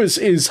Ollie 2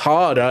 is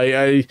hard.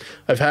 I've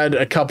had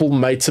a couple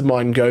mates of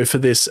mine go for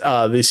this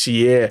this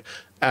year,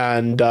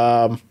 and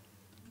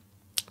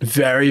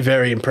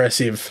very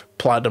impressive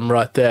platinum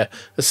right there.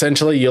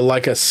 Essentially, you're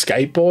like a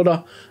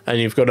skateboarder, and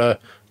you've got to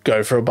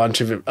go for a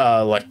bunch of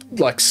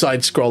like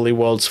side-scrolly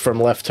worlds from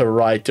left to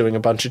right, doing a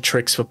bunch of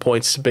tricks for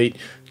points to beat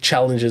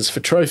challenges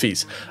for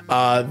trophies.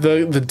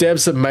 The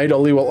devs that made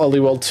Ollie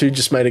World 2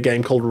 just made a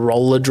game called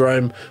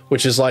Rollerdrome,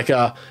 which is like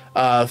a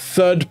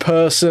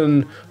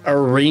third-person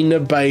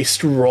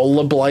arena-based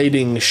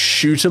rollerblading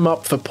shoot 'em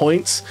up for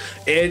points.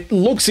 It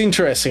looks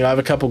interesting. I have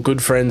a couple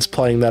good friends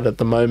playing that at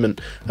the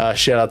moment.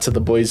 Shout out to the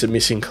boys at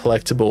Missing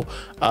Collectible.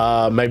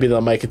 Maybe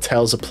they'll make a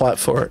Tales of Plat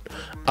for it.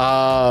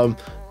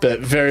 But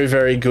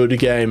very good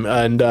game,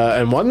 and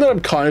one that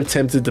I'm kind of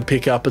tempted to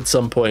pick up at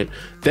some point.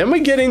 Then we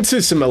get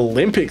into some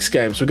Olympics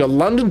games. We've got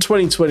London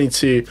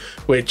 2022,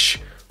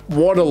 which,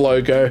 what a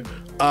logo.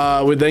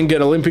 We then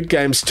get Olympic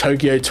Games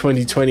Tokyo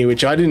 2020,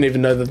 which I didn't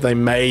even know that they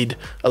made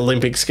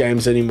Olympics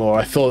games anymore.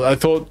 I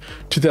thought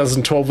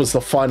 2012 was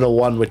the final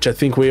one, which I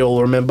think we all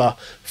remember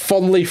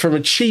fondly from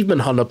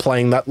Achievement Hunter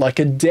playing that like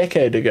a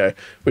decade ago,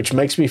 which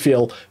makes me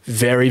feel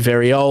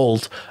very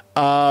old.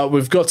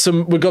 We've got some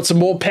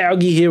more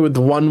Paugy here with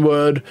One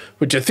Word,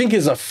 which I think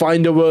is a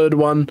Find a Word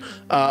one.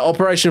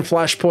 Operation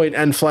Flashpoint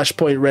and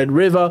Flashpoint Red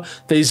River.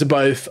 These are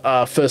both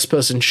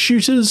first-person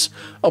shooters.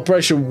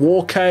 Operation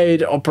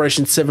Warcade,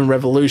 Operation 7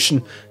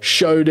 Revolution,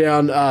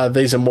 Showdown.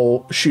 These are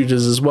more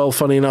shooters as well,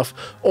 funny enough.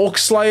 Orc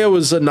Slayer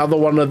was another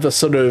one of the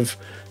sort of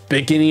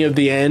beginning of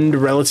the end,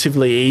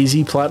 relatively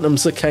easy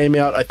platinums that came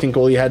out. I think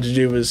all you had to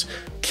do was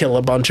kill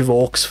a bunch of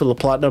orcs for the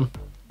platinum.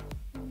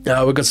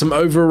 We've got some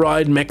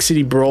Override, Mech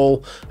City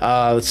Brawl.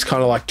 It's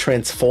kind of like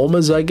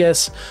Transformers, I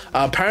guess.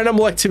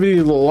 Paranormal Activity: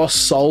 The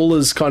Lost Soul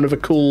is kind of a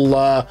cool.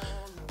 I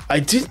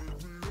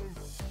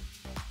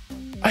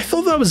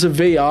thought that was a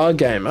VR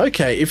game.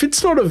 Okay, if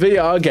it's not a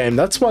VR game,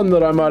 that's one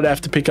that I might have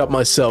to pick up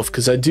myself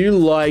because I do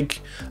like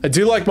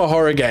my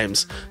horror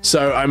games.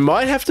 So I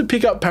might have to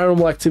pick up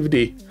Paranormal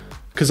Activity.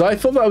 Because I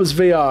thought that was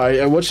VR.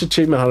 I watched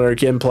Achievement Hunter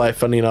again play,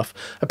 funny enough.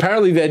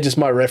 Apparently they're just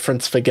my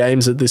reference for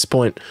games at this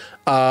point.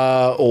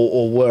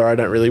 Or were. I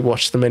don't really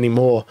watch them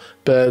anymore.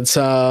 But,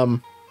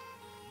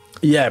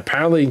 yeah,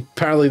 apparently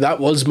that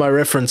was my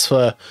reference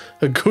for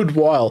a good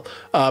while.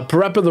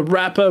 Parappa the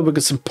Rapper, we've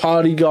got some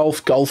Party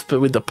Golf, but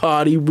with the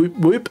party, whoop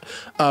whoop.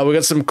 We've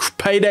got some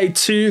Payday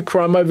 2,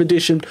 Crime Over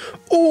Edition.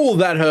 Oh,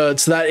 that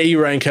hurts. That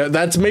E-rank hurt.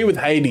 That's me with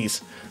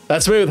Hades.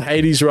 That's me with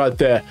Hades right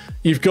there.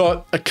 You've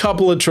got a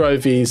couple of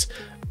trophies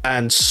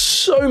and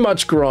so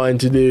much grind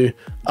to do.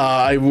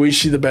 I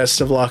wish you the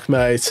best of luck,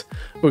 mate.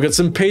 We've got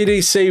some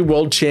PDC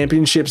World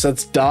Championships.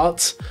 That's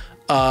darts.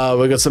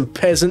 We've got some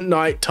Peasant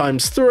Night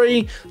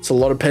 ×3. It's a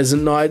lot of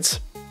Peasant Nights.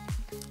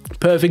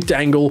 Perfect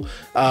Angle.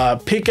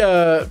 Pick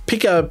a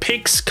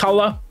Pix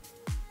color.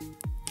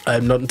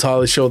 I'm not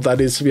entirely sure what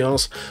that is, to be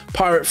honest.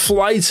 Pirate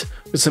Flight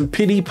with some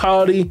Pity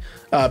Party.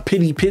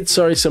 Pity Pit,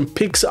 sorry. Some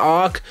Pix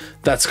Arc.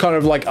 That's kind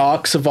of like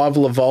Ark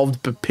Survival Evolved,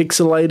 but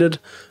pixelated.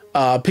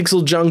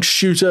 Pixel Junk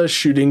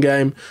shooting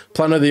game.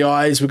 Planet of the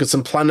Eyes. We've got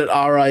some Planet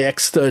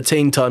RIX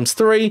 13 times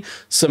 3.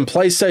 Some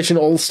PlayStation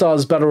All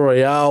Stars Battle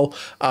Royale.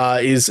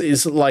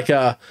 Is like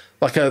a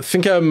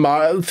think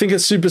a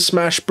Super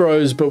Smash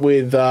Bros, but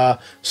with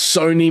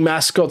Sony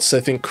mascots. So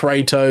think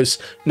Kratos,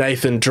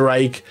 Nathan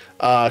Drake,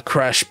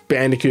 Crash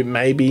Bandicoot,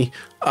 maybe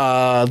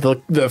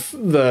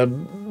the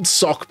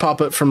sock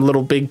puppet from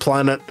Little Big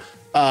Planet.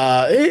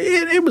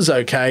 It was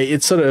okay.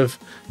 It sort of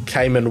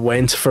came and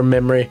went from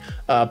memory.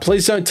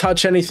 Please don't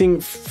touch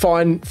anything.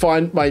 Fine.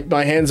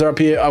 My hands are up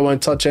here. I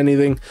won't touch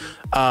anything.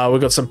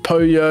 We've got some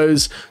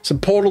Poyos, some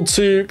Portal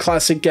 2,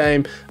 classic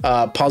game,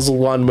 puzzle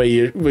one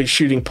where we're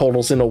shooting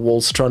portals into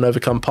walls to try and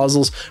overcome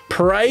puzzles.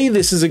 Prey,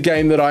 this is a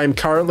game that I am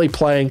currently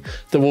playing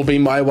that will be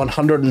my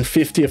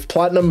 150th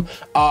platinum.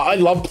 I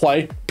love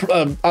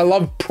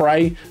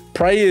Prey.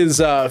 Prey is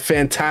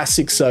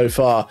fantastic so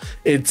far.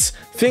 It's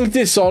think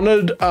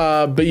Dishonored,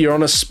 but you're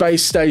on a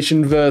space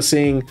station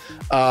versing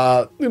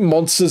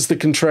monsters that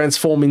can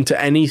transform into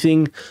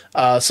anything.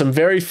 Some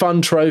very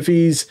fun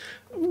trophies,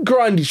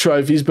 grindy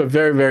trophies, but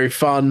very, very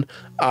fun.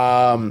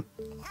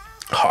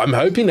 I'm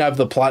hoping to have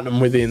the platinum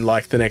within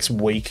like the next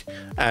week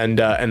and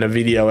a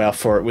video out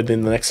for it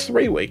within the next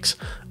 3 weeks.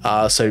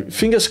 So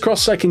fingers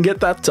crossed I can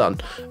get that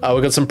done.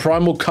 We've got some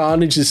Primal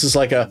Carnage. This is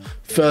like a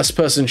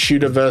first-person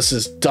shooter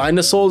versus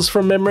dinosaurs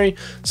from memory.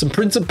 Some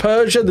Prince of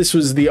Persia. This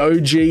was the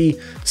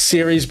OG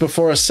series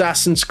before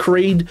Assassin's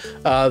Creed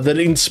that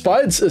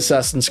inspired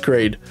Assassin's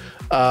Creed.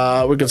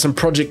 We've got some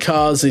Project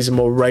Cars. These are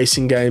more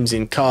racing games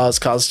in Cars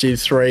 2,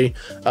 3.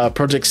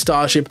 Project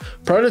Starship.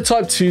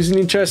 Prototype 2 is an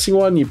interesting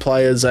one. You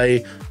play as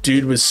a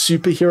dude with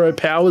superhero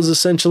powers,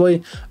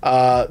 essentially,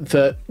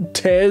 that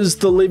tears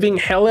the living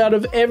hell out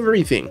of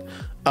everything.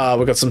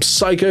 We've got some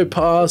Psycho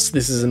Pass.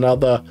 This is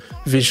another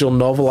visual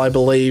novel, I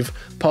believe.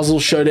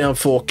 Puzzle Showdown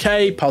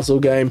 4K, puzzle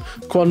game.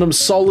 Quantum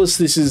Solace.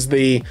 This is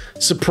the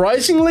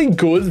surprisingly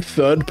good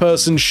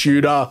third-person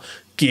shooter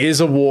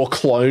Gears of War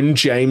clone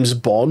James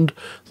Bond.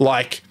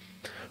 Like,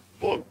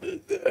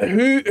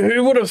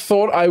 who would have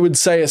thought I would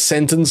say a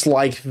sentence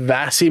like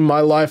that in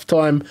my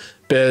lifetime?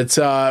 But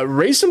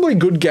reasonably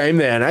good game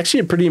there, and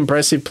actually a pretty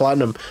impressive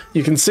platinum.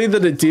 You can see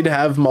that it did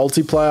have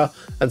multiplayer,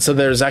 and so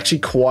there's actually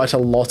quite a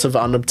lot of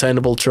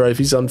unobtainable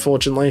trophies,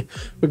 unfortunately.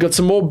 We've got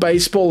some more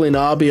baseball in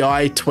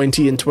RBI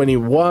 20 and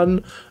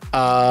 21.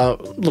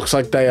 Looks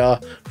like they are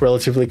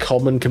relatively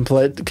common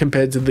compared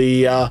to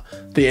the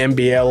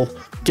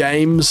NBL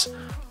games.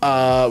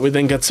 We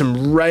then got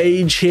some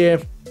Rage here.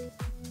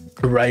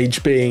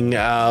 Rage being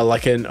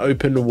like an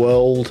open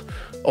world,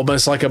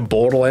 almost like a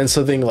Borderlands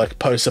sort of thing, like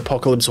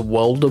post-apocalypse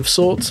world of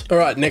sorts. All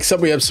right, next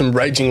up we have some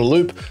Raging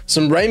Loop,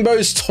 some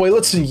rainbows,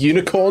 toilets, and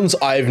unicorns.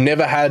 I've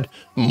never had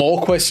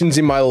more questions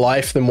in my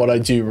life than what I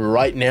do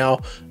right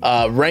now.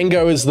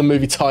 Rango is the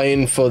movie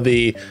tie-in for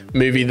the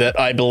movie that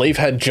I believe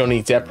had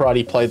Johnny Depp, right?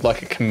 He played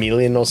like a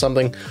chameleon or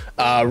something.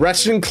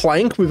 Ratchet and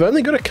Clank, we've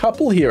only got a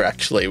couple here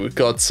actually. We've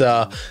got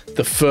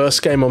the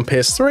first game on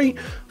PS3,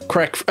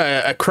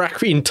 A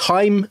Crack in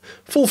Time,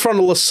 Full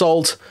Frontal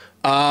Assault,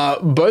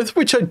 both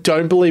which I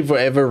don't believe were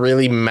ever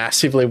really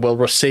massively well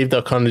received.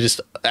 They're kind of just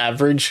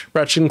average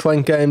Ratchet and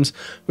Clank games.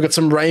 We've got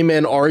some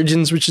Rayman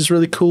Origins, which is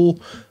really cool.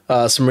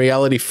 Some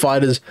Reality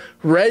Fighters.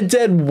 Red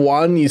Dead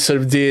 1, you sort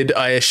of did,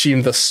 I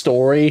assume, the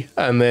story,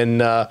 and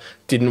then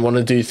didn't want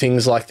to do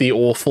things like the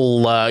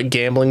awful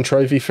gambling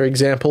trophy, for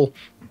example.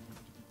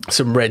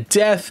 Some Red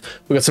Death.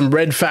 We've got some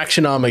Red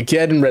Faction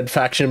Armageddon. Red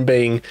Faction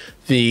being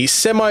the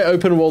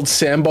semi-open world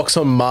sandbox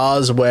on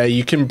Mars where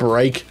you can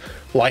break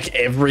like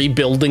every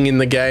building in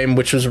the game,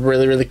 which was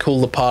really, really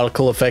cool. The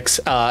particle effects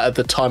at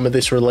the time of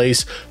this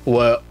release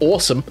were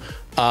awesome.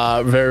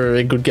 Very,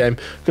 very good game.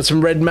 Got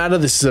some Red Matter.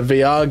 This is a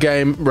VR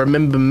game.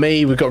 Remember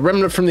Me. We've got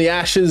Remnant from the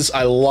Ashes.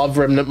 I love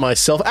Remnant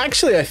myself.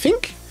 Actually, I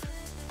think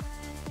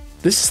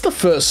this is the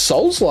first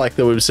Souls-like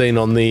that we've seen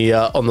on the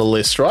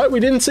list, right?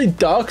 We didn't see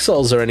Dark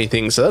Souls or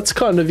anything, so that's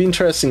kind of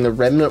interesting. The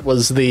Remnant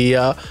was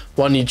the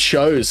one you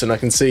chose, and I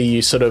can see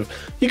you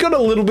you got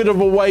a little bit of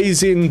a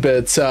ways in,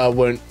 but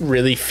weren't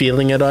really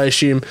feeling it, I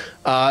assume.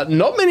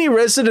 Not many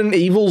Resident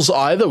Evils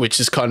either, which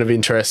is kind of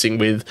interesting,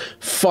 with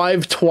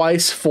 5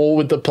 twice, 4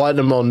 with the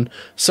platinum on,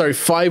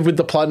 5 with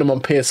the platinum on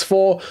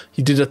PS4.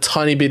 You did a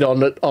tiny bit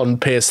on it on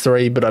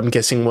PS3, but I'm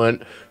guessing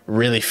weren't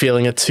really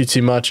feeling it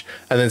too much,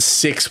 and then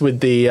 6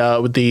 with the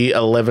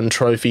 11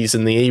 trophies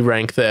in the E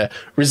rank there.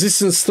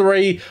 Resistance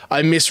 3,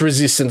 I miss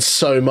Resistance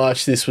so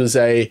much. This was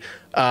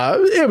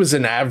it was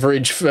an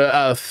average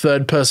for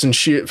first person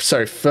shooter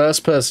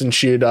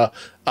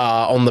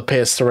on the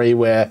PS3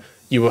 where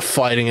you were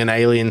fighting an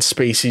alien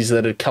species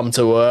that had come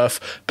to Earth,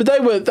 but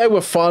they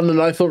were fun,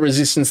 and I thought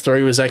Resistance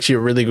 3 was actually a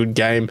really good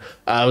game.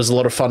 It was a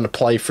lot of fun to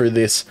play through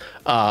this.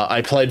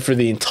 I played through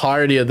the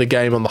entirety of the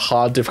game on the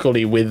hard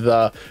difficulty with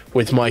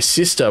my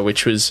sister,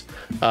 which was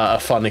a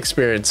fun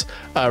experience.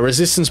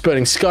 Resistance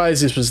Burning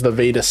Skies, this was the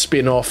Vita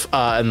spin-off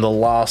and the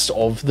last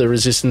of the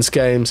Resistance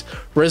games.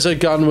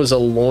 Resogun was a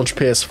launch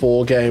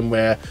PS4 game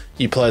where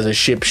you play as a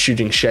ship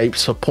shooting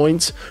shapes for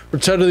points.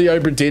 Return to the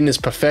Obra Dinn is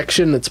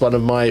perfection. It's one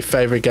of my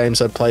favorite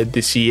games I played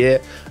this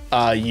year.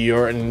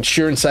 You're an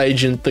insurance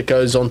agent that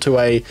goes onto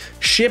a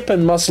ship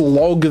and must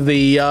log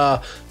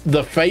the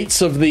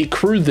fates of the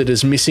crew that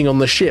is missing on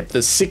the ship.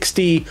 There's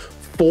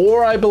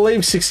 64, I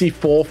believe,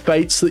 64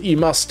 fates that you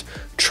must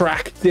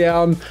track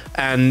down,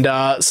 and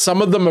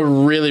some of them are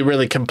really,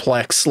 really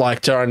complex,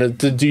 like trying to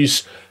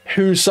deduce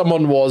who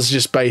someone was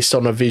just based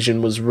on a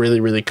vision was really,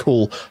 really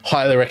cool.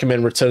 Highly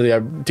recommend Return of the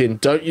Obra Dinn.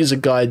 Don't use a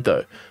guide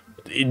though.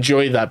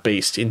 Enjoy that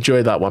beast.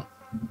 Enjoy that one.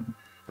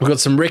 We've got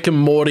some Rick and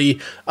Morty.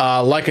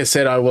 Like I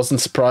said, I wasn't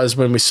surprised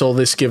when we saw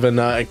this, given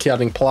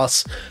Accounting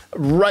Plus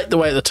right the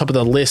way at the top of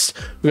the list.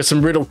 We've got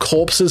some Riddle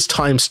Corpses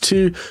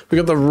 ×2. We've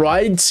got the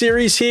Ride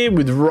series here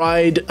with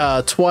Ride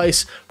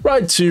twice,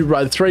 Ride 2,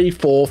 Ride 3,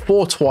 4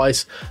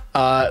 twice.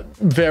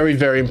 Very,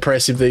 very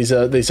impressive. These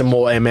are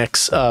more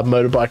MX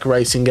motorbike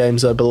racing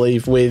games, I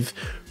believe, with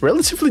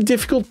relatively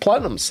difficult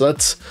platinums. So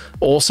that's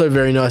also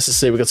very nice to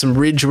see. We've got some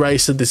Ridge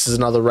Racer. This is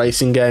another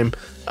racing game.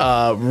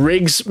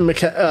 Riggs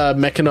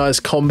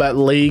Mechanized Combat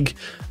League.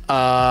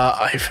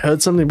 I've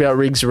heard something about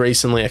Riggs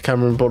recently. I can't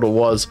remember what it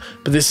was,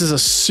 but this is a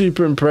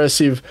super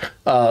impressive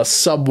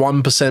sub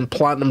 1%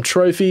 platinum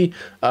trophy.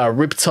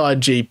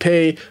 Riptide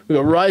GP. We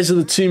got Rise of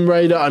the Tomb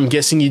Raider. I'm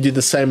guessing you did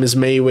the same as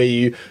me, where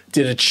you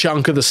did a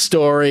chunk of the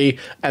story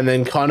and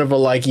then kind of a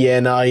like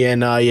nah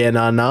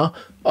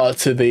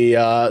to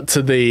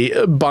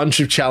the bunch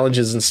of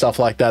challenges and stuff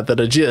like that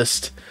are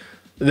just.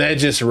 They're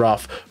just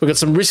rough. We've got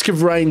some Risk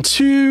of Rain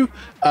 2,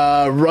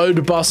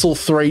 Road Bustle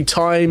 3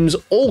 times,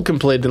 all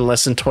completed in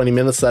less than 20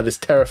 minutes. That is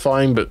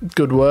terrifying, but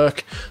good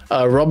work.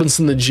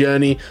 Robinson the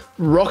Journey.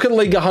 Rocket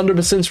League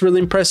 100% is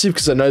really impressive,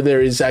 because I know there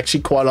is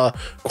actually quite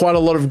a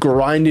lot of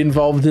grind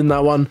involved in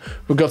that one.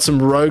 We've got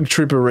some Rogue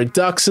Trooper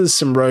Reduxes,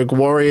 some Rogue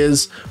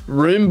Warriors,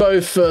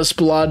 Roombo First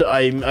Blood.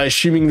 I'm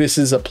assuming this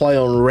is a play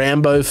on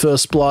Rambo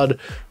First Blood.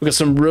 We've got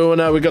some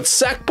Ruiner. We've got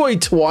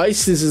Sackboy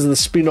Twice. This is the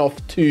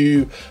spin-off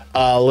to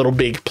Little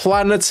Big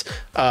Planet,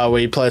 where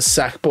you play as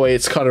Sackboy.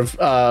 It's kind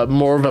of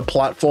more of a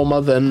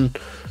platformer than,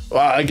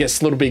 I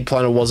guess Little Big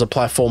Planet was a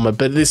platformer,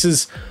 but this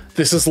is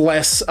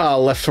less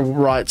left to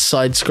right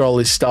side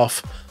scrolly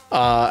stuff,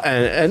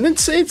 and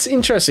it's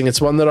interesting.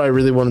 It's one that I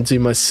really want to do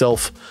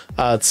myself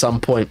at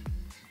some point.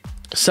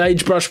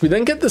 Sagebrush. We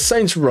then get the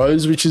Saints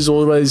Rose, which is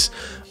always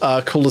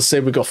cool to see.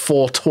 We got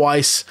 4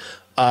 twice.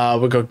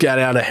 We got Get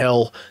Out of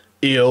Hell.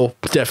 Eel,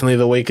 definitely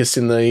the weakest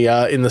in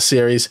the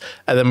series,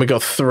 and then we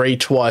got 3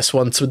 twice,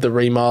 once with the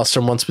remaster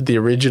and once with the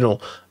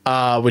original,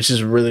 which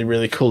is really,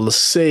 really cool to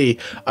see.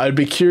 I'd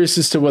be curious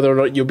as to whether or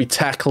not you'll be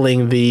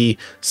tackling the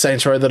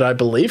Saints Row that I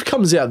believe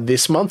comes out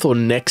this month or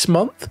next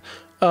month,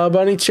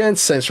 by any chance.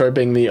 Saints Row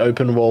being the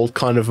open world,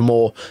 kind of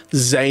more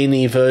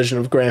zany version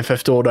of Grand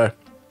Theft Auto.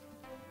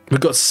 We've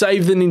got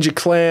Save the Ninja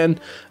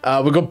Clan.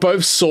 We've got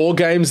both Saw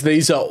games.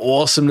 These are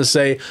awesome to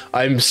see.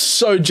 I'm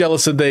so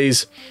jealous of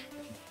these.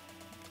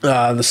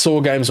 The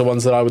Saw games are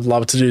ones that I would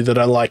love to do, that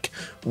are like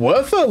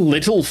worth a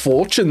little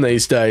fortune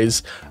these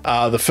days.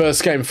 The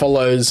first game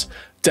follows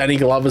Danny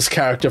Glover's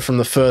character from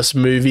the first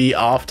movie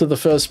after the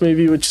first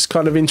movie, which is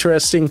kind of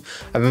interesting.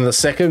 And then the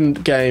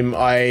second game,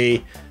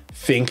 I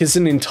think, is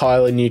an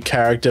entirely new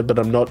character, but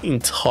I'm not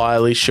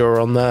entirely sure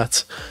on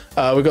that.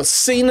 We've got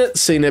Seen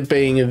It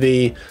being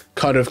the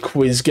kind of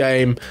quiz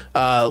game,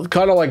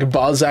 kind of like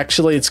Buzz,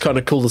 actually. It's kind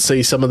of cool to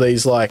see some of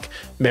these like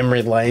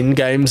memory lane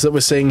games that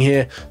we're seeing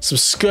here. Some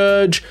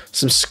Scourge,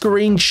 some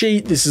Screen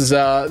Cheat. This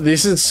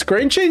is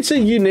Screen Cheat's a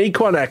unique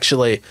one,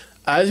 actually.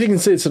 As you can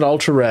see, it's an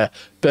ultra rare,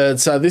 but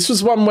this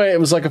was one where it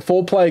was like a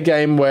 4-player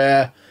game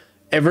where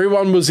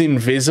everyone was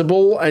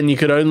invisible and you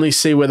could only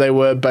see where they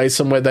were based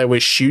on where they were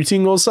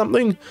shooting or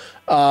something.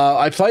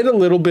 I played a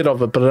little bit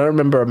of it, but I don't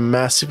remember a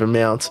massive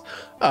amount.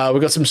 We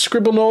got some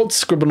Scribblenauts.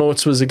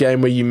 Scribblenauts was a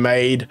game where you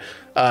made,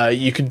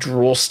 you could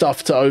draw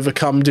stuff to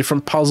overcome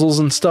different puzzles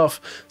and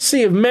stuff.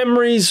 Sea of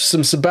Memories,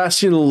 some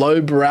Sebastian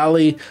Loeb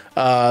Rally,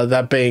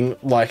 that being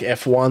like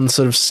F1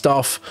 sort of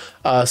stuff.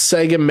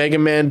 Sega Mega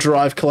Man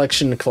Drive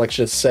Collection, a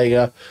collection of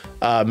Sega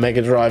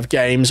Mega Drive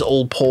games,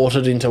 all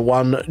ported into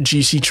one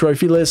juicy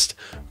trophy list.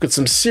 We've got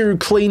some Siru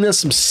Cleaner,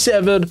 some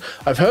Severed.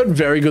 I've heard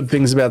very good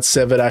things about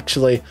Severed,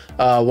 actually.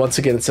 Once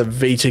again, it's a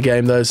Vita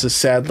game, though, so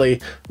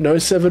sadly, no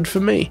Severed for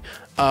me.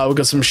 We've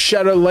got some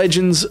Shadow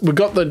Legends. We've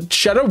got the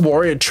Shadow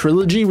Warrior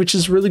trilogy, which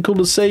is really cool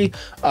to see.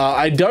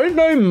 I don't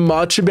know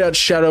much about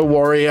Shadow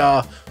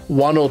Warrior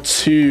 1 or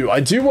 2. I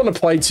do want to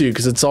play 2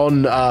 because it's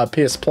on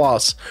PS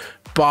Plus,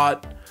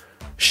 but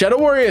Shadow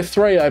Warrior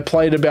 3 I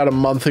played about a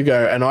month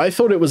ago, and I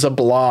thought it was a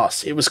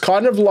blast. It was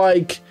kind of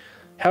like,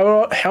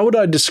 how would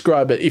I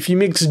describe it? If you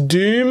mix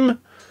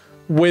Doom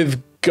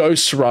with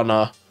Ghost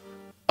Runner,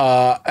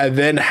 and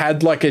then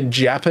had like a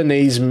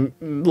Japanese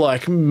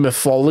like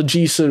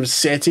mythology sort of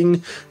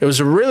setting. It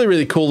was really,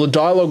 really cool. The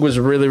dialogue was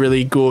really,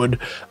 really good.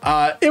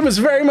 It was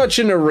very much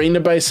an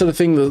arena-based sort of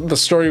thing. The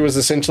story was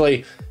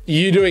essentially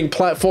you doing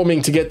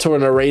platforming to get to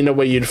an arena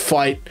where you'd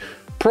fight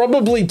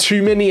probably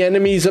too many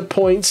enemies at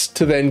points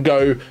to then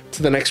go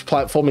to the next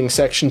platforming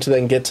section to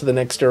then get to the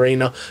next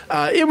arena.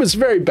 It was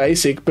very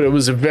basic, but it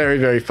was very,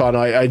 very fun.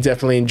 I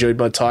definitely enjoyed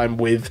my time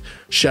with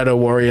Shadow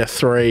Warrior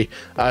 3.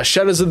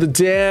 Shadows of the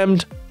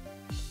Damned.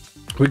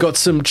 We got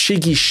some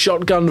cheeky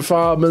shotgun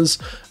farmers.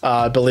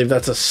 I believe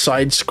that's a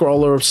side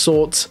scroller of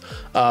sorts.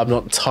 I'm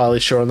not entirely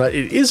sure on that.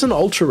 It is an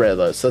ultra rare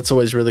though, so that's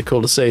always really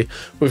cool to see.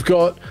 We've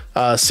got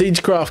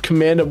Siegecraft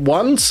Commander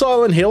 1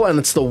 Silent Hill, and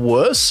it's the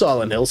worst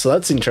Silent Hill, so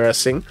that's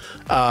interesting.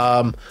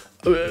 Are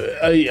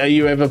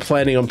you ever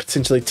planning on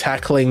potentially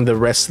tackling the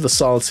rest of the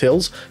Silent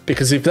Hills?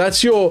 Because if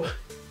that's your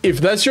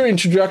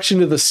introduction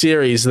to the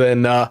series,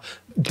 then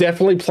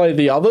definitely play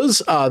the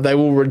others. They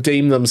will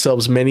redeem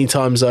themselves many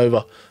times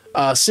over.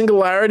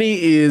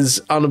 Singularity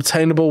is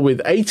unobtainable with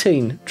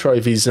 18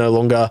 trophies no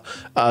longer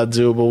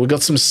doable. We've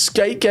got some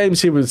skate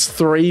games here with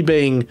 3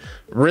 being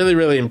really,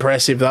 really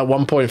impressive. That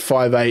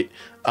 1.58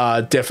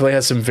 definitely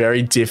has some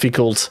very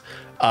difficult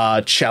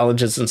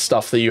challenges and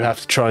stuff that you have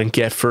to try and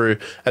get through.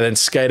 And then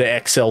Skater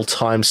XL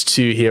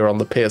 ×2 here on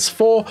the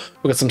PS4.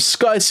 We've got some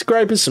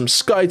Skyscrapers, some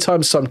Sky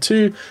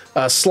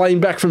 ×2. Slain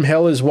Back from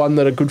Hell is one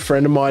that a good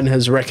friend of mine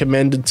has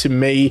recommended to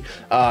me.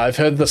 I've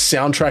heard the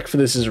soundtrack for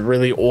this is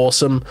really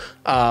awesome.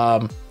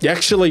 You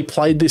actually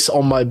played this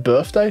on my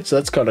birthday, so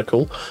that's kind of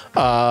cool.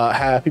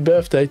 Happy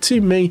birthday to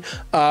me.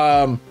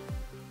 But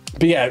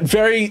yeah,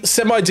 very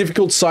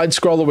semi-difficult side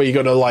scroller where you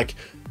got to like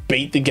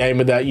beat the game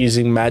without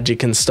using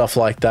magic and stuff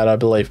like that, I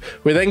believe.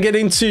 We then get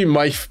into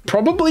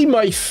probably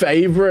my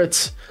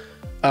favorite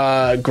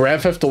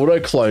Grand Theft Auto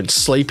clone,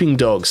 Sleeping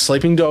Dogs.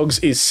 Sleeping Dogs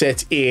is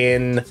set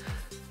in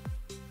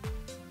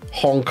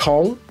Hong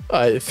Kong.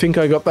 I think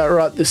I got that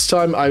right this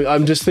time.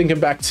 I'm just thinking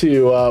back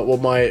to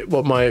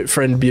what my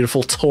friend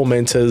Beautiful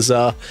Torment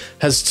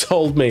has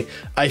told me.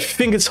 I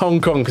think it's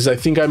Hong Kong because I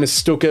think I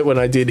mistook it when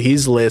I did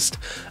his list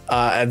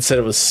and said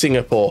it was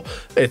Singapore.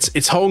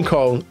 It's Hong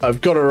Kong. I've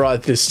got it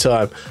right this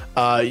time.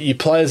 You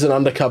play as an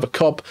undercover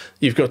cop.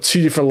 You've got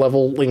 2 different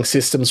leveling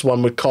systems,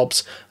 one with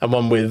cops and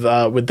one with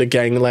the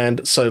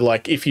gangland. So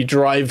like if you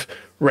drive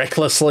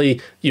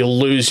recklessly, you'll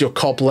lose your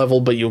cop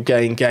level, but you'll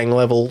gain gang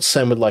level.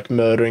 Same with like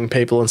murdering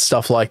people and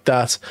stuff like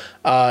that.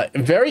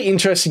 Very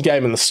interesting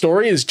game, and the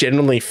story is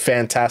generally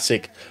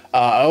fantastic.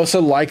 I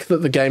also like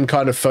that the game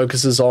kind of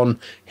focuses on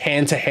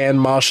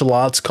hand-to-hand martial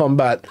arts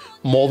combat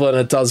more than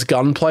it does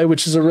gunplay,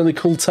 which is a really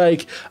cool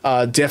take.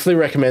 Definitely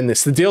recommend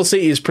this. The DLC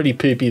is pretty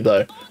poopy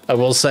though, I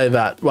will say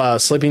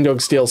that. Sleeping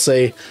Dogs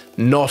DLC,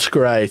 not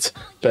great,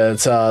 but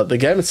the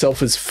game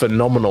itself is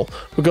phenomenal.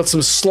 We've got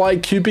some Sly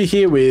Cooper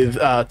here with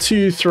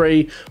 2,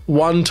 3,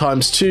 1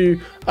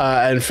 ×2,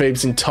 and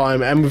Phoebes in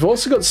Time, and we've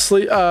also got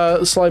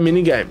Sly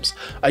mini games.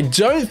 I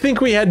don't think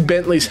we had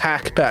Bentley's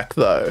Hackback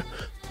though.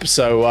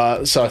 So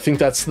I think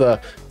that's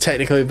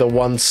technically the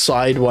one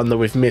side one that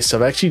we've missed.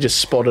 I've actually just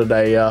spotted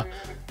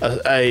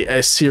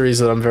a series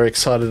that I'm very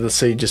excited to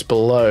see just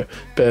below.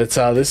 But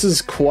this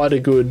is quite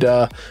a good...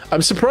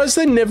 I'm surprised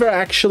they never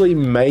actually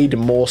made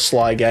more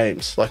Sly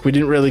games. Like, we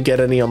didn't really get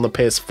any on the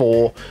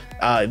PS4,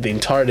 the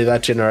entirety of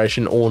that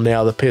generation, or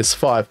now the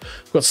PS5.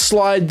 We've got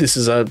Slide. This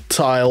is a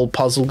tile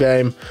puzzle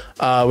game.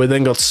 We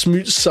then got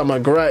Smooch Summer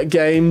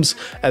Games.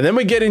 And then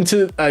we get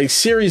into a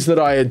series that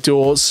I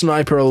adore,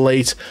 Sniper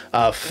Elite.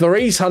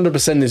 3's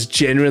 100% is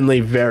genuinely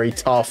very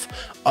tough.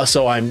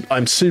 So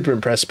I'm super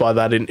impressed by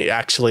that. And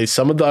actually,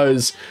 some of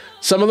those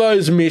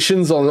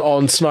missions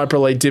on Sniper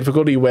Elite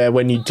difficulty, where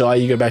when you die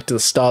you go back to the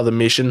start of the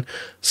mission,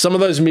 some of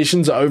those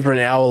missions are over an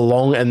hour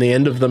long, and the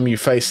end of them you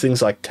face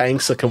things like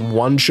tanks that can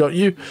one-shot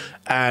you,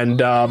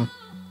 and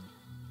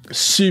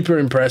super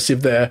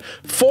impressive there.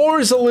 4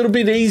 is a little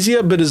bit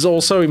easier, but is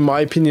also, in my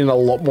opinion, a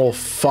lot more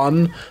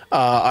fun.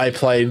 I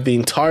played the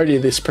entirety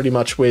of this pretty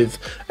much with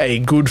a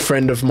good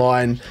friend of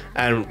mine,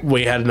 and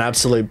we had an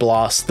absolute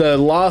blast. The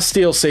last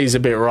DLC is a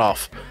bit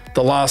rough.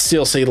 The last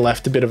DLC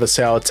left a bit of a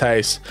sour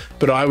taste,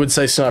 but I would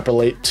say Sniper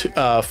Elite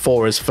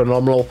 4 is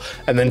phenomenal.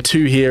 And then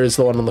 2 here is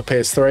the one on the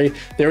PS3.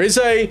 There is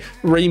a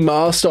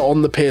remaster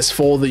on the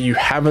PS4 that you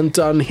haven't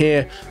done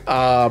here.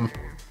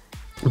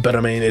 But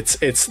I mean, it's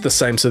the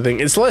same sort of thing.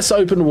 It's less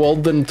open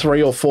world than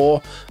 3 or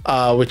 4,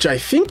 which I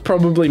think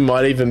probably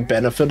might even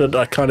benefit it.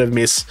 I kind of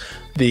miss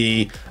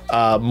the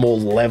more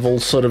level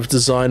sort of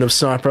design of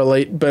Sniper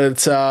Elite, but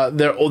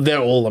they're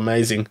all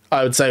amazing.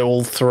 I would say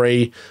all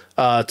 3,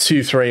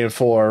 2, 3, and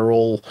 4 are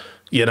all,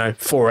 you know,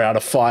 4 out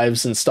of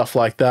 5s and stuff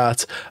like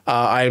that.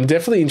 I am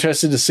definitely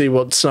interested to see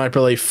what Sniper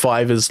Elite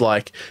 5 is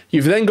like.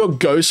 You've then got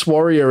Ghost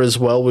Warrior as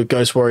well, with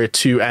Ghost Warrior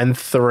 2 and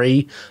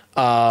 3.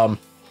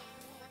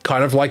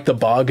 Kind of like the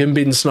bargain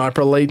bin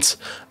Sniper Elites.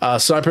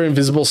 Sniper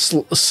Invisible,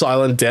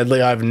 Silent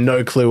Deadly, I have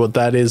no clue what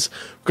that is.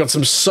 We've got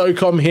some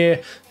SOCOM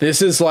here. This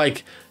is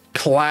like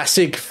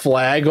classic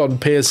flag on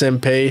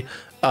PSNP.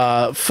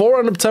 4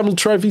 unobtainable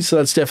trophies, so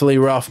that's definitely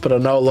rough, but I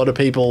know a lot of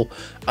people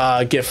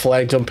get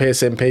flagged on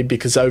PSNP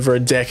because over a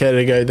decade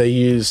ago they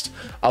used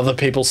other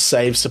people's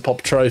saves to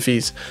pop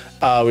trophies,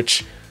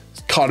 which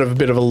kind of a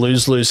bit of a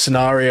lose-lose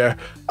scenario.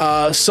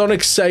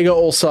 Sonic Sega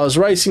All-Stars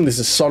Racing. This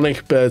is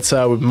Sonic, but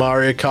with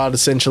Mario Kart,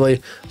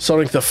 essentially.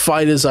 Sonic the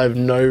Fighters, I have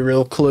no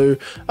real clue.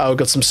 We've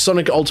got some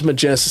Sonic Ultimate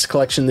Genesis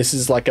Collection. This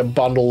is like a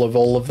bundle of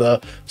all of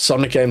the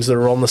Sonic games that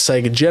are on the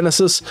Sega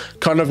Genesis,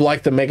 kind of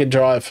like the Mega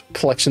Drive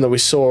collection that we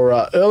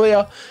saw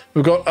earlier.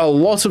 We've got a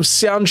lot of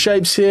sound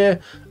shapes here.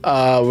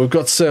 We've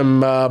got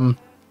some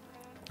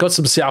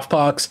South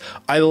Parks.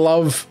 I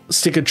love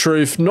Stick of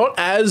Truth. Not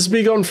as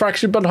big on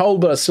Fractured But Whole,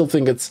 but I still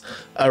think it's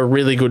a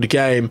really good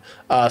game.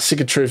 Stick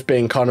of Truth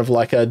being kind of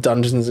like a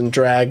Dungeons and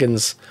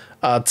Dragons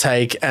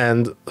take,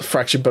 and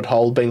Fractured But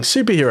Whole being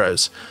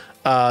superheroes.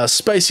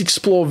 Space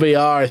Explorer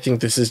VR, I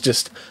think this is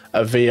just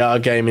a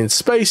VR game in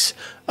space.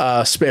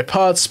 Spare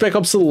Parts. Spec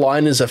Ops The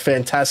Line is a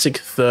fantastic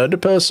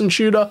third-person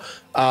shooter.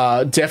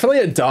 Definitely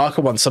a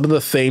darker one. Some of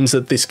the themes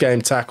that this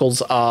game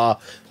tackles are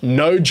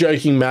no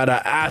joking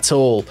matter at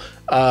all.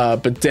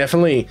 But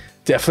definitely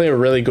a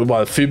really good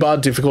one. Fubar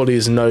difficulty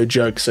is no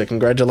joke, so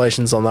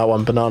congratulations on that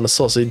one, Banana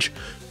Sausage.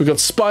 We've got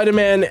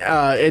Spider-Man,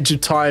 Edge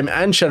of Time,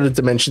 and Shattered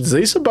Dimensions.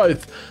 These are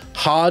both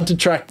hard to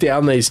track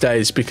down these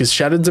days because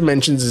Shattered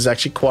Dimensions is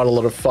actually quite a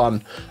lot of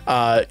fun.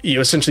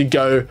 You essentially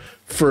go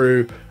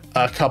through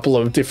a couple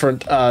of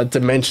different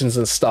dimensions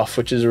and stuff,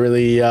 which is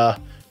really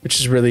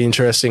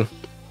interesting.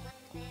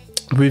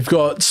 We've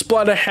got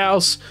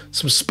Splatterhouse,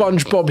 some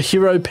SpongeBob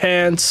Hero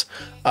Pants.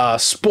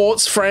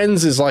 Sports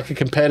Friends is like a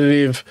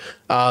competitive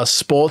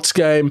sports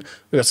game.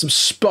 We've got some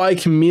Spy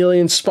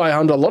Chameleon, Spy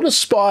Hunter, a lot of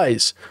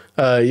spies.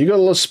 You got a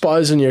lot of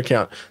spies on your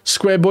account.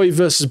 Square Boy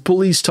versus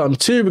Bullies Time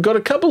 2. We've got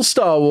a couple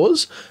Star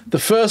Wars. The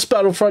first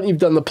Battlefront, you've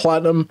done the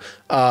Platinum.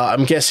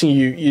 I'm guessing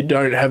you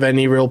don't have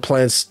any real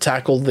plans to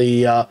tackle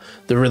the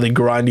really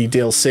grindy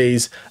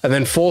DLCs. And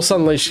then Force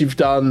Unleashed, you've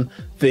done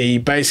the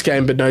base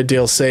game but no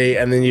DLC.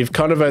 And then you've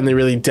kind of only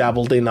really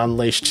dabbled in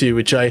Unleashed 2,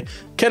 which I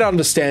can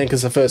understand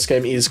because the first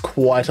game is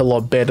quite a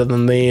lot better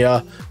than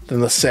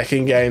the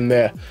second game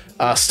there.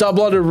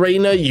 Starblood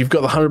Arena, you've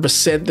got the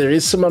 100%. There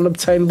is some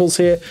unobtainables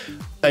here.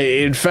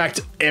 In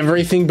fact,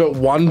 everything but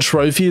one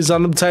trophy is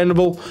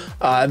unobtainable.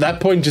 At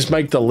that point, just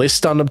make the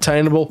list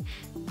unobtainable.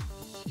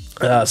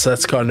 So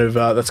that's kind of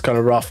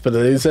rough, but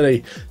that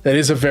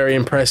is a very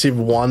impressive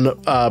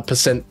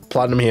 1%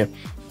 platinum here.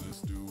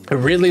 I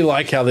really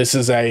like how this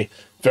is a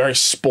very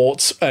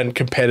sports and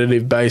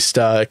competitive based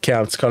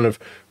account. It's kind of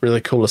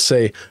really cool to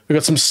see. We've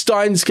got some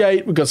Steins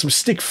Gate, we've got some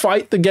Stick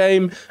Fight the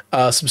game,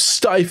 some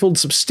Stifled,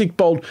 some Stick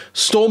Bolt.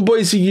 Storm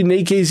Boys are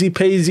unique, easy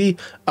peasy.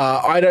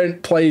 I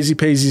don't play easy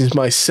peasies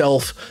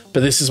myself,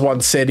 but this is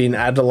one set in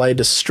Adelaide,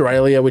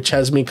 Australia, which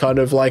has me kind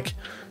of like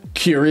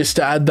curious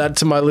to add that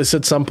to my list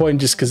at some point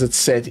just because it's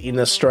set in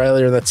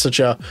Australia and that's such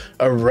a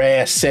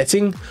rare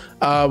setting.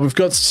 We've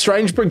got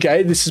Strange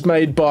Brigade. This is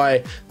made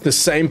by the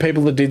same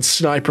people that did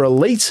Sniper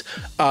Elite.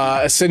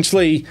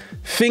 Essentially,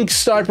 think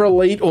Sniper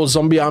Elite or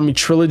Zombie Army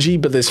Trilogy,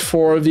 but there's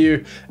 4 of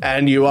you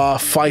and you are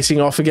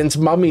fighting off against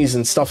mummies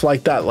and stuff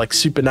like that, like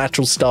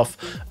supernatural stuff.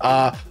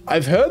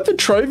 I've heard the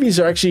trophies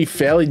are actually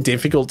fairly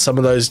difficult, some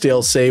of those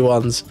DLC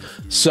ones.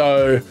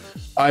 So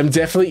I'm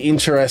definitely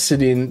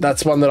interested in,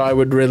 that's one that I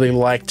would really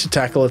like to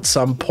tackle at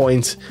some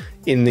point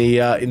in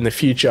the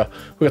future.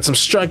 We've got some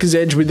Striker's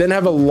Edge. We then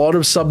have a lot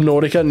of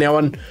Subnautica.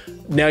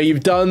 Now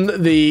you've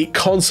done the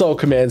console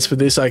commands for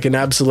this. I can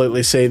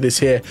absolutely see this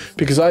here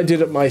because I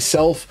did it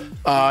myself.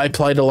 I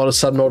played a lot of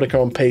Subnautica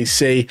on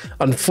PC.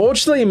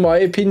 Unfortunately, in my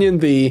opinion,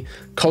 the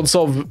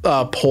console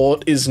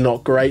port is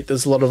not great.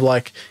 There's a lot of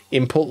like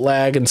input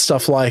lag and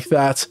stuff like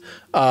that.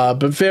 But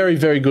very,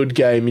 very good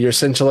game. You're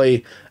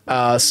essentially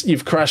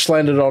you've crash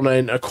landed on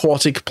an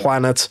aquatic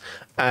planet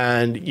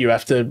and you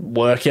have to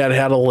work out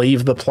how to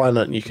leave the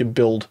planet, and you can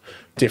build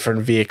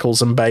different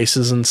vehicles and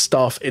bases and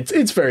stuff.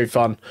 It's very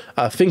fun.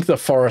 Think the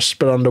forest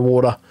but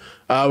underwater.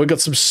 We've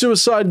got some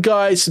Suicide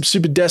Guy, some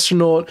Super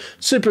Destronaut,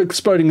 Super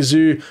Exploding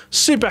Zoo,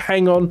 Super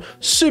Hang On,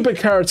 Super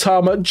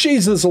Karatama.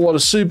 Jeez, there's a lot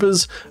of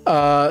supers.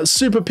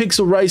 Super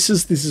Pixel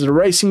Racers. This is a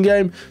racing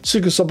game.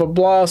 Super Soccer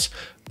Blast.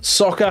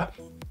 Soccer.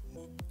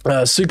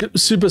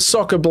 Super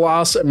Soccer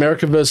Blast,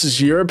 America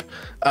versus Europe.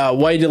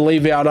 Way to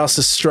leave out us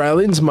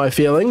Australians, my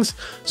feelings.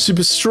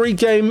 Super Street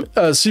Game,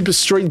 Super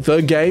Street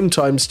the Game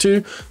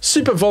 ×2.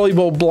 Super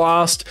Volleyball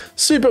Blast,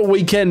 Super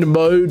Weekend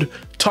Mode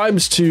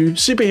 ×2.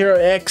 Superhero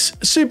X,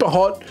 Super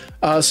Hot.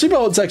 Super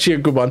Hot's actually a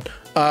good one.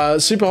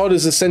 Super Hot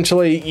is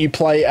essentially you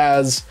play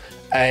as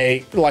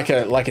like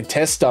a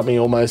test dummy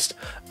almost,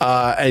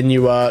 and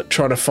you are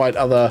trying to fight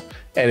other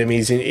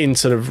enemies in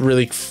sort of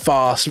really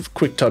fast,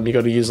 quick time. You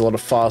got to use a lot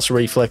of fast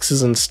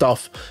reflexes and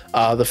stuff.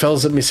 The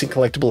fellas at Missing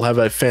Collectible have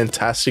a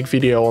fantastic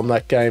video on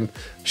that game.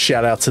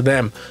 Shout out to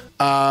them.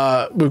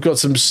 We've got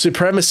some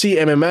Supremacy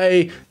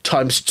MMA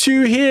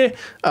 ×2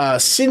 here.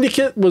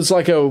 Syndicate was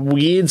like a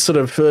weird sort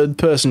of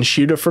third-person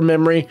shooter from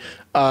memory.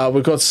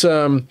 We've got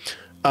some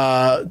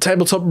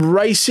Tabletop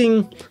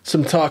Racing,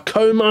 some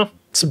Tarcoma.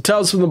 some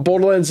Tales from the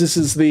Borderlands. This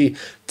is the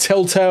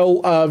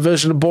Telltale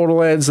version of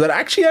Borderlands that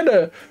actually had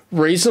a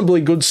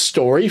reasonably good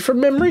story from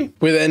memory.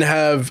 We then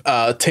have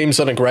Team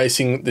Sonic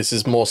Racing. This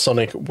is more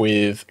Sonic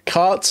with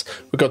karts.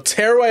 We've got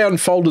Tearaway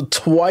Unfolded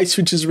twice,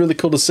 which is really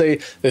cool to see.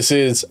 This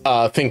is,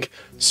 I think,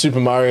 Super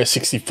Mario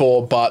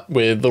 64, but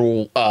with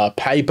little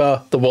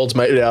paper. The world's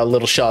made out of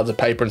little shards of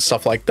paper and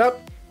stuff like that.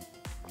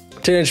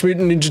 Teenage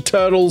Mutant Ninja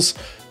Turtles.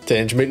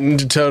 Teenage Mutant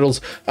Ninja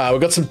Turtles.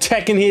 We've got some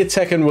Tekken here.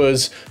 Tekken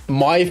was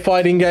my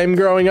fighting game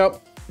growing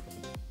up,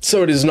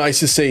 so it is nice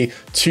to see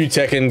 2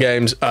 Tekken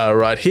games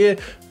right here.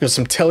 We've got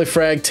some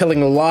Telefrag.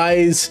 Telling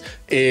Lies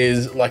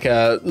is like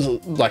a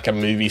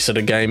movie sort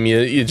of game.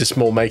 You're just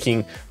more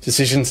making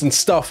decisions and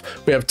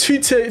stuff. We have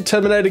 2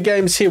 Terminator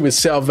games here, with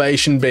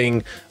Salvation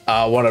being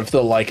one of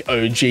the like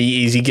OG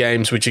easy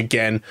games, which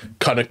again,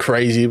 kind of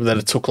crazy that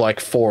it took like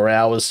 4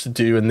 hours to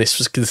do, and this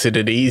was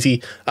considered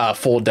easy.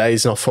 4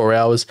 days, not 4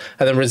 hours.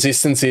 And then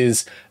Resistance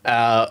is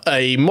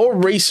a more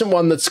recent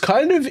one that's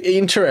kind of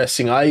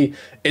interesting.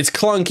 It's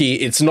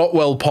clunky, it's not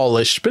well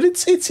polished, but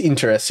it's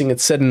interesting.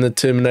 It's set in the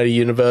Terminator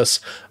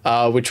universe,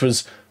 which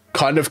was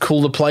kind of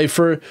cool to play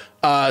through.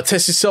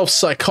 Test Yourself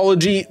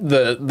Psychology,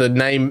 the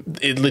name,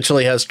 it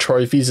literally has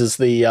trophies as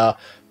the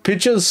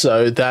pictures,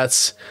 so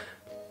that's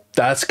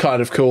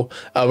kind of cool.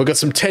 We've got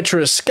some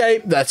Tetra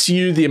Escape. That's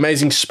You, the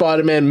Amazing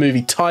Spider-Man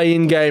movie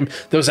tie-in game.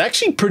 That was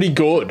actually pretty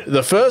good.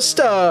 The first,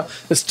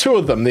 there's 2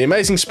 of them, the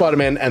Amazing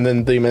Spider-Man and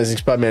then the Amazing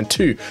Spider-Man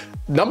 2.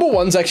 Number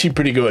 1's actually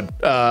pretty good.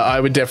 I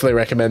would definitely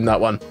recommend that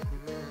one.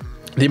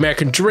 The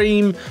American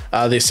Dream,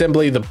 The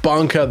Assembly, The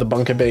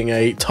Bunker being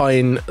a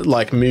tie-in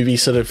like movie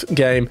sort of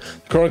game.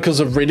 Chronicles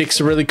of Riddick's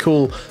are really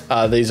cool.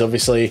 These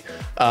obviously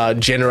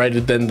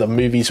generated then the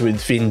movies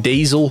with Vin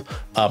Diesel,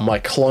 my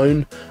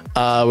clone.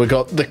 We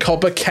got the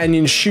Copper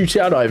Canyon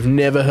Shootout. I've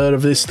never heard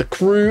of this. The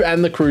Crew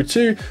and The Crew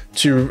 2,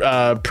 2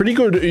 pretty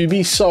good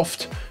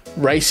Ubisoft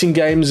racing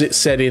games. It's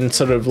set in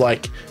sort of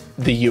like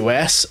the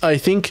US, I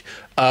think.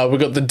 We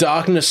got The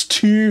Darkness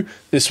 2.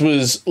 This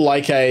was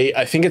like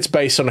I think it's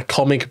based on a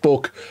comic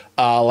book,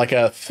 like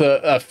a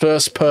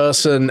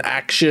first-person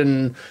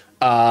action,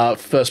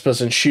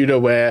 first-person shooter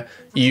where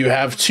you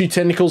have 2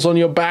 tentacles on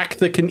your back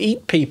that can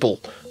eat people.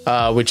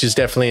 Which is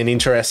definitely an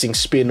interesting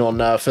spin on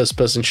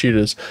first-person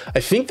shooters. I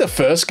think the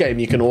first game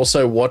you can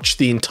also watch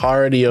the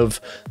entirety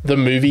of the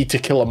movie To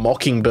Kill a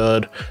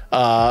Mockingbird,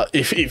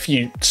 if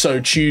you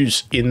so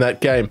choose in that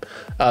game.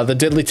 The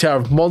Deadly Tower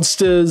of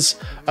Monsters.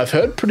 I've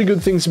heard pretty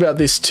good things about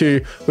this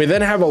too. We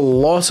then have a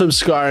lot of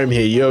Skyrim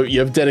here.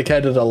 You've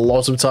dedicated a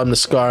lot of time to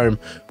Skyrim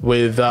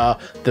with the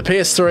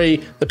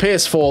PS3, the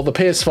PS4, the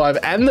PS5,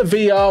 and the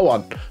VR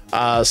one.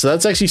 So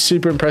that's actually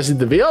super impressive.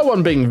 The VR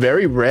one being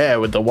very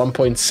rare with the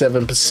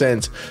 1.7%.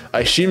 I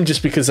assume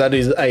just because that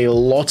is a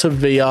lot of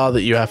VR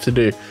that you have to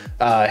do.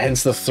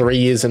 Hence the 3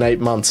 years and 8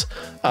 months.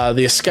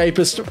 The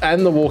Escapist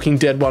and the Walking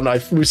Dead one.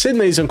 We've seen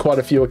these on quite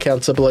a few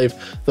accounts, I believe.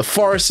 The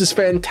Forest is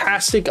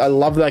fantastic. I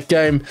love that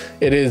game.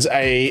 It is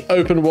a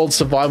open world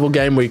survival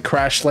game where you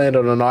crash land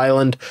on an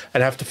island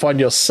and have to find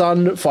your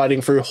son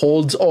fighting through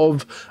hordes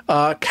of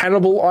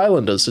cannibal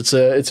islanders. It's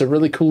a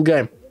really cool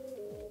game.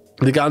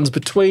 The Guns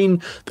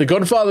Between. The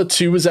Godfather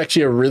 2 was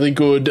actually a really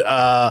good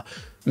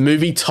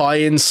movie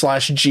tie-in /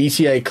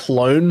 GTA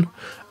clone.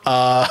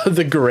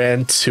 The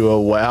Grand Tour,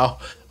 wow.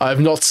 I've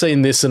not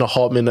seen this in a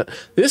hot minute.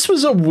 This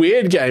was a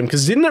weird game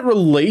because didn't it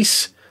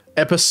release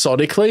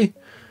episodically?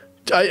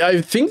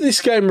 I think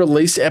this game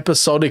released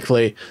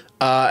episodically,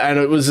 and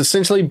it was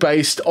essentially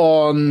based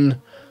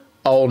on,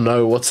 oh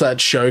no, what's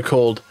that show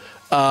called?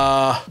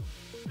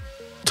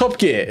 Top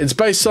Gear. It's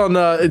based on,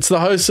 it's the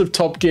hosts of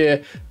Top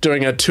Gear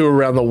doing a tour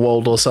around the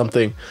world or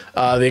something.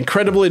 The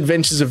Incredible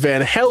Adventures of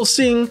Van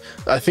Helsing.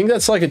 I think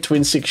that's like a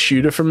twin-stick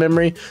shooter from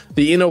memory.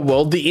 The Inner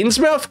World. The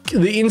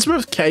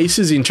Innsmouth case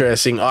is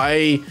interesting.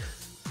 I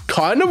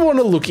kind of want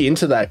to look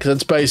into that because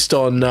it's based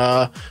on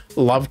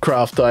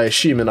Lovecraft, I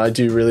assume, and I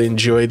do really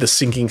enjoy The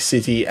Sinking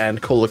City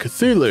and Call of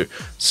Cthulhu.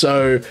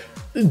 So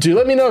do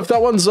let me know if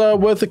that one's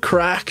worth a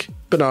crack.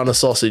 Banana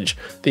Sausage.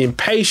 The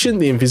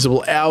Impatient, The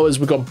Invisible Hours.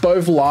 We've got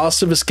both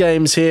Last of Us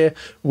games here,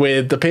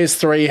 with the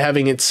PS3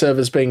 having its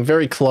servers being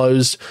very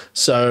closed,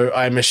 so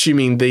I'm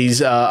assuming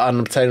these are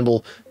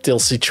unobtainable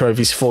DLC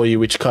trophies for you,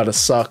 which kind of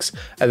sucks.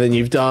 And then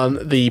you've done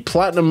the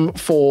Platinum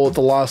for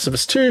The Last of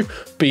Us 2,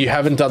 but you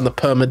haven't done the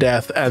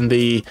permadeath and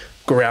the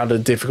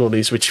grounded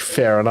difficulties, which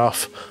fair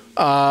enough.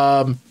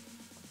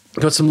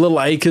 Got some Little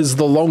Acres.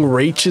 The Long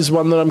Reach is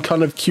one that I'm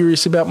kind of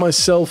curious about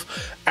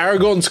myself.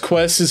 Aragorn's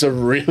Quest is a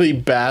really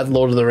bad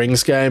Lord of the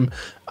Rings game.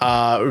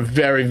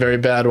 Very, very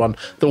bad one.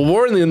 The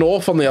War in the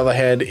North, on the other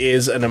hand,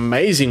 is an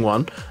amazing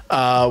one,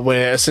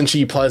 where essentially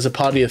you play as a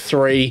party of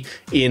 3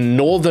 in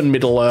northern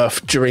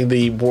Middle-earth during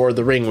the War of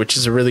the Ring, which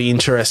is a really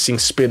interesting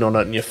spin on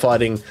it, and you're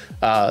fighting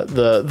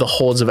the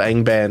hordes of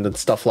Angband and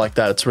stuff like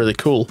that. It's really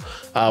cool.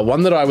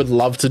 One that I would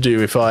love to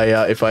do if I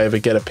ever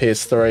get a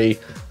PS3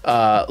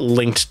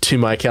 linked to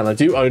my account. I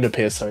do own a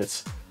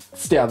PS3.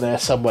 It's down there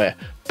somewhere,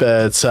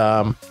 but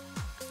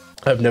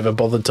I've never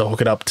bothered to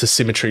hook it up to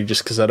Symmetry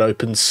just because that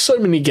opens so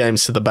many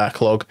games to the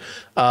backlog.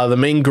 The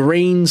Mean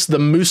Greens, the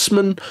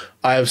Mooseman.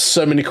 I have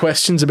so many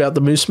questions about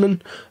the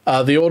Mooseman.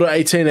 The Order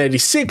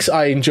 1886,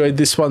 I enjoyed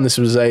this one. This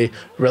was a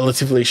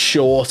relatively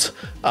short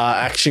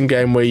action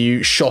game where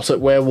you shot at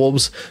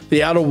werewolves.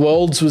 The Outer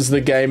Worlds was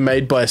the game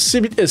made by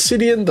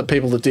Obsidian, the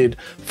people that did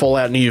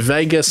Fallout New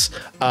Vegas.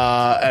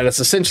 And it's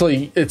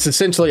essentially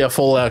a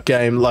Fallout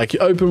game, like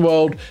open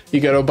world. You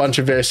go to a bunch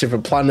of various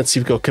different planets.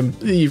 You've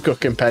got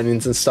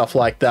companions and stuff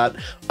like that.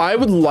 I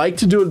would like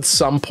to do it at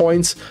some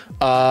point.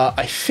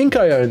 I think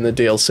I own the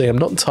DLC. I'm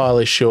not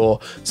entirely sure.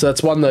 So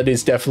that's one that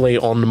is definitely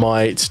on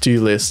my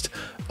to-do list.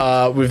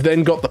 We've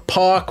then got The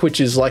Park,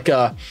 which is like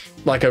a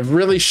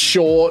really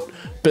short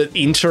but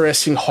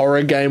interesting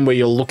horror game where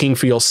you're looking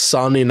for your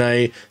son in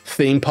a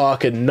theme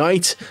park at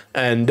night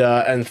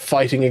and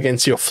fighting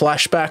against your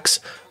flashbacks.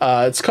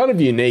 It's kind of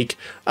unique.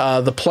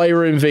 The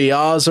Playroom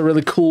VR is a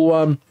really cool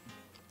one.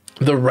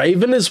 The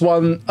Raven is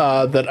one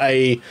that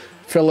a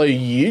fellow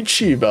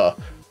YouTuber,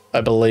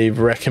 I believe,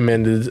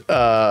 recommended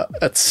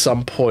at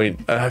some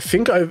point. I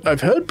think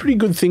I've heard pretty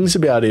good things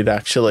about it,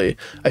 actually.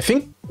 I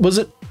think, was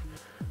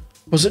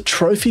it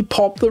Trophy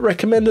Pop that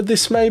recommended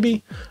this,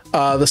 maybe?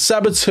 The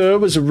Saboteur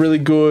was a really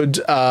good,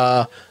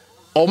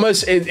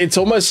 it's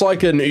almost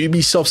like an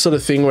Ubisoft sort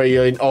of thing where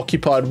you're in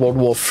occupied World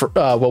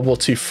War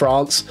II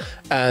France,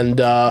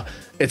 and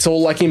it's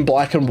all like in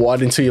black and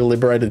white until you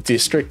liberate a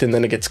district, and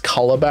then it gets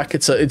color back.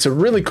 It's a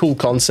really cool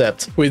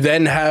concept. We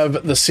then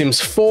have The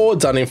Sims 4,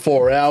 done in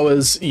 4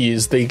 hours. You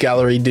used the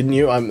gallery, didn't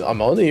you? I'm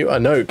on you. I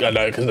know,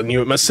 because I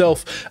knew it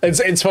myself.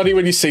 It's funny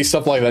when you see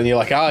stuff like that, and you're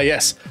like, ah,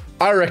 yes,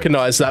 I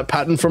recognize that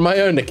pattern from my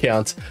own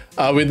account.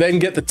 We then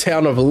get The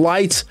Town of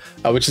Light,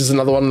 which is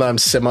another one that I'm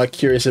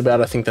semi-curious about.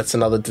 I think that's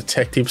another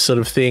detective sort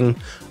of thing.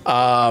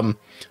 I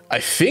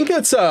think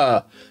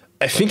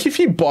if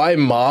you buy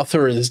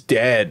Martha is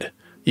Dead,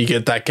 you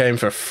get that game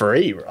for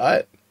free,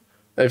 right?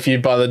 If you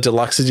buy the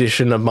deluxe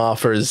edition of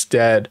Martha is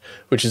Dead,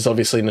 which is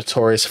obviously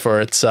notorious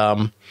for its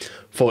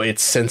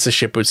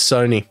censorship with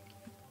Sony.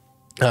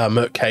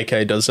 Merc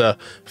KK does a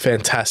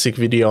fantastic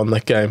video on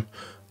that game.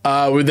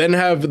 We then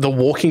have The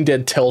Walking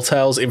Dead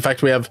Telltales. In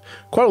fact, we have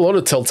quite a lot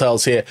of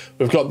Telltales here.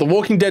 We've got The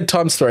Walking Dead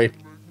 ×3,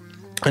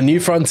 A New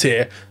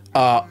Frontier,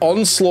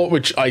 Onslaught,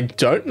 which I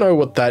don't know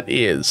what that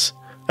is.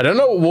 I don't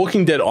know what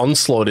Walking Dead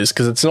Onslaught is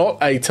because it's not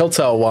a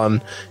Telltale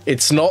one.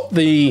 It's not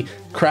the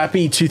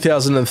crappy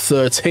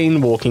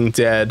 2013 Walking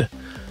Dead,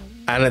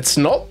 and it's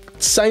not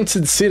Saints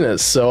and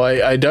Sinners, so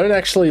I don't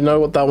actually know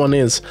what that one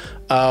is.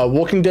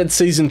 Walking Dead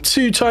Season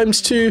 2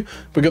 ×2.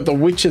 We got The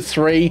Witcher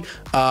 3.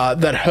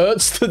 That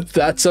hurts that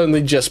that's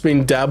only just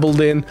been dabbled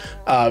in.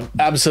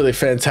 Absolutely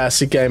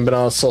fantastic game,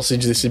 Banana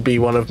Sausage. This would be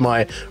one of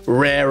my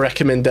rare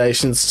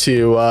recommendations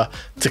to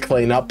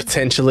clean up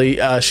potentially,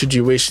 should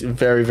you wish.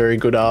 Very, very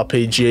good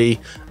RPG.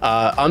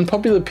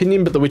 Unpopular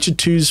opinion, but The Witcher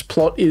 2's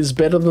plot is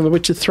better than The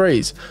Witcher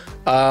 3's.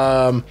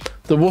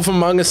 The Wolf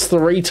Among Us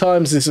 3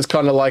 times. This is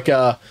kind of like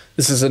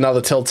this is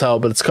another Telltale,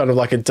 but it's kind of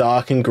like a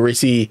dark and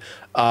gritty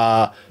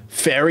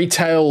fairy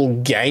tale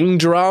gang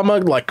drama,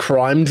 like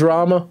crime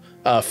drama.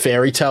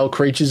 Fairy tale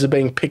creatures are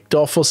being picked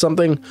off or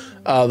something.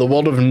 The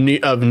World of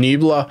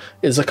Nubla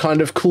is a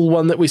kind of cool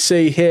one that we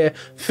see here.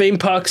 Theme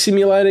Park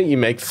Simulator. You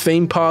make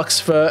theme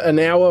parks for an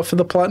hour for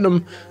the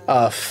Platinum.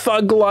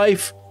 Thug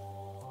Life.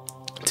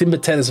 Timber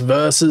Tennis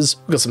Versus.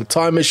 We've got some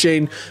Time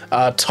Machine.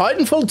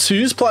 Titanfall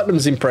 2's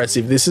Platinum's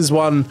impressive. This is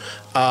one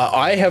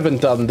I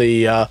haven't done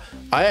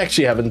I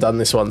actually haven't done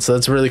this one, so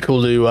that's really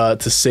cool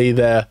to see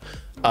there.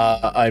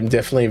 I'm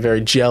definitely very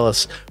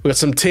jealous. We've got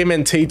some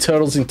TMNT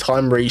Turtles in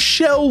Time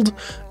Reshelled.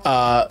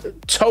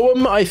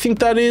 Toem, I think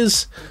that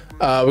is.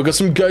 We've got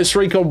some Ghost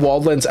Recon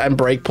Wildlands and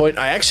Breakpoint.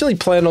 I actually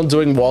plan on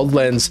doing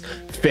Wildlands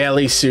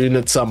fairly soon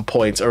at some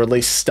point, or at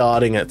least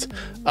starting it.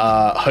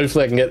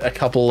 Hopefully I can get a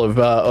couple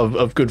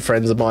of good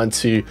friends of mine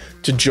to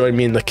join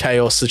me in the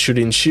chaos that should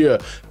ensue.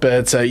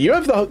 But you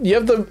have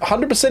the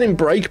 100% in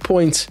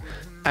Breakpoint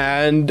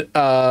and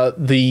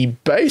the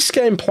base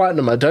game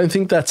Platinum. I don't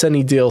think that's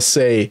any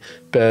DLC,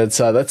 but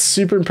that's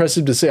super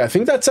impressive to see. I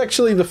think that's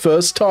actually the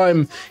first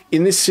time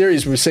in this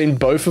series we've seen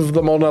both of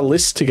them on a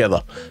list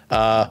together.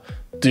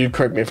 Do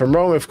correct me if I'm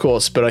wrong, of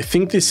course, but I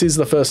think this is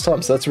the first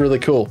time, so that's really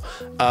cool.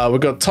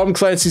 We've got Tom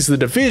Clancy's The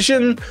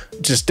Division,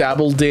 just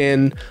dabbled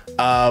in.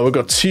 We've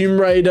got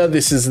Tomb Raider.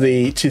 This is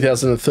the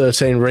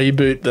 2013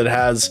 reboot that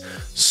has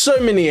so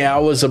many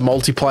hours of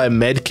multiplayer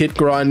medkit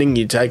grinding.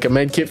 You take a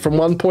medkit from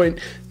one point,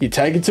 you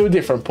take it to a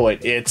different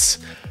point.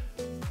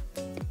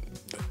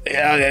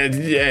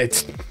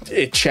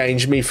 It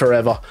changed me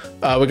forever.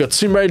 We got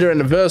Tomb Raider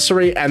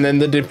Anniversary, and then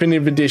the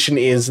definitive edition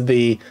is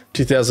the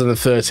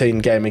 2013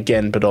 game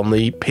again, but on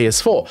the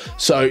PS4.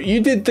 So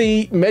you did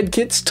the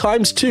medkits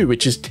 ×2,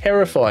 which is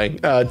terrifying.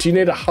 Do you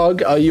need a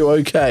hug? Are you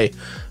okay?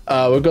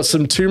 We've got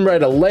some Tomb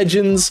Raider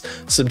Legends,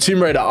 some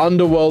Tomb Raider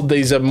Underworld.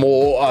 These are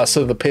more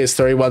sort of the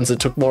PS3 ones that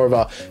took more of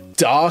a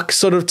dark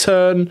sort of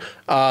turn.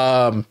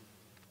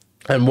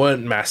 And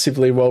weren't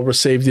massively well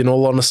received, in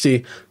all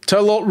honesty.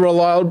 Total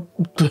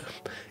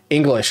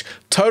English.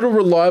 Total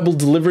Reliable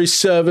Delivery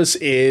Service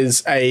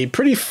is a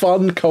pretty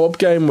fun co-op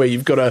game where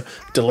you've got to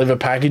deliver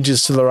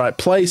packages to the right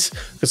place.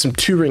 Got some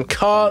touring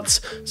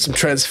carts, some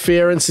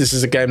transference. This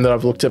is a game that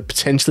I've looked at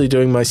potentially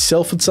doing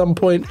myself at some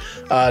point.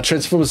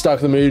 Transformers Dark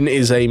of the Moon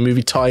is a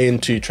movie tie-in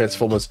to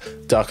Transformers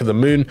Dark of the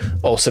Moon,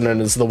 also known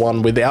as the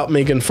one without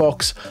Megan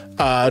Fox.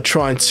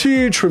 Trine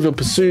 2, Trivial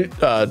Pursuit,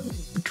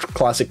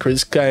 classic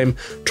Chris game.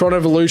 Tron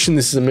Evolution,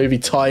 this is a movie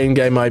tie-in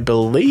game, I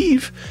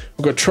believe.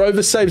 We've got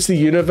Trover Saves the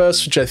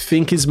Universe, which I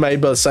think is made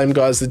by the same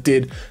guys that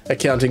did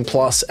Accounting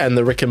Plus and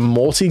the Rick and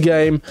Morty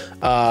game.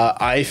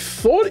 I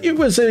thought it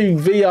was a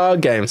VR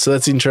game, so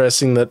that's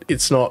interesting that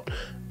it's not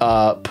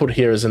put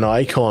here as an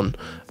icon.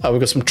 We've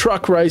got some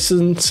truck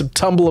racing, some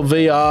Tumbler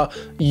VR.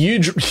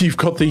 You've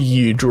got the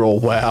U-Draw,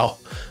 wow.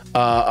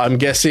 I'm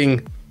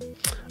guessing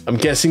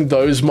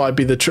those might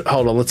be the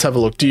hold on, let's have a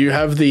look. Do you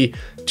have the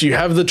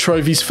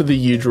trophies for the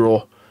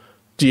U-Draw?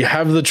 Do you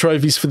have the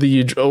trophies for the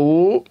U-Draw?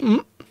 Oh,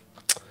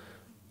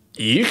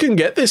 you can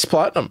get this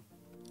Platinum.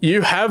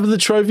 You have the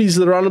trophies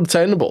that are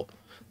unobtainable.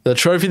 The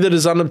trophy that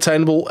is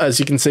unobtainable, as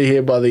you can see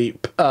here by the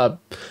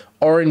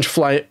orange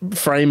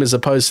frame as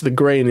opposed to the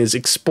green, is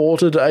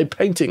exported a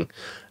painting.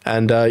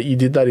 And you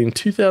did that in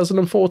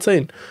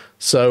 2014.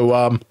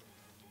 So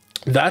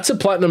that's a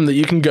Platinum that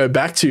you can go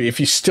back to if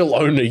you still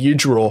own a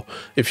U-Draw,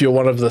 if you're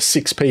one of the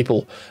 6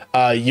 people.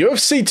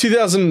 UFC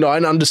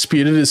 2009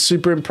 Undisputed is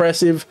super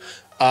impressive.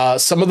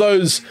 Some of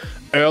those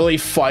early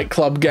Fight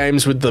Club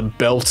games with the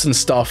belts and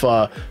stuff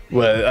were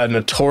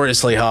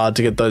notoriously hard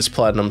to get those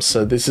Platinums,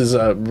 so this is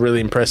a really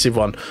impressive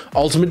one.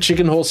 Ultimate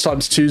Chicken Horse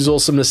x2 is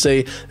awesome to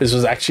see. This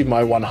was actually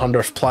my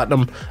 100th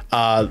Platinum.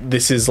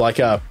 This is like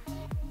a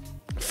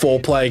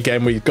 4-player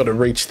game where you've got to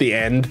reach the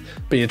end,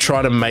 but you're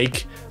trying to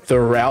make the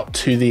route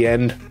to the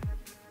end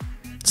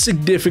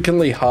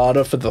significantly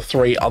harder for the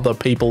 3 other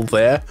people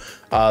there.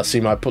 So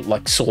you might put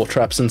like saw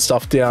traps and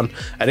stuff down,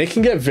 and it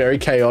can get very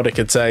chaotic.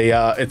 It's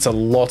a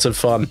lot of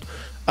fun.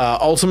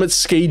 Ultimate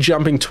Ski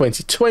Jumping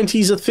 2020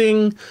 is a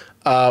thing.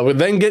 We'll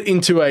then get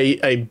into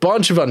a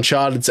bunch of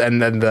Uncharted's,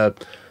 and then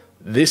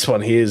this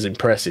one here is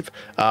impressive.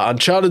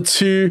 Uncharted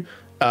 2.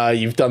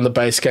 You've done the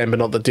base game but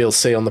not the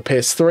DLC on the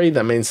PS3.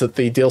 That means that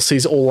the DLC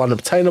is all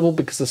unobtainable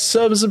because the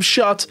servers have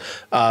shut.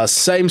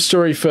 Same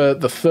story for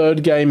the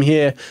 3rd game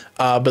here.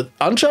 But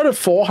Uncharted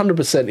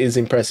 400% is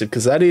impressive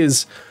because that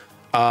is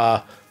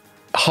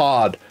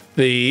hard.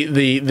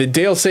 The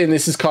DLC in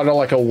this is kind of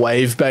like a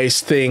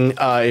wave-based thing.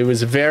 It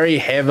was very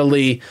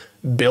heavily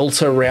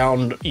built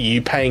around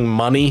you paying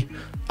money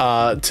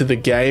to the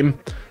game.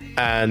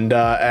 And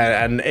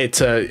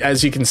it's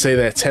as you can see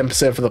there,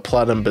 10% for the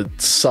Platinum,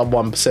 but sub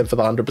 1% for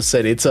the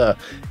 100%.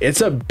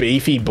 It's a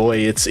beefy boy.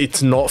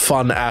 It's not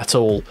fun at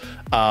all.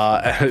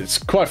 It's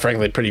quite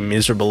frankly pretty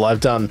miserable. I've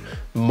done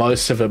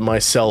most of it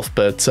myself,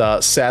 but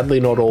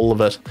sadly not all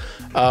of it.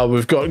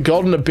 We've got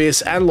Golden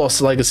Abyss and Lost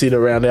Legacy to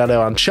round out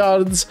our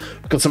Uncharted's.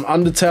 We've got some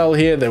Undertale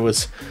here.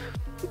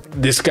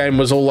 This game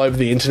was all over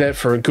the internet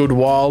for a good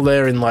while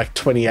there in like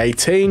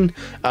 2018.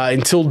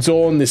 Until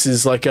Dawn, this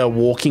is like a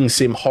walking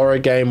sim horror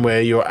game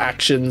where your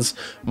actions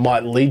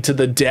might lead to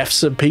the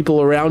deaths of people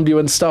around you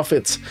and stuff.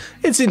 It's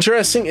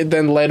interesting. It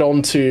then led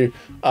on to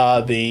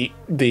the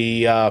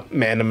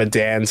Man of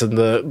Medans and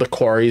the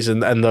Quarries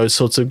and those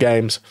sorts of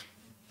games.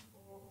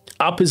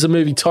 Up is a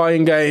movie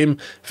tie-in game.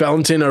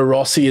 Valentino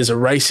Rossi is a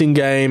racing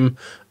game.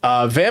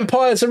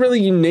 Vampire is a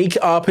really unique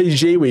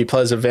RPG where you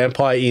play as a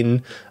vampire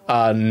in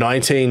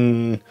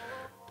 1920s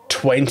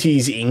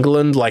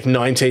England, like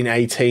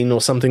 1918 or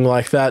something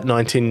like that,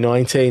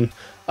 1919.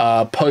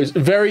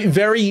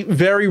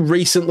 Very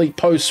recently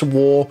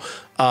post-war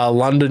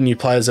London, you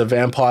play as a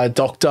vampire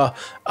doctor.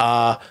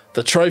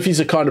 The trophies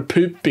are kind of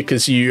poop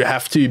because you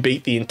have to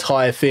beat the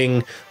entire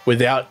thing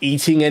without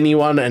eating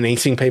anyone, and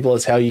eating people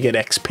is how you get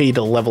XP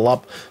to level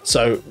up.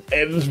 So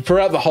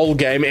throughout the whole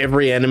game,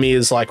 every enemy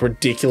is like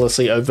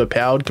ridiculously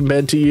overpowered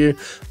compared to you.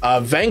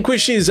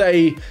 Vanquish is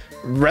a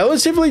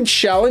relatively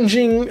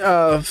challenging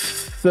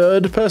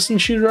 3rd-person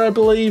shooter, I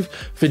believe.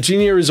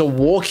 Virginia is a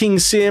walking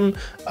sim.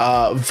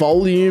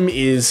 Volume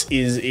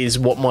is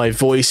what my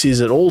voice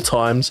is at all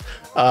times.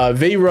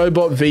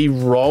 V-Robot,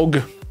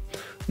 V-Rog.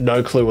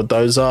 No clue what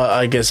those are.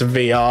 I guess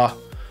VR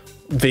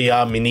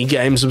mini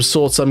games of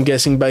sorts, I'm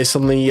guessing, based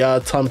on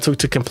the time it took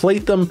to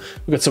complete them.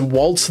 We've got some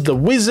Waltz the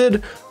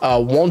Wizard,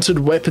 Wanted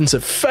Weapons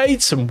of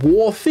Fate, some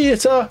War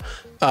Theater.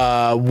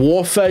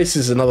 Warface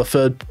is another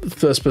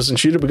first-person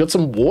shooter. We've got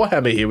some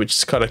Warhammer here, which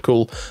is kind of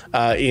cool.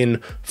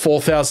 In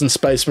 4000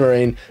 Space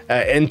Marine,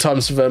 End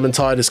Times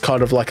Vermintide is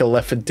kind of like a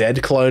Left 4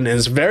 Dead clone, and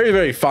it's very,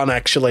 very fun,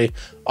 actually.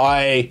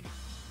 I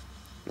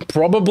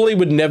probably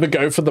would never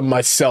go for them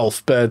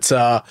myself, but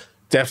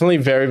definitely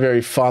very,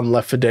 very fun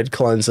Left 4 Dead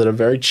clones that are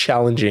very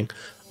challenging.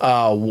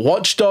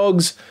 Watch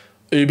Dogs,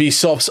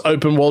 Ubisoft's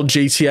open world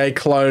GTA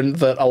clone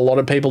that a lot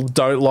of people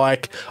don't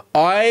like.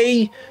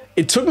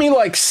 It took me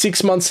like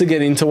 6 months to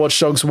get into Watch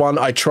Dogs 1.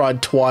 I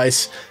tried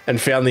twice and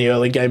found the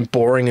early game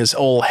boring as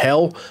all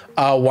hell.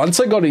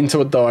 Once I got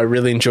into it, though, I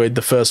really enjoyed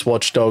the first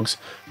Watch Dogs.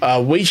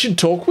 We should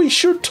talk.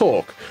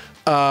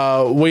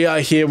 We Are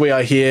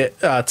Here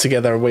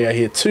Together, and We Are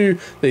Here Too.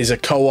 These are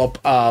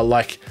co-op,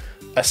 like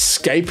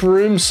escape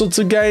room sorts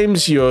of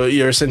games.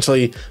 You're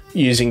essentially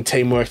using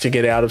teamwork to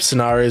get out of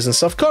scenarios and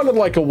stuff, kind of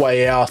like A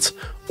Way Out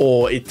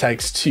or It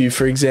Takes Two,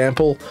 for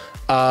example.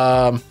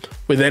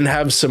 We then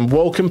have some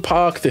Welcome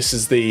Park. This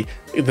is the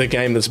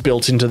game that's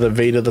built into the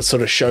Vita that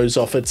sort of shows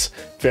off its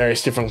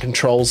various different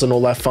controls and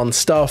all that fun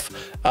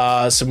stuff.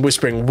 Some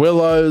Whispering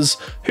Willows.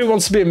 Who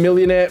Wants to Be a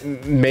Millionaire?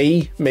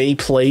 Me,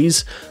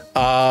 please.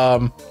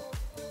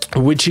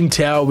 Witching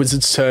Tower,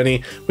 Wizard's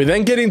Tourney. We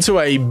then get into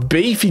a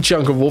beefy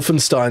chunk of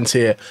Wolfensteins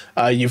here.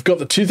 You've got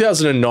the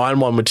 2009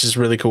 one, which is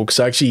really cool because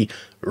I actually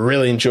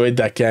really enjoyed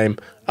that game.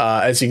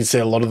 As you can see,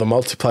 a lot of the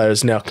multiplayer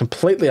is now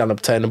completely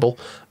unobtainable.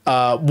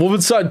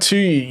 Wolfenstein 2,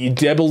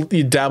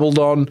 you dabbled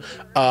on.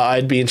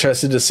 I'd be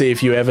interested to see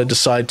if you ever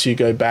decide to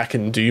go back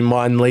and do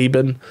Mein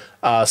Leben.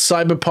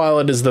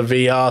 Cyberpilot is the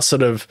VR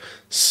sort of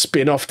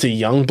spin-off to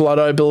Youngblood,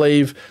 I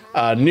believe.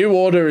 New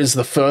Order is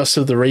the first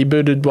of the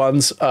rebooted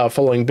ones,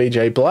 following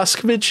BJ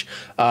Blazkowicz.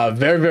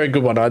 Very, very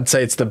good one. I'd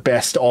say it's the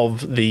best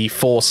of the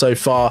 4 so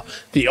far.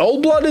 The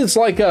Old Blood is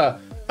like a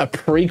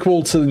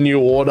prequel to the New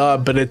Order,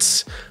 but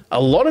it's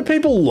a lot of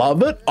people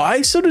love it.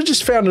 I sort of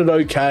just found it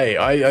okay.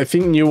 I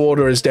think New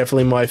Order is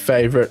definitely my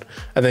favorite.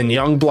 And then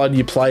Youngblood,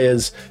 you play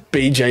as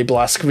BJ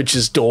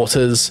Blazkowicz's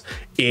daughters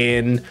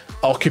in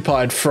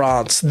occupied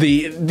France.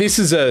 This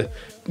is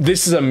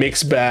a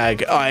mixed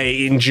bag. I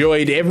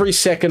enjoyed every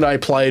second I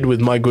played with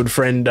my good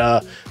friend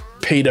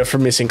Peter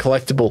from Missing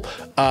Collectible.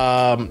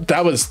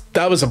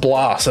 That was a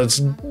blast. It's,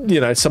 you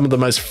know, some of the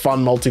most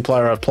fun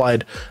multiplayer I've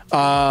played.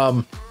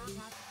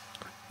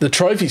 The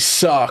trophies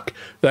suck.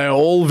 They're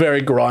all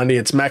very grindy.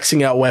 It's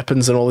maxing out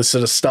weapons and all this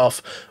sort of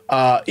stuff.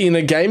 In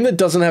a game that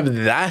doesn't have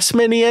that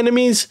many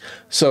enemies,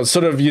 so it's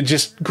sort of, you're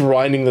just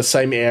grinding the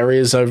same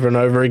areas over and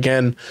over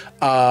again.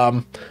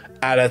 And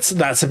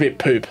that's a bit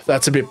poop.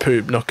 That's a bit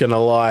poop, not gonna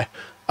lie.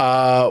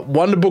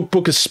 Wonderbook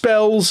Book of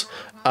Spells.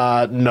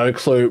 No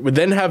clue. We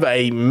then have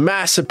a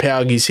massive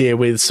Paugies here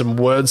with some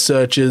word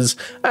searches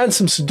and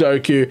some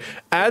Sudoku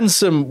and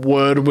some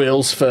word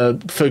wheels for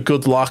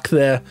good luck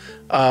there.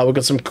 We've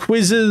got some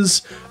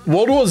quizzes.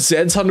 World War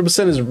Z's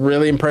 100% is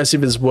really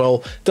impressive as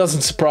well.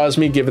 Doesn't surprise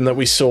me given that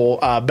we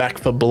saw Back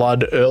for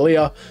Blood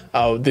earlier.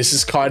 This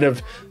is kind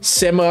of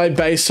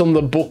semi-based on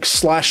the book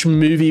 /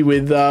 movie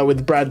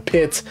with Brad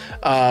Pitt.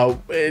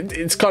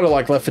 It's kind of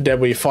like Left 4 Dead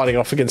where you're fighting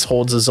off against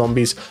hordes of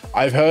zombies.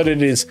 I've heard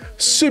it is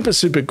super,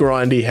 super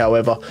grindy,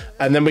 however.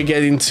 And then we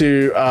get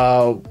into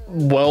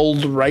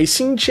World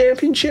Racing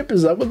Championship.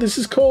 Is that what this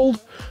is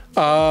called?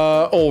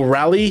 Or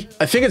Rally.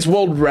 I think it's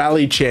World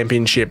Rally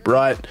Championship,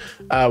 right?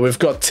 We've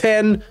got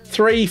 10,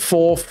 3,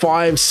 4,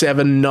 5,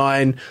 7,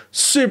 9.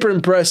 Super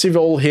impressive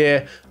all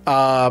here.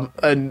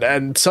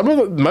 And some of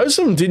them, most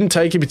of them didn't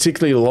take you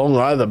particularly long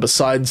either,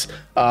 besides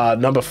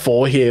number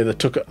 4 here that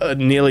took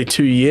nearly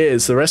 2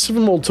 years. The rest of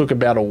them all took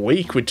about a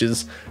week, which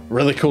is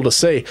really cool to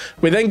see.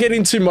 We then get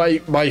into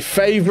my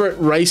favorite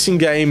racing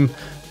game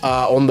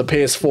on the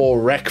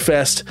PS4,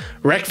 Wreckfest.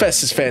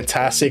 Wreckfest is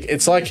fantastic.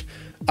 It's like,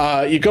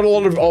 you've got a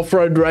lot of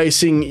off-road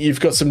racing.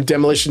 You've got some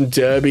demolition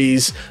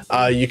derbies.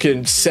 You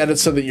can set it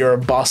so that you're a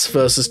bus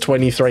versus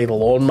 23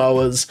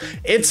 lawnmowers.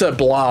 It's a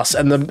blast,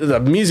 and the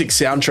music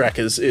soundtrack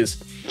is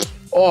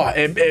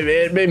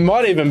it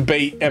might even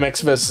beat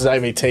MX versus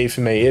AVT for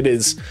me. It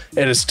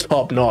is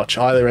top notch.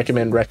 Highly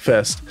recommend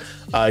Wreckfest.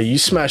 You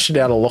smashed it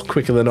out a lot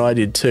quicker than I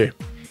did too.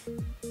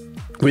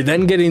 We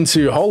then get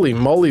into, holy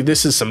moly,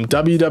 this is some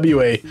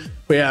WWE.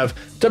 We have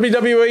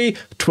WWE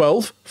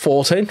 12,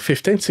 14,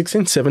 15,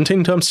 16,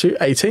 17 times 2,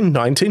 18,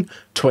 19,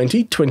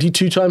 20,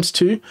 22 times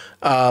 2,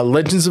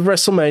 Legends of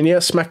WrestleMania,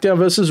 SmackDown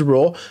versus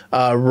Raw,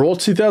 Raw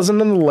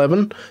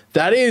 2011.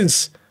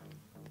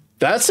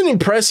 That's an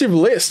impressive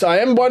list. I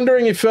am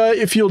wondering if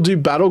you'll do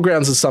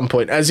Battlegrounds at some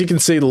point. As you can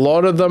see, a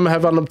lot of them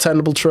have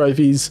unobtainable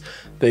trophies.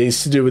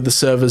 These to do with the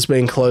servers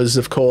being closed,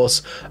 of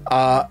course.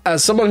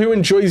 As someone who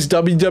enjoys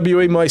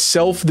WWE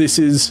myself, this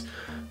is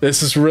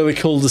really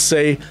cool to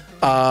see.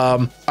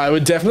 I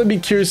would definitely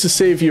be curious to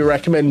see if you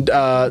recommend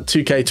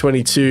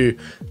 2K22,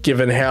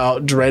 given how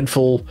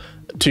dreadful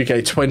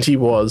 2K20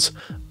 was.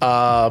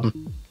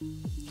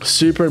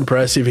 Super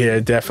impressive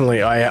here,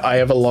 definitely. I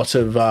have a lot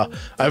of I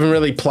haven't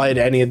really played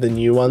any of the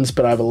new ones,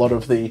 but I have a lot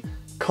of the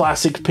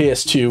classic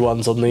PS2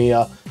 ones on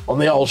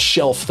the old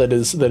shelf that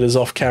is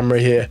off camera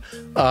here.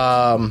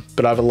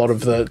 But I have a lot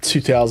of the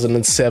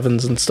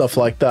 2007s and stuff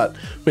like that.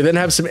 We then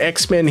have some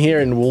X-Men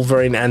here in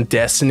Wolverine and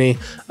Destiny.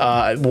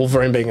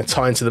 Wolverine being a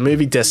tie into the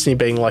movie, Destiny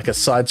being like a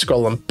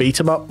side-scroller beat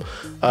 'em up.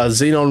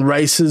 Xenon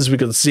Races, we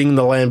got Zing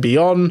the Land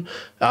Beyond,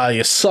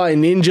 your Psy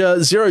Ninja,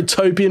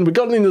 Zerotopian. We've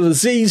gotten into the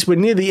Z's, we're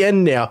near the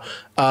end now.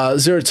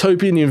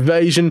 Zerotopian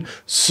Invasion,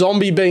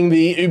 Zombie being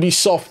the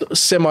Ubisoft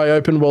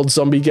semi-open world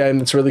zombie game.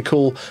 That's really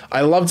cool.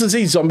 I love to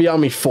see Zombie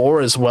Army 4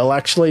 as well,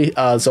 actually.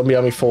 Zombie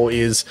Army 4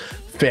 is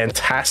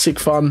fantastic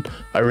fun.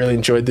 I really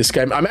enjoyed this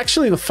game. I'm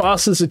actually the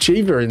fastest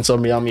achiever in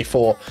Zombie Army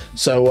 4,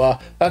 so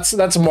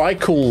that's my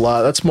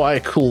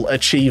cool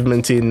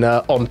achievement in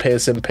on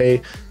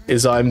PSNP,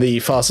 is I'm the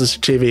fastest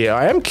achiever here.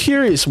 I am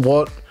curious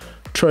what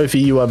trophy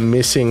you are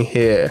missing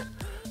here.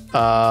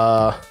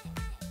 Let's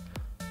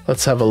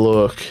have a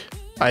look.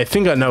 I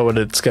think I know what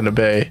it's gonna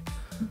be.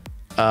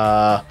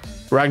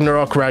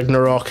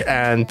 Ragnarok,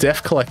 and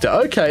Death Collector.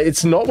 Okay,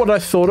 it's not what I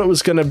thought it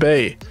was gonna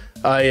be.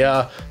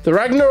 The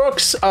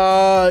Ragnaroks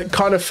are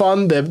kind of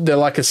fun. They're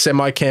like a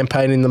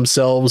semi-campaign in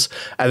themselves,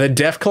 and the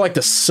Death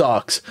Collector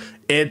sucks.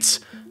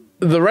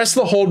 The rest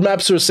of the Horde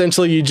maps are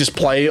essentially you just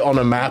play on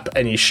a map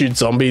and you shoot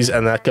zombies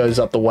and that goes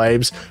up the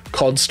waves,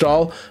 COD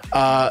style.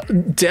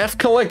 Death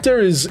Collector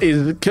is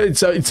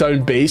its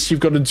own beast. You've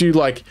got to do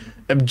like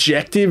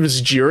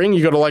objectives during.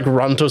 You got to like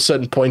run to a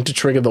certain point to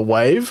trigger the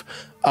wave.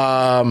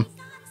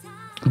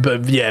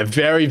 But yeah,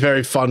 very,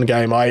 very fun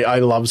game. I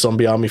love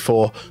Zombie Army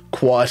 4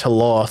 quite a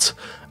lot.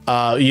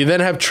 You then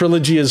have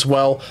Trilogy as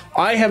well.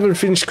 I haven't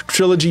finished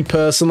Trilogy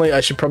personally. I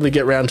should probably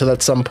get around to that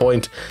at some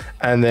point.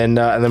 And then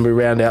we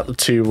round out the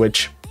 2,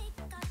 which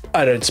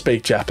I don't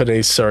speak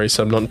Japanese, sorry,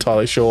 so I'm not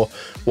entirely sure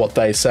what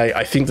they say.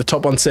 I think the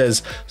top one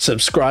says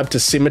subscribe to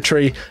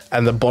Symmetry,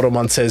 and the bottom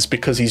one says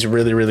because he's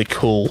really, really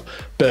cool.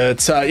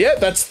 But yeah,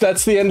 that's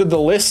the end of the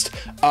list.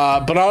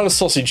 Banana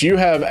Sausage, you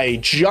have a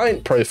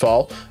giant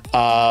profile.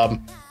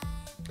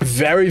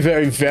 Very,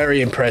 very,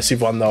 very impressive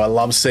one though. I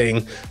love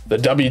seeing the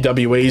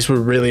WWEs were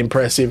really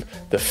impressive.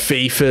 The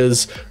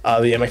FIFAs,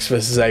 the MX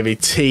versus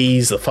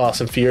AVTs, the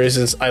Fast and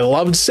Furiouses. I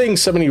loved seeing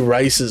so many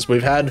races.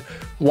 We've had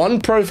one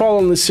profile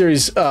on this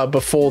series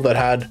before that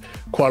had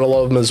quite a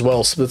lot of them as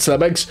well. So that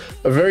makes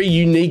a very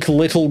unique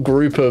little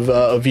group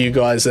of you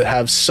guys that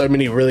have so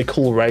many really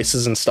cool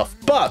races and stuff.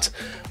 But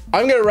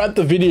I'm going to wrap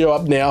the video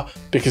up now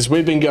because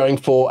we've been going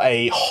for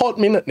a hot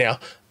minute now.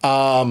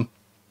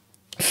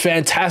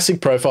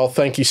 Fantastic profile.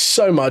 Thank you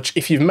so much.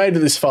 If you've made it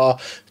this far,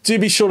 do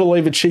be sure to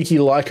leave a cheeky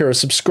like or a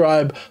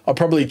subscribe. I'll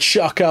probably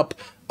chuck up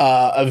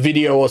a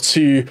video or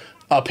 2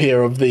 up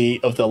here of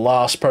the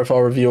last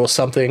profile review or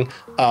something.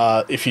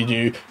 If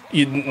you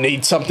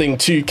need something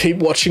to keep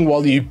watching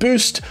while you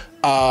boost.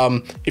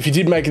 If you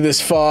did make it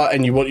this far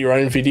and you want your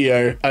own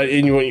video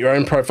and you want your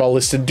own profile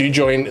listed, do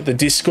join the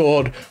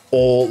Discord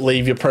or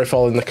leave your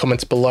profile in the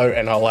comments below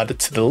and I'll add it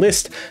to the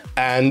list.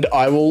 And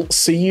I will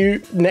see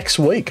you next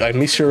week. I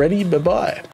miss you already. Bye-bye.